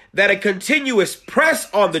them that a continuous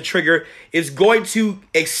press on the trigger is going to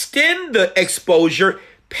extend the exposure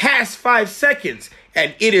past 5 seconds.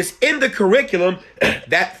 And it is in the curriculum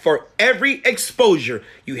that for every exposure,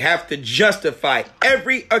 you have to justify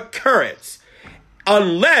every occurrence.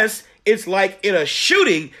 Unless it's like in a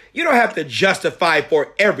shooting, you don't have to justify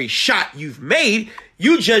for every shot you've made.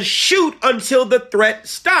 You just shoot until the threat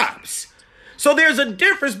stops. So there's a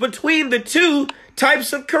difference between the two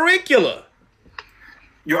types of curricula.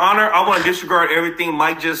 Your Honor, I want to disregard everything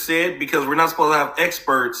Mike just said, because we're not supposed to have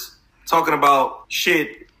experts talking about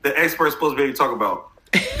shit that experts supposed to be able to talk about.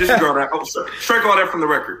 Disregard that. Oh, sorry. Strike all that from the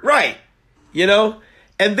record. Right. And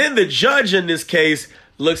then the judge in this case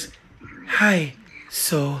looks, hi,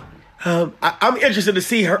 so I'm interested to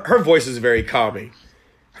see her voice is very calming.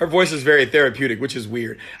 Her voice is very therapeutic, which is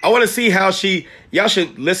weird. I want to see how y'all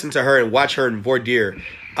should listen to her and watch her in voir dire.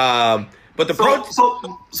 But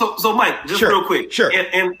so Mike, just real quick. Sure.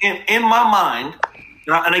 In my mind,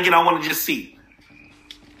 and again, I want to just see.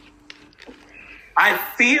 I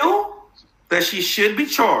feel that she should be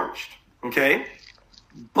charged, okay?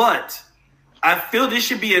 But I feel this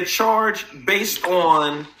should be a charge based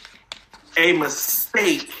on a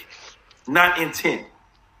mistake, not intent.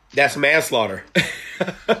 That's manslaughter.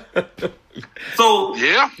 So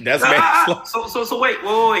yeah, that's manslaughter. So wait.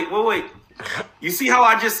 You see how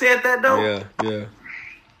I just said that though? Yeah.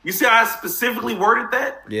 You see how I specifically worded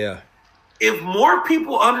that? Yeah. If more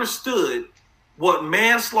people understood what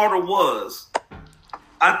manslaughter was,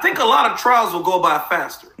 I think a lot of trials will go by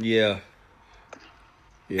faster. Yeah.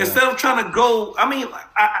 Instead of trying to go, I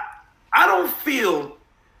don't feel,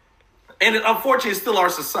 and unfortunately, it's still our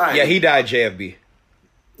society. Yeah, he died JFB.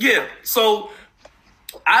 Yeah, so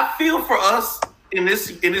I feel for us in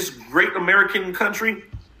this great American country,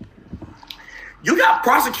 you got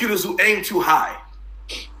prosecutors who aim too high.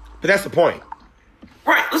 But that's the point.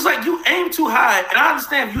 Right. It's like you aim too high, and I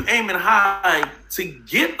understand if you aiming high to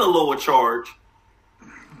get the lower charge,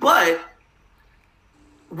 but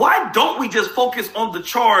why don't we just focus on the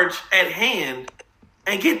charge at hand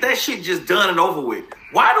and get that shit just done and over with?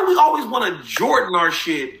 Why do we always want to Jordan our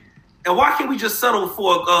shit? And why can't we just settle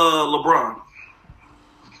for LeBron?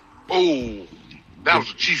 Oh, that was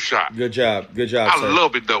a cheap shot. Good job, sir. I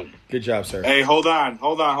love it, though. Good job, sir. Hey, hold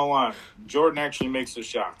on. Jordan actually makes the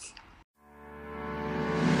shots.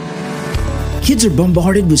 Kids are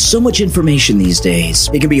bombarded with so much information these days,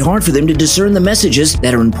 it can be hard for them to discern the messages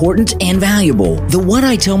that are important and valuable. The What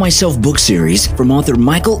I Tell Myself book series from author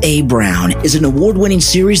Michael A. Brown is an award-winning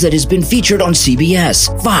series that has been featured on CBS,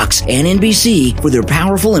 Fox, and NBC for their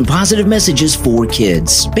powerful and positive messages for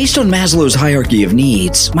kids. Based on Maslow's hierarchy of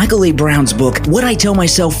needs, Michael A. Brown's book, What I Tell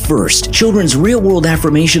Myself First, Children's Real-World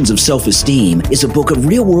Affirmations of Self-Esteem, is a book of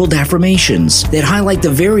real-world affirmations that highlight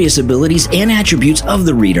the various abilities and attributes of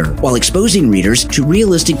the reader, while exposing readers to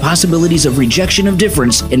realistic possibilities of rejection of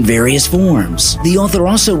difference in various forms. The author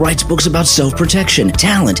also writes books about self-protection,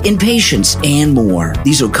 talent, impatience, and more.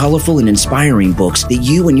 These are colorful and inspiring books that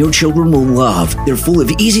you and your children will love. They're full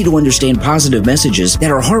of easy-to-understand positive messages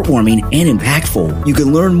that are heartwarming and impactful. You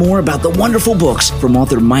can learn more about the wonderful books from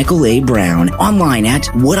author Michael A. Brown online at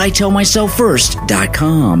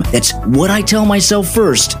whatitellmyselffirst.com. That's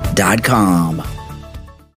whatitellmyselffirst.com.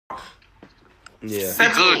 Yeah.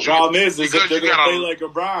 The problem is if they're going to play like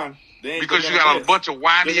LeBron, Because you got a bunch of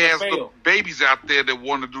whiny ass little babies out there that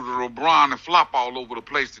want to do the LeBron and flop all over the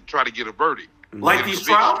place to try to get a verdict. Like these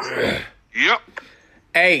trials? Yep.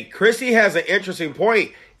 Hey, Chrissy has an interesting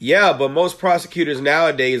point. Yeah, but most prosecutors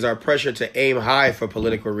nowadays are pressured to aim high for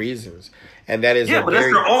political reasons. And that is but that's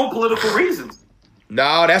their own political reasons.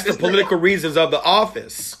 No, that's the political reasons of the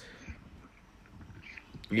office.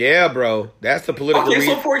 Yeah, bro. That's the political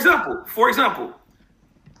reason. So for example,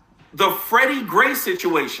 the Freddie Gray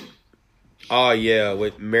situation. Oh yeah,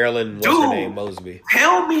 with Marilyn, what's her name, Mosby.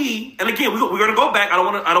 Tell me, and again, we're gonna go back. I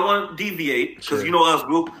don't want to deviate because you know us,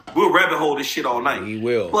 we'll rabbit hole this shit all night. We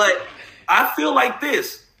will. But I feel like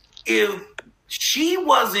this: if she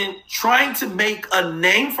wasn't trying to make a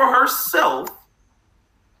name for herself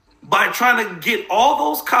by trying to get all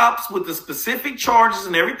those cops with the specific charges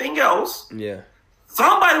and everything else,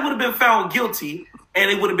 somebody would have been found guilty and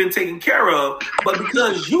it would have been taken care of. But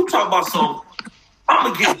because you talk about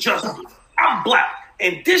I'm gonna get justice. I'm black,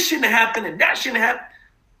 and this shouldn't happen, and that shouldn't happen.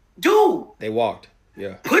 Dude, they walked.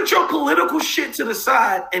 Yeah, put your political shit to the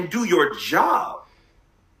side and do your job.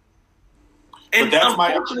 And that's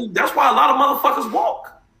why a lot of motherfuckers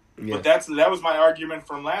walk. Yeah. But that was my argument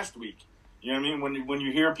from last week. You know what I mean? When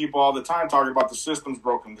you hear people all the time talking about the system's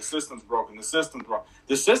broken, the system's broken, the system's broken.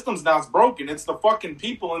 The system's not broken. It's the fucking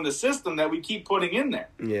people in the system that we keep putting in there.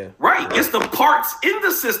 Yeah. Right. It's the parts in the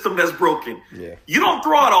system that's broken. Yeah. You don't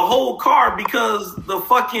throw out a whole car because the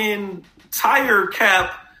fucking tire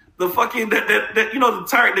cap, the fucking that you know the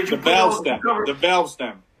tire that you put on the valve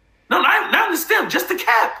stem. No, not the stem, just the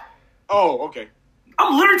cap. Oh, okay.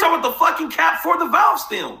 I'm literally talking about the fucking cap for the valve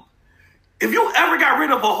stem. If you ever got rid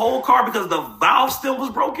of a whole car because the valve stem was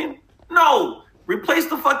broken, no. Replace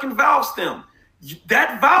the fucking valve stem.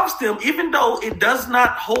 That valve stem, even though it does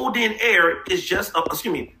not hold in air, is just,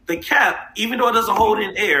 the cap, even though it doesn't hold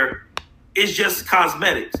in air, is just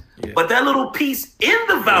cosmetics. Yeah. But that little piece in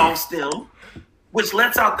the valve stem, which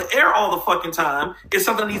lets out the air all the fucking time, is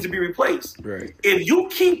something that needs to be replaced. Right. If you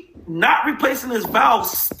keep not replacing this valve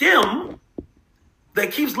stem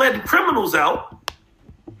that keeps letting criminals out,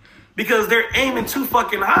 because they're aiming too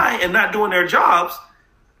fucking high and not doing their jobs,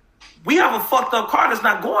 we have a fucked up car that's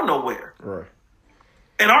not going nowhere. Right.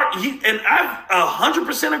 And I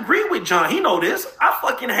 100% agree with John. He know this. I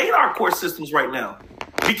fucking hate our court systems right now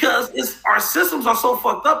because our systems are so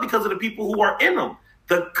fucked up because of the people who are in them.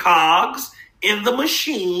 The cogs in the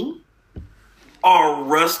machine are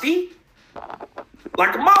rusty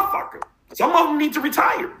like a motherfucker. Some of them need to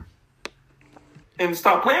retire and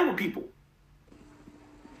stop playing with people.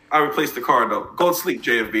 I replaced the car, though. Go to sleep,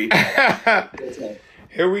 JFB.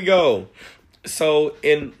 Here we go. So,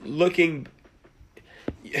 in looking,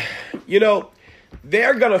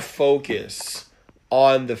 they're going to focus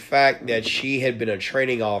on the fact that she had been a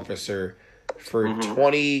training officer for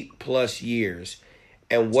 20 plus years.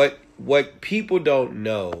 And what people don't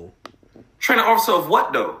know. Training officer of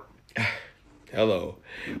what, though? Hello.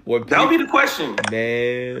 That'll be the question.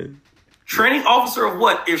 Man. Training officer of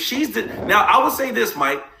what? Now, I would say this,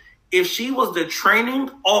 Mike. If she was the training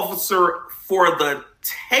officer for the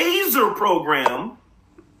taser program,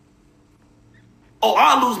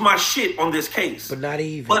 I'll lose my shit on this case. But not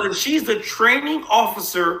even. But if she's the training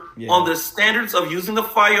officer on the standards of using the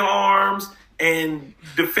firearms and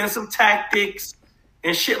defensive tactics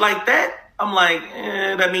and shit like that, I'm like,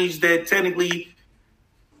 that means that technically,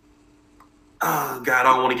 God, I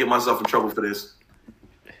don't want to get myself in trouble for this.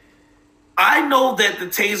 I know that the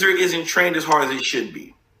taser isn't trained as hard as it should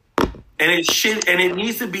be. And it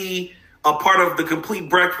needs to be a part of the complete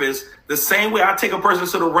breakfast. The same way I take a person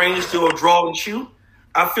to the range to a draw and shoot,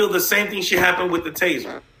 I feel the same thing should happen with the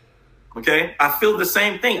taser. Okay? I feel the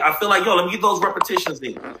same thing. I feel like, let me get those repetitions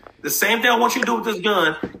in. The same thing I want you to do with this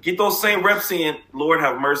gun, get those same reps in, Lord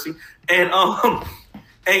have mercy. And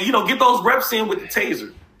get those reps in with the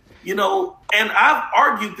taser. And I've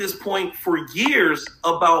argued this point for years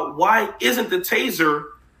about why isn't the taser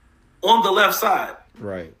on the left side?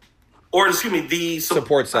 Right. Or the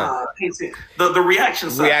support side. The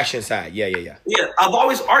reaction side. Reaction side. Yeah. Yeah, I've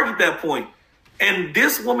always argued that point. And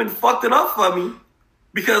this woman fucked it up for me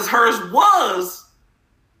because hers was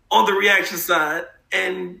on the reaction side.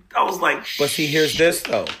 And I was like, but see, here's this,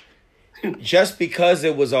 though. Just because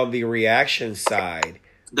it was on the reaction side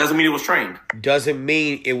doesn't mean it was trained. Doesn't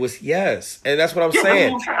mean it was, yes. And that's what I'm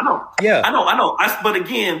saying. I know. Yeah. I know. But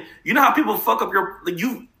again, you know how people fuck up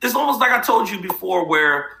it's almost like I told you before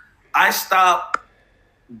where I stopped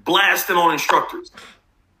blasting on instructors.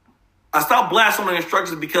 I stopped blasting on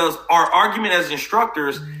instructors because our argument as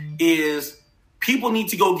instructors is people need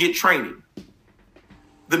to go get training.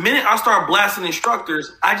 The minute I start blasting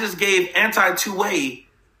instructors, I just gave anti-2A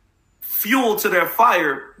fuel to their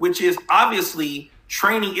fire, which is obviously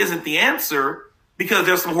training isn't the answer because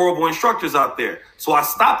there's some horrible instructors out there. So I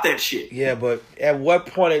stopped that shit. Yeah, but at what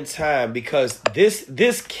point in time? Because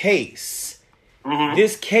this case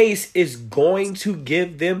is going to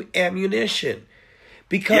give them ammunition.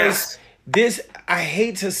 Because I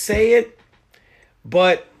hate to say it,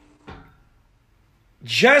 but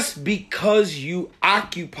just because you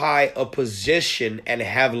occupy a position and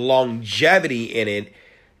have longevity in it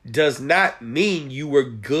does not mean you were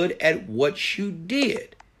good at what you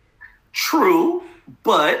did. True,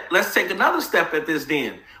 but let's take another step at this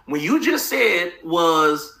then. When you just said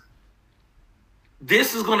was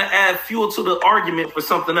this is going to add fuel to the argument for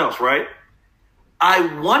something else, right?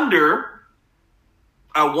 I wonder,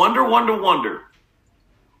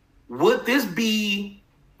 would this be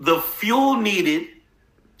the fuel needed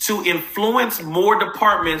to influence more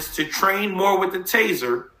departments to train more with the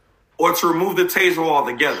taser or to remove the taser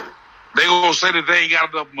altogether? They gonna say that they ain't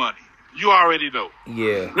got enough money. You already know.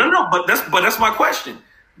 Yeah. No, but that's my question.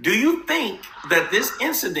 Do you think that this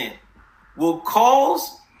incident will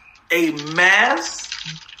cause a mass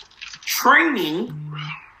training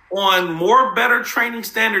on more better training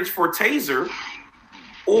standards for taser,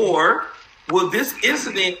 or will this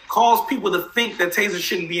incident cause people to think that taser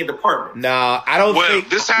shouldn't be in department? Nah, I don't think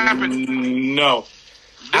this happened. No.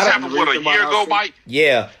 This happened a year ago, Mike?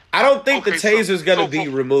 Yeah. I don't think the taser's going to be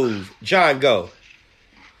removed. John, go.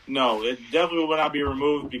 No, it definitely will not be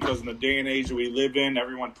removed because in the day and age that we live in,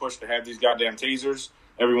 everyone pushed to have these goddamn tasers.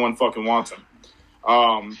 Everyone fucking wants them.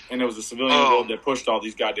 And it was the civilian world that pushed all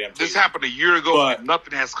these goddamn tasers. This happened a year ago, but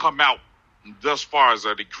nothing has come out thus far as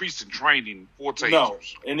a decrease in training for tasers. No,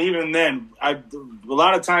 and even then, a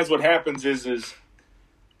lot of times what happens is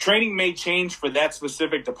training may change for that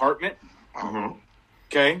specific department.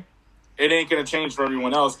 Okay? It ain't going to change for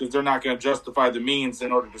everyone else because they're not going to justify the means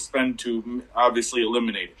in order to spend to obviously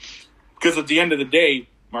eliminate it. Because at the end of the day,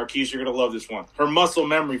 Marquise, you're going to love this one. Her muscle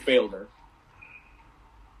memory failed her.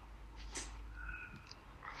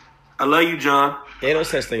 I love you, John. Ain't no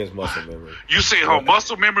such thing as muscle memory. You say her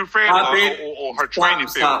muscle memory failed or her training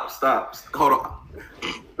failed? Stop. Hold on.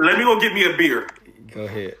 Let me go get me a beer. Go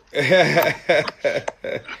ahead.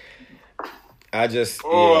 I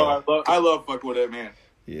love fucking with that man.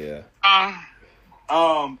 Yeah.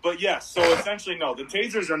 But yes, so essentially, no, the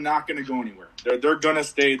tasers are not going to go anywhere. They're going to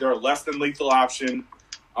stay. They're a less than lethal option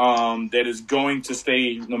that is going to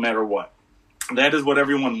stay no matter what. That is what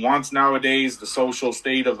everyone wants nowadays. The social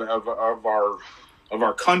state of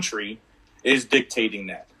our country is dictating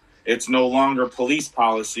that. It's no longer police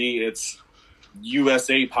policy. It's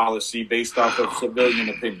USA policy based off of civilian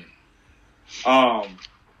opinion.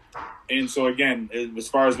 And so, again, as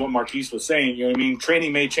far as what Marquise was saying, you know what I mean?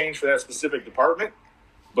 Training may change for that specific department,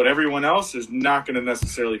 but everyone else is not going to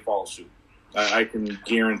necessarily follow suit. I can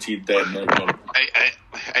guarantee that.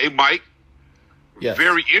 Hey, Mike. Yes.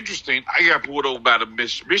 Very interesting. I got pulled over by the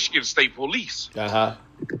Michigan State Police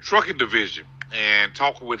trucking division. And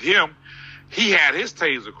talking with him, he had his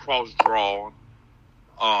taser cross-drawn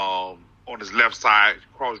on his left side,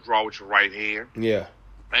 cross-draw with your right hand. Yeah.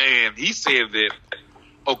 And he said that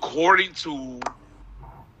according to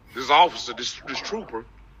this officer, this trooper,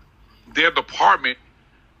 their department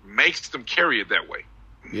makes them carry it that way.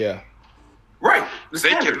 Yeah. Right.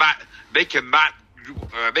 They cannot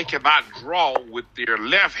draw with their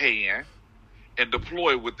left hand and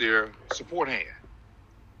deploy with their support hand.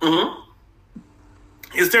 Mm-hmm.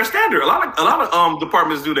 It's their standard. A lot of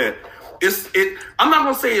departments do that. I'm not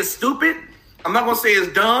gonna say it's stupid. I'm not gonna say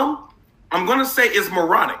it's dumb. I'm gonna say it's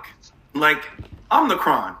moronic. Like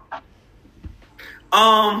Omicron.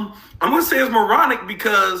 I'm gonna say it's moronic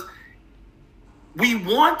because we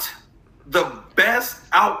want the best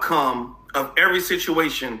outcome of every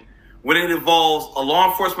situation when it involves a law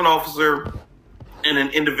enforcement officer and an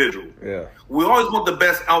individual. Yeah. We always want the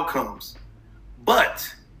best outcomes.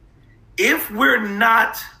 But if we're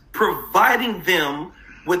not providing them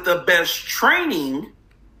with the best training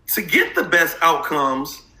to get the best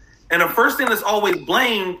outcomes, and the first thing that's always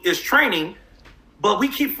blamed is training, but we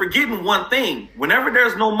keep forgetting one thing. Whenever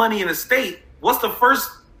there's no money in the state, what's the first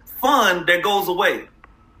fund that goes away?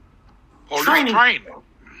 Training.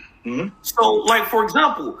 Mm-hmm. So, like, for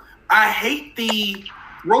example, I hate the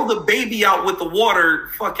throw the baby out with the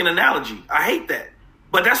water fucking analogy. I hate that.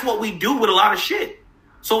 But that's what we do with a lot of shit.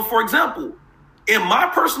 So, for example, in my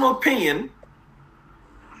personal opinion,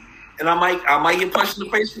 and I might get punched in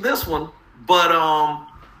the face for this one, but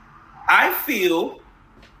I feel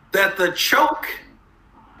that the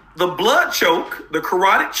blood choke, the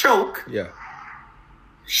carotid choke,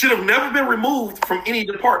 should have never been removed from any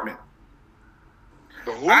department.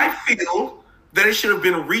 I feel that it should have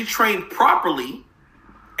been retrained properly,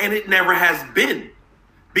 and it never has been.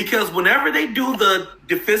 Because whenever they do the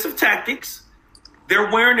defensive tactics, they're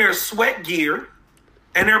wearing their sweat gear,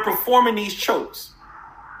 and they're performing these chokes.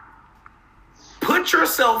 Put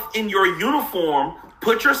yourself in your uniform,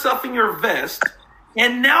 put yourself in your vest,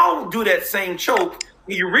 and now do that same choke.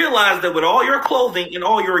 And you realize that with all your clothing and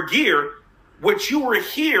all your gear, what you were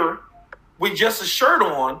here with just a shirt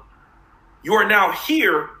on, you are now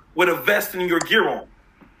here with a vest and your gear on.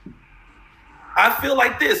 I feel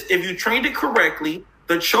like this. If you trained it correctly,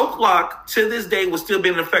 the choke lock to this day would still be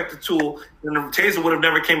an effective tool, and the taser would have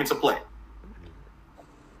never came into play.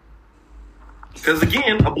 Because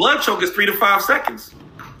again, a blood choke is 3 to 5 seconds.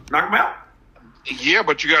 Knock him out. Yeah,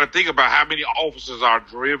 but you got to think about how many officers are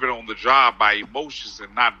driven on the job by emotions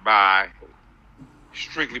and not by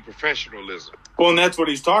strictly professionalism. Well, and that's what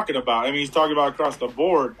he's talking about. I mean, he's talking about across the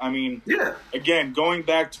board. I mean, yeah. Again, going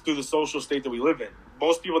back to the social state that we live in,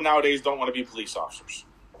 most people nowadays don't want to be police officers.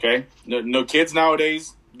 Okay? No kids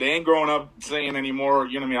nowadays, they ain't growing up saying anymore,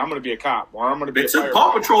 you know what I mean, I'm going to be a cop or I'm going to be a firefighter. They took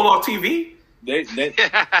Paw Patrol off TV. They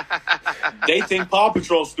think Paw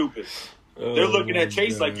Patrol's stupid. They're looking at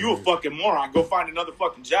Chase like, you a fucking moron. Go find another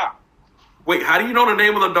fucking job. Wait, how do you know the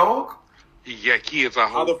name of the dog? He got kids, I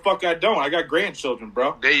hope. How the fuck I don't? I got grandchildren,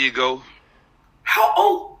 bro. There you go. How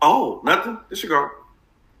old? Oh, nothing. This your girl.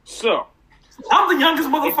 So, I'm the youngest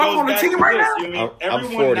motherfucker on the team right now. You know,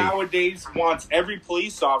 everyone nowadays wants every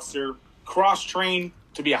police officer cross-trained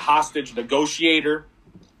to be a hostage negotiator,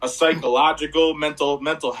 a psychological,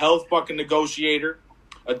 mental health fucking negotiator,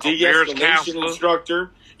 a de-escalation instructor.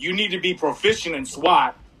 You need to be proficient in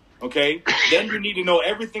SWAT, okay? Then you need to know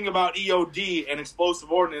everything about EOD and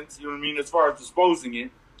explosive ordnance, you know what I mean, as far as disposing it.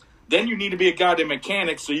 Then you need to be a goddamn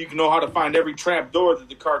mechanic so you can know how to find every trap door that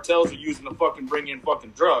the cartels are using to fucking bring in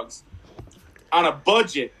fucking drugs on a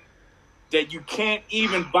budget that you can't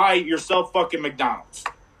even buy yourself fucking McDonald's.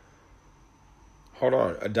 Hold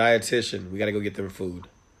on. A dietitian. We got to go get them food.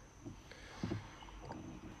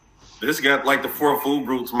 This got like the 4 food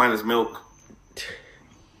groups minus milk.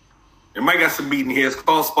 It might got some meat in here. It's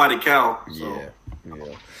called Spotted Cow. So.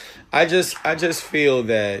 Yeah. I just feel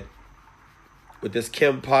that with this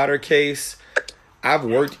Kim Potter case, I've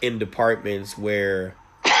worked in departments where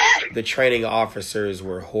the training officers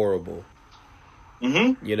were horrible.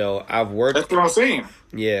 Mm-hmm. You know, I've worked. That's what I'm saying.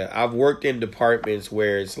 Yeah, I've worked in departments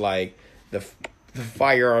where it's like the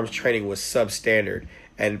firearms training was substandard,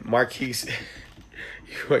 and Marquise.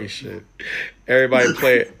 You ain't shit. Everybody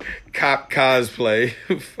play cop cosplay.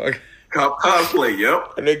 Fuck. Cop cosplay,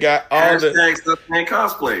 yep. And they got all the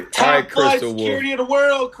cosplay. Top flight security of the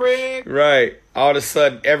world, Craig. Right. All of a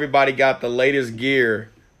sudden, everybody got the latest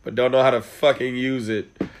gear, but don't know how to fucking use it.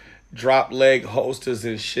 Drop leg holsters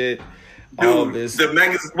and shit. Dude, all this.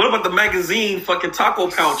 What about the magazine fucking taco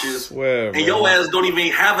pouches? Swear, and your ass don't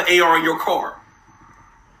even have an AR in your car.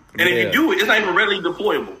 And if you do it, it's not even readily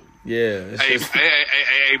deployable. Yeah. Hey,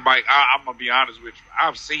 Mike, I'm going to be honest with you.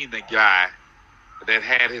 I've seen the guy that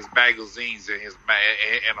had his magazines and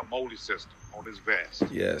a MOLI system on his vest.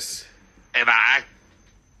 Yes. And I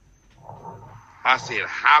said,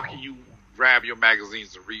 how can you grab your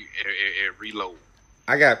magazines and reload?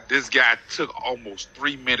 This guy took almost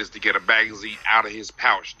 3 minutes to get a magazine out of his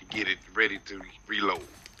pouch to get it ready to reload.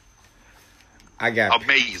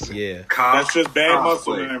 Amazing. Yeah. That's just bad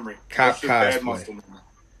muscle memory. Cop bad muscle memory.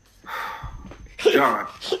 John.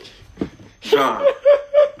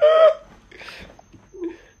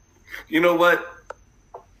 You know what?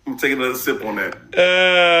 I'm taking another sip on that.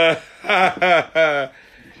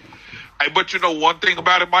 Hey, but you know one thing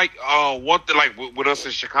about it, Mike. One thing, like with us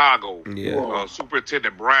in Chicago,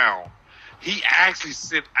 Superintendent Brown, he actually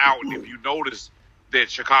sent out. If you notice that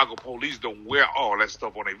Chicago police don't wear all that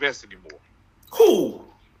stuff on their vest anymore. Who?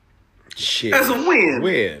 Shit. As a win.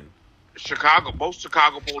 Most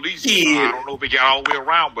Chicago police. I don't know if it got all the way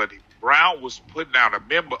around, but Brown was putting out a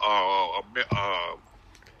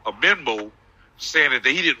memo saying that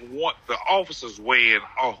he didn't want the officers wearing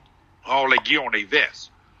all their gear on their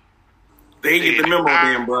vests. They didn't get the memo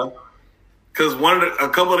then, bro. Because a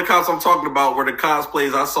couple of the cops I'm talking about were the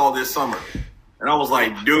cosplays I saw this summer. And I was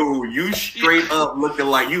like, dude, you straight up looking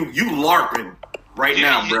like you LARPing right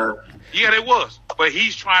now, bro. Yeah, it was. But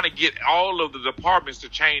he's trying to get all of the departments to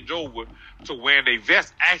change over to wearing their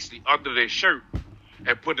vest actually under their shirt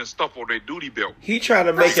and putting stuff on their duty belt. He trying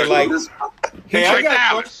to make it like... Hey, I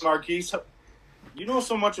got a question, Marquise. You know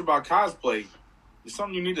so much about cosplay. Is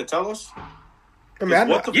something you need to tell us? I mean, I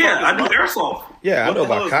do airsoft. Yeah, I know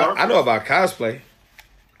about cosplay.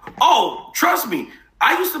 Oh, trust me.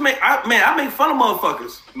 I used to I make fun of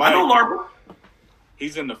motherfuckers. I know LARPer.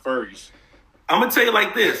 He's in the furries. I'm gonna tell you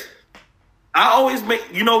like this. I always make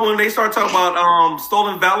when they start talking about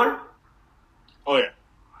stolen valor. Oh yeah.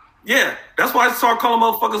 Yeah, that's why I start calling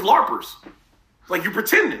motherfuckers LARPers. Like you're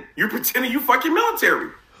pretending you fucking military.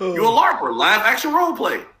 You're a LARPer, live action role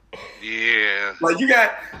play. Yeah. Like you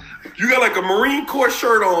got like a Marine Corps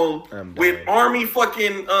shirt on with Army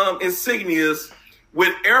fucking insignias,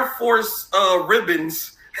 with Air Force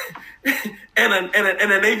ribbons, and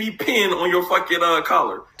a Navy pin on your fucking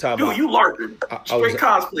collar. Dude, you LARPing. Straight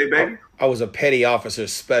cosplay, baby. I was a petty officer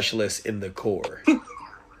specialist in the Corps. So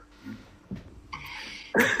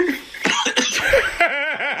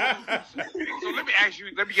let me ask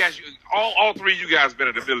you. All three of you guys been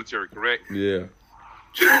in the military, correct? Yeah.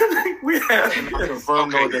 We have.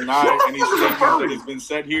 Confirm or deny any statement that has been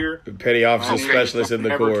said here. The petty officer specialist in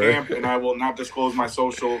the Corps. And I will not disclose my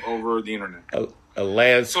social over the internet. A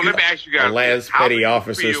Lance. So let me ask you guys. A Lance petty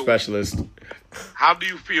officer specialist. How do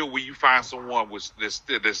you feel when you find someone with this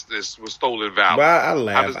with stolen valor? Well, I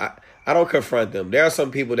laugh. I don't confront them. There are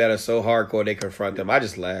some people that are so hardcore they confront them. I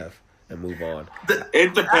just laugh and move on.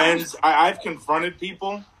 It depends. I've confronted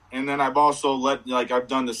people, and then I've also I've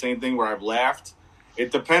done the same thing where I've laughed.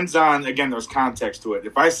 It depends on, again, there's context to it.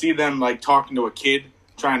 If I see them like talking to a kid,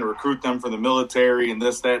 trying to recruit them for the military and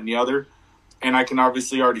this, that, and the other, and I can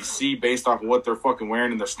obviously already see based off of what they're fucking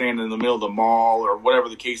wearing and they're standing in the middle of the mall or whatever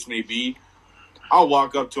the case may be, I'll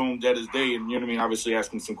walk up to them dead as day and, you know what I mean, obviously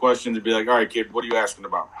asking some questions and be like, all right, kid, what are you asking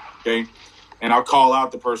about? Okay? And I'll call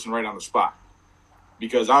out the person right on the spot.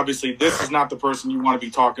 Because obviously this is not the person you want to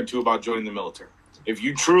be talking to about joining the military. If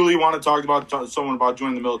you truly want to talk about someone about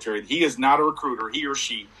joining the military, he is not a recruiter. He or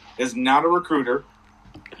she is not a recruiter.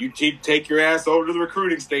 You take your ass over to the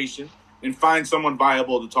recruiting station and find someone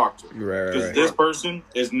viable to talk to. Because this person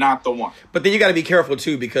is not the one. But then you got to be careful,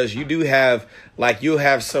 too, because you do have, you'll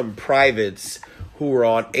have some privates who are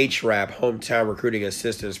on HRAP, Hometown Recruiting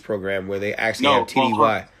Assistance Program, where they actually have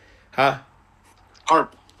TDY. Huh?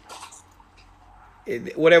 HARP.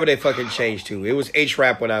 Whatever they fucking changed to. It was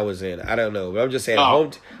HRAP when I was in. I don't know. But I'm just saying,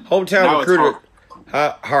 hometown recruiter.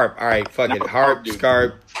 HARP. All right, fuck it. HARP,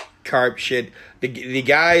 SCARP, CARP, shit. The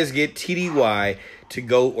guys get TDY to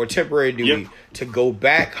go, or temporary duty, to go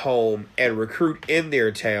back home and recruit in their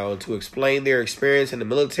town to explain their experience in the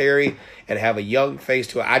military and have a young face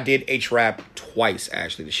to it. I did HRAP twice,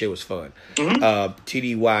 actually. The shit was fun.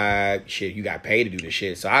 TDY, shit, you got paid to do the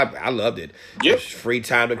shit. So I loved it. Yep. Free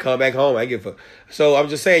time to come back home. I give a fuck. So I'm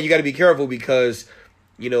just saying, you got to be careful because,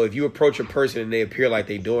 if you approach a person and they appear like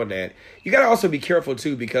they doing that, you got to also be careful,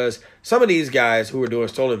 too, because some of these guys who are doing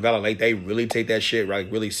stolen valor, they really take that shit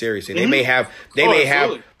really seriously. They may have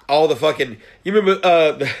all the fucking, you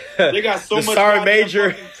remember they got so the much Sergeant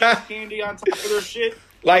Major candy on top of their shit.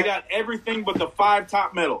 They got everything but the 5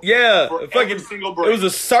 top medals. Yeah, for fucking every single break. It was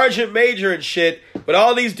a Sergeant Major and shit, but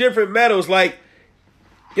all these different medals.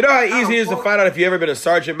 You know how easy it is to find out if you ever been a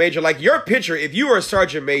Sergeant Major? Your picture, if you were a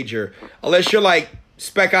Sergeant Major, unless you're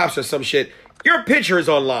Spec Ops or some shit, your picture is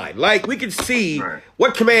online. We can see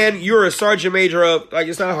what command you're a Sergeant Major of.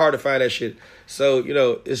 It's not hard to find that shit. So,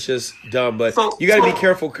 it's just dumb. But you got to be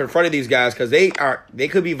careful confronting these guys because they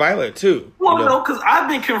could be violent too. Well, no, because I've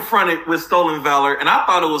been confronted with stolen valor, and I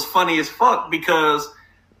thought it was funny as fuck because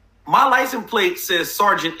my license plate says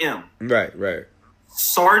Sergeant M. Right.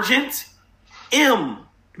 Sergeant M.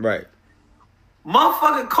 Right.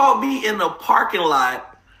 Motherfucker caught me in the parking lot.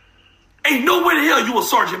 Ain't no way the hell you a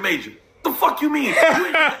Sergeant Major. The fuck you mean?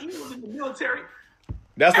 You was in the military.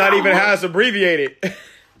 That's not even how it's abbreviated.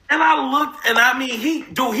 And I looked, and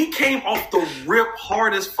he came off the rip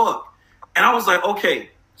hard as fuck. And I was like, okay,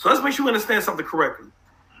 so let's make sure we understand something correctly.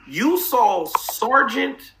 You saw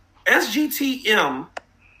Sergeant SGTM,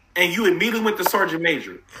 and you immediately went to Sergeant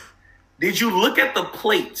Major. Did you look at the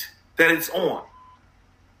plate that it's on?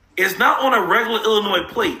 It's not on a regular Illinois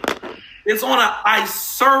plate. It's on a I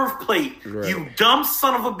serve plate. Right. You dumb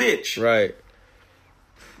son of a bitch. Right.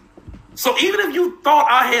 So even if you thought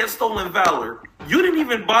I had stolen valor, you didn't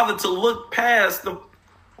even bother to look past the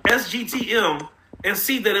SGTM and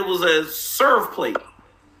see that it was a serve plate.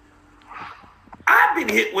 I've been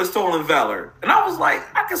hit with stolen valor, and I was like,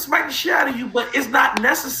 I can smack the shit out of you, but it's not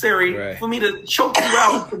necessary for me to choke you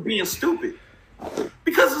out for being stupid.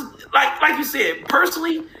 Because, like you said,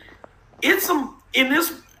 personally,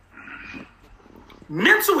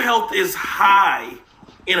 mental health is high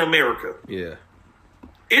in America. Yeah.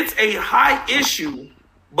 It's a high issue,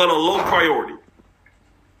 but a low priority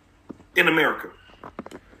in America.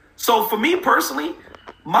 So for me personally,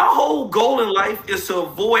 my whole goal in life is to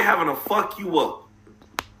avoid having to fuck you up.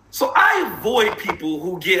 So I avoid people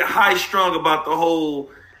who get high strung about the whole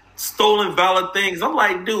stolen valid things. I'm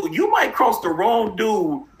like, dude, you might cross the wrong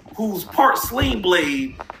dude who's part sling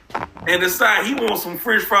blade and decide he wants some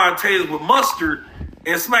French fried taters with mustard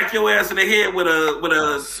and smack your ass in the head with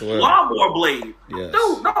a lawnmower blade. Yes.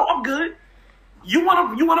 Dude, no, I'm good. You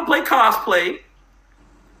wanna play cosplay?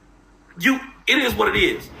 It is what it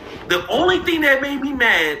is. The only thing that made me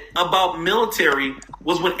mad about military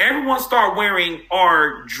was when everyone started wearing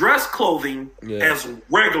our dress clothing as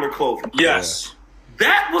regular clothing. Yes.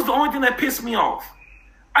 That was the only thing that pissed me off.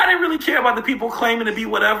 I didn't really care about the people claiming to be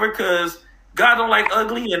whatever because God don't like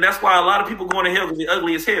ugly, and that's why a lot of people going to hell because they're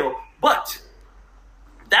ugly as hell. But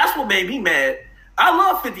that's what made me mad. I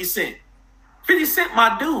love 50 Cent. 50 Cent,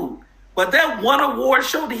 my dude. But that one award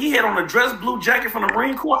show that he had on a dress blue jacket from the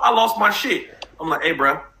Marine Corps, I lost my shit. I'm like, hey,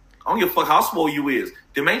 bro, I don't give a fuck how swole you is.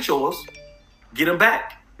 Them ain't yours. Get him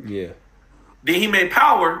back. Yeah. Then he made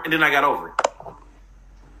Power, and then I got over it.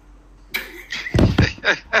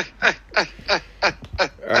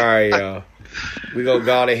 All right, y'all. We're gonna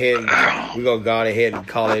go ahead and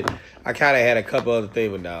call it. I kind of had a couple other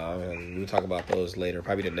things, but nah, we'll talk about those later.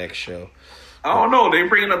 Probably the next show. I don't know. They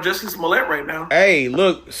bringing up Justin Smollett right now. Hey,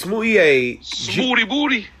 look, Smoothie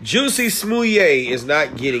booty. Juicy Smoothie is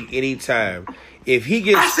not getting any time. If he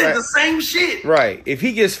gets, I said the same shit. Right. If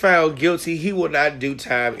he gets found guilty, he will not do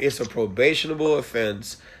time. It's a probationable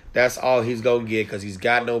offense. That's all he's gonna get because he's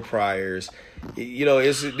got no priors. You know,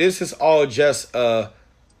 this is all just a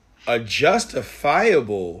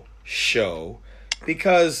justifiable show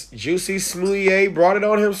because Juicy Smoothie brought it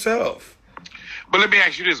on himself. But let me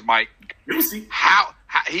ask you this, Mike. Juicy. How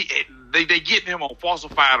they getting him on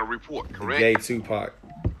falsified a report, correct? Gay Tupac.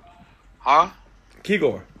 Huh?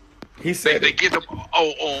 Kigor. He said they get him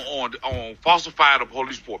on falsified a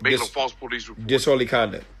police report, making a false police report. Disorderly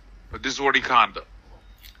conduct. A disorderly conduct.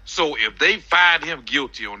 So if they find him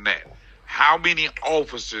guilty on that, how many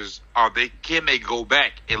officers can they go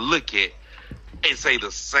back and look at and say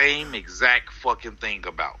the same exact fucking thing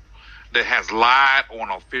about that has lied on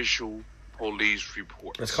official police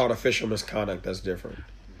report? It's called official misconduct. That's different.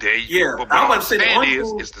 But I would say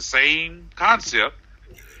it's the same concept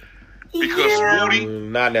because Moody.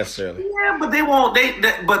 Not necessarily. Yeah, but they won't.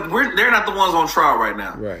 They're not the ones on trial right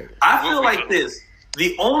now. Right. I feel like this.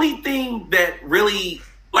 The only thing that really,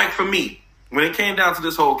 like for me, when it came down to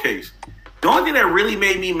this whole case, the only thing that really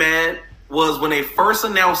made me mad was when they first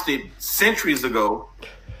announced it centuries ago.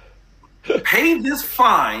 Pay this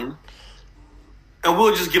fine, and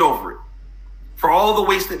we'll just get over it for all the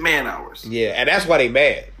wasted man hours. Yeah, and that's why they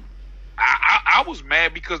mad. I was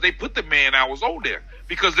mad because they put the man hours on there.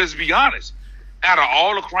 Because let's be honest, out of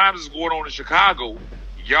all the crimes that's going on in Chicago,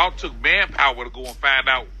 y'all took manpower to go and find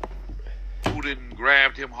out who didn't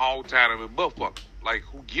grabbed him, hog-tied him, and butt-fucked. Like,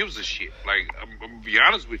 who gives a shit? Like, I'm going to be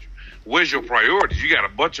honest with you. Where's your priorities? You got a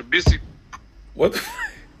bunch of missing... What the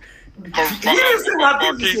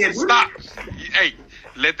Stop. Hey,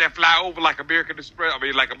 let that fly over like American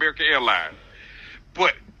Airlines.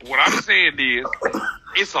 But what I'm saying is,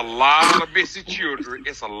 it's a lot of missing children.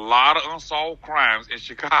 It's a lot of unsolved crimes in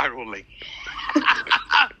Chicago lately.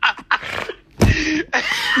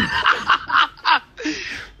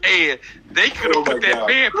 And they could have put that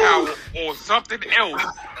manpower on something else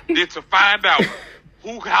than to find out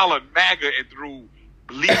who hollered MAGA and threw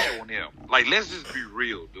bleach on him. Like, let's just be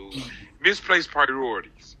real, dude. Misplaced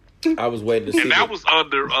priorities. I was waiting to see. And that was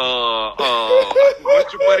under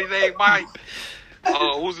what's your buddy name, Mike?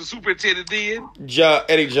 Who's the superintendent then?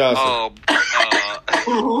 Eddie Johnson.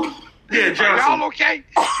 Yeah, Johnson. Are y'all okay?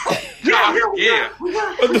 Yeah.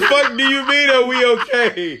 What the fuck do you mean are we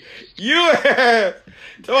okay? You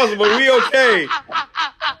tell us, but we okay?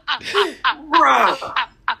 Bruh.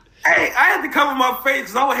 Hey, I had to cover my face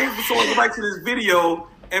because I would hate for someone to go back to this video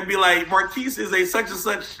and be like, Marquise is a such and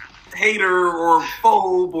such hater or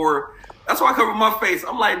phobe, or that's why I cover my face.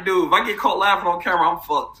 I'm like, dude, if I get caught laughing on camera, I'm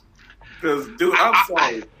fucked. Because, dude, I'm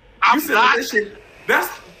sorry. You said that shit. That's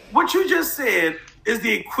what you just said is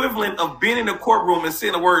the equivalent of being in a courtroom and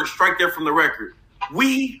saying the word "strike there" from the record.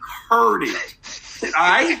 We heard it. All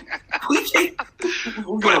right, we can't.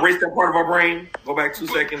 We're gonna erase that part of our brain. Go back 2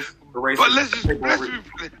 seconds. Erase but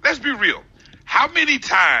it. let's be real. How many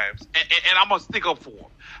times? And I'm gonna stick up for him.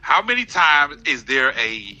 How many times is there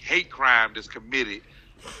a hate crime that's committed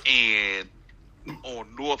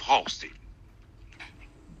on North Halsted?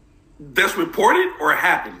 That's reported or it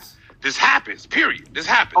happens? This happens, period. This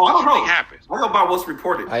happens. Oh, I don't know. This happens. I know about what's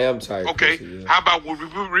reported. I am tired. Okay. Chrissy, yeah. How about what we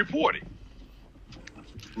reported?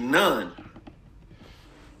 None.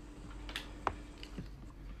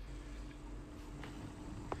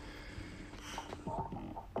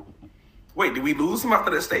 Wait, did we lose him after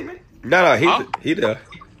that statement? No, he did.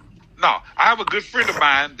 No, I have a good friend of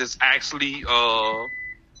mine that's actually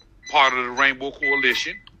part of the Rainbow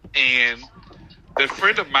Coalition, and the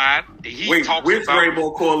friend of mine, he talks which about Rainbow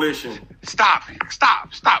Coalition? Stop,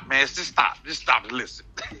 man, just stop and listen.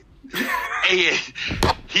 And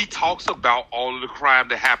he talks about all of the crime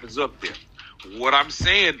that happens up there. What I'm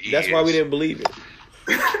saying is, that's why we didn't believe it.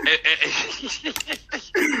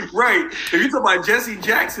 Right. If you talking about Jesse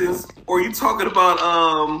Jackson's, or you talking about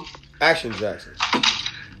Action Jackson.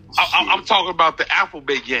 I'm talking about the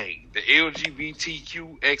Alphabet Gang, the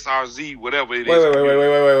LGBTQXRZ, whatever it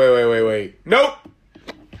is. Wait. Nope.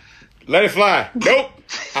 Let it fly. Nope.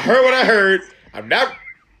 I heard what I heard. I'm not.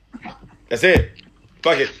 That's it.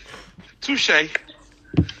 Fuck it. Touche.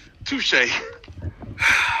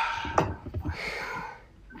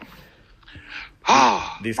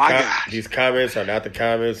 Oh, these comments are not the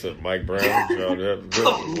comments of Mike Brown.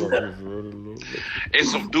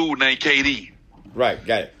 It's some dude named KD. Right,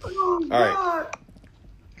 got it. All right.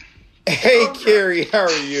 Hey, Carrie, how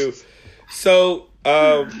are you? So,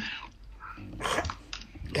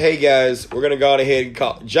 hey guys, we're gonna go on ahead and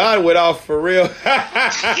call. John went off for real.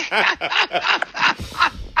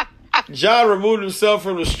 John removed himself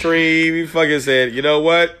from the stream. He fucking said, "You know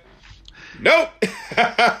what? Nope."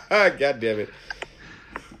 God damn it.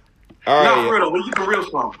 All right. No, for real, where you get the reels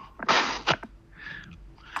from?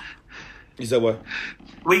 You said what?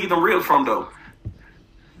 Where you get the reels from, though?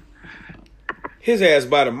 His ass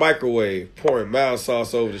by the microwave, pouring mild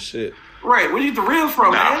sauce over the shit. Right, where you get the reels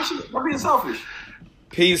from, man? I'm being selfish.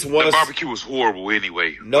 Peace The once. barbecue was horrible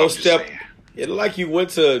anyway. No step. It looked like you went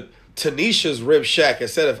to Tanisha's Rib Shack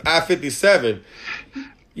instead of I-57.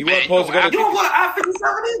 You weren't supposed to go to. You don't go to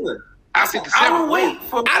I-57 either. I-57. I don't wait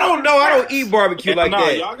for. I don't know. I don't eat barbecue like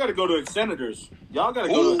that. Y'all got to go to Exsenators. Y'all got to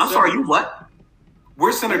go to. I'm sorry. You what?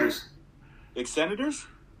 Where's Senators? Exsenators?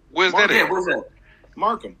 Where's that Yeah, at? where's that?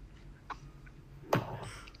 Markham.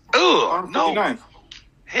 Ugh, no. 59th.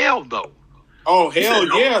 Hell no. Oh, hell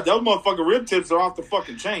yeah. Those motherfucking rib tips are off the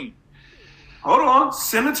fucking chain. Hold on.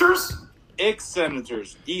 Senators?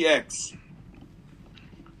 Ex-Senators. EX.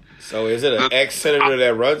 So is it an ex-senator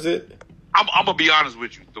that runs it? I'm gonna be honest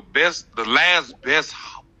with you. The last best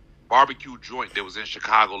barbecue joint that was in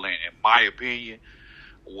Chicagoland, in my opinion,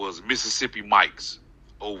 was Mississippi Mike's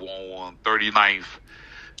over on 39th.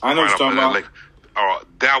 I know what you're talking about.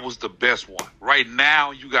 That was the best one. Right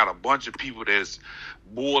now, you got a bunch of people that's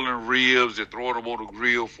boiling ribs and throwing them on the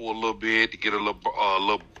grill for a little bit to get a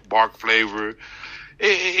little bark flavor.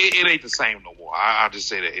 It ain't the same no more. I just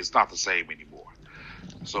say that it's not the same anymore.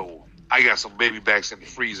 So I got some baby backs in the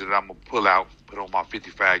freezer that I'm gonna pull out, put on my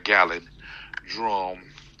 55-gallon drum,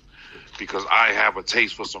 because I have a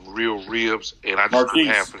taste for some real ribs, and I just put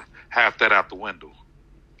half that out the window.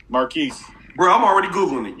 Marquise. Bro, I'm already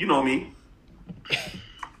Googling it. You know me.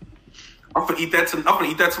 I'm gonna eat that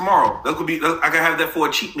tomorrow. That could be. I can have that for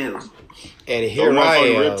a cheat meal. And here I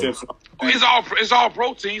am. It's all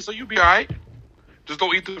protein, so you'll be all right. Just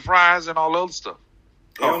don't eat the fries and all the other stuff.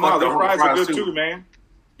 Oh no, the fries are good too, man.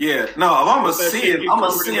 Yeah, no, if I'm a sin, I'm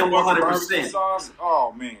a sin 100%.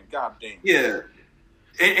 Oh man, goddamn. Yeah,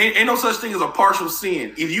 ain't no such thing as a partial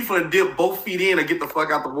sin. If you finna dip both feet in and get the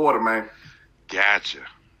fuck out the water, man. Gotcha.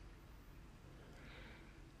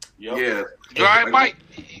 Yep. Yeah. You all right, Mike?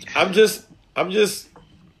 I'm just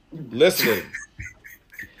listening.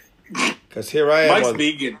 Because here I am. Mike's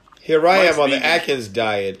vegan. Here I am on the Atkins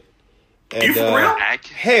diet. And, you for real?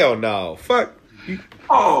 Hell no. Fuck.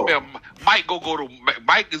 Oh. Man, Mike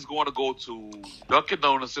is going to go to Dunkin'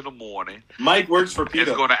 Donuts in the morning. Mike works for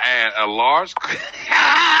PETA. He's going to add a large.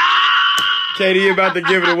 Katie about to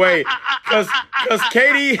give it away. Because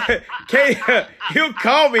Katie, he'll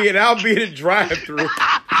call me and I'll be in the drive-thru.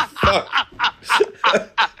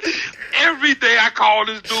 Every day I call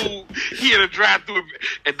this dude, he in a drive-thru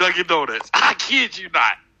at Dunkin' Donuts. I kid you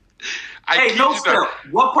not. Hey, no step.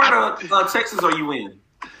 What part of Texas are you in?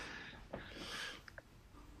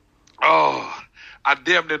 Oh, I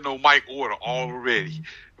damn near know Mike order already.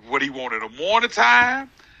 What he wanted in the morning time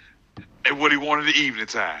and what he wanted in the evening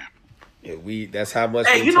time. Yeah, that's how much.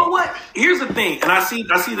 Hey, you know what? Here's the thing, and I see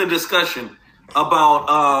the discussion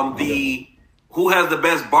about who has the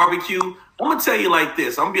best barbecue. I'm gonna tell you like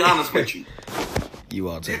this. I'm gonna be honest with you. You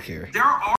all take care. There are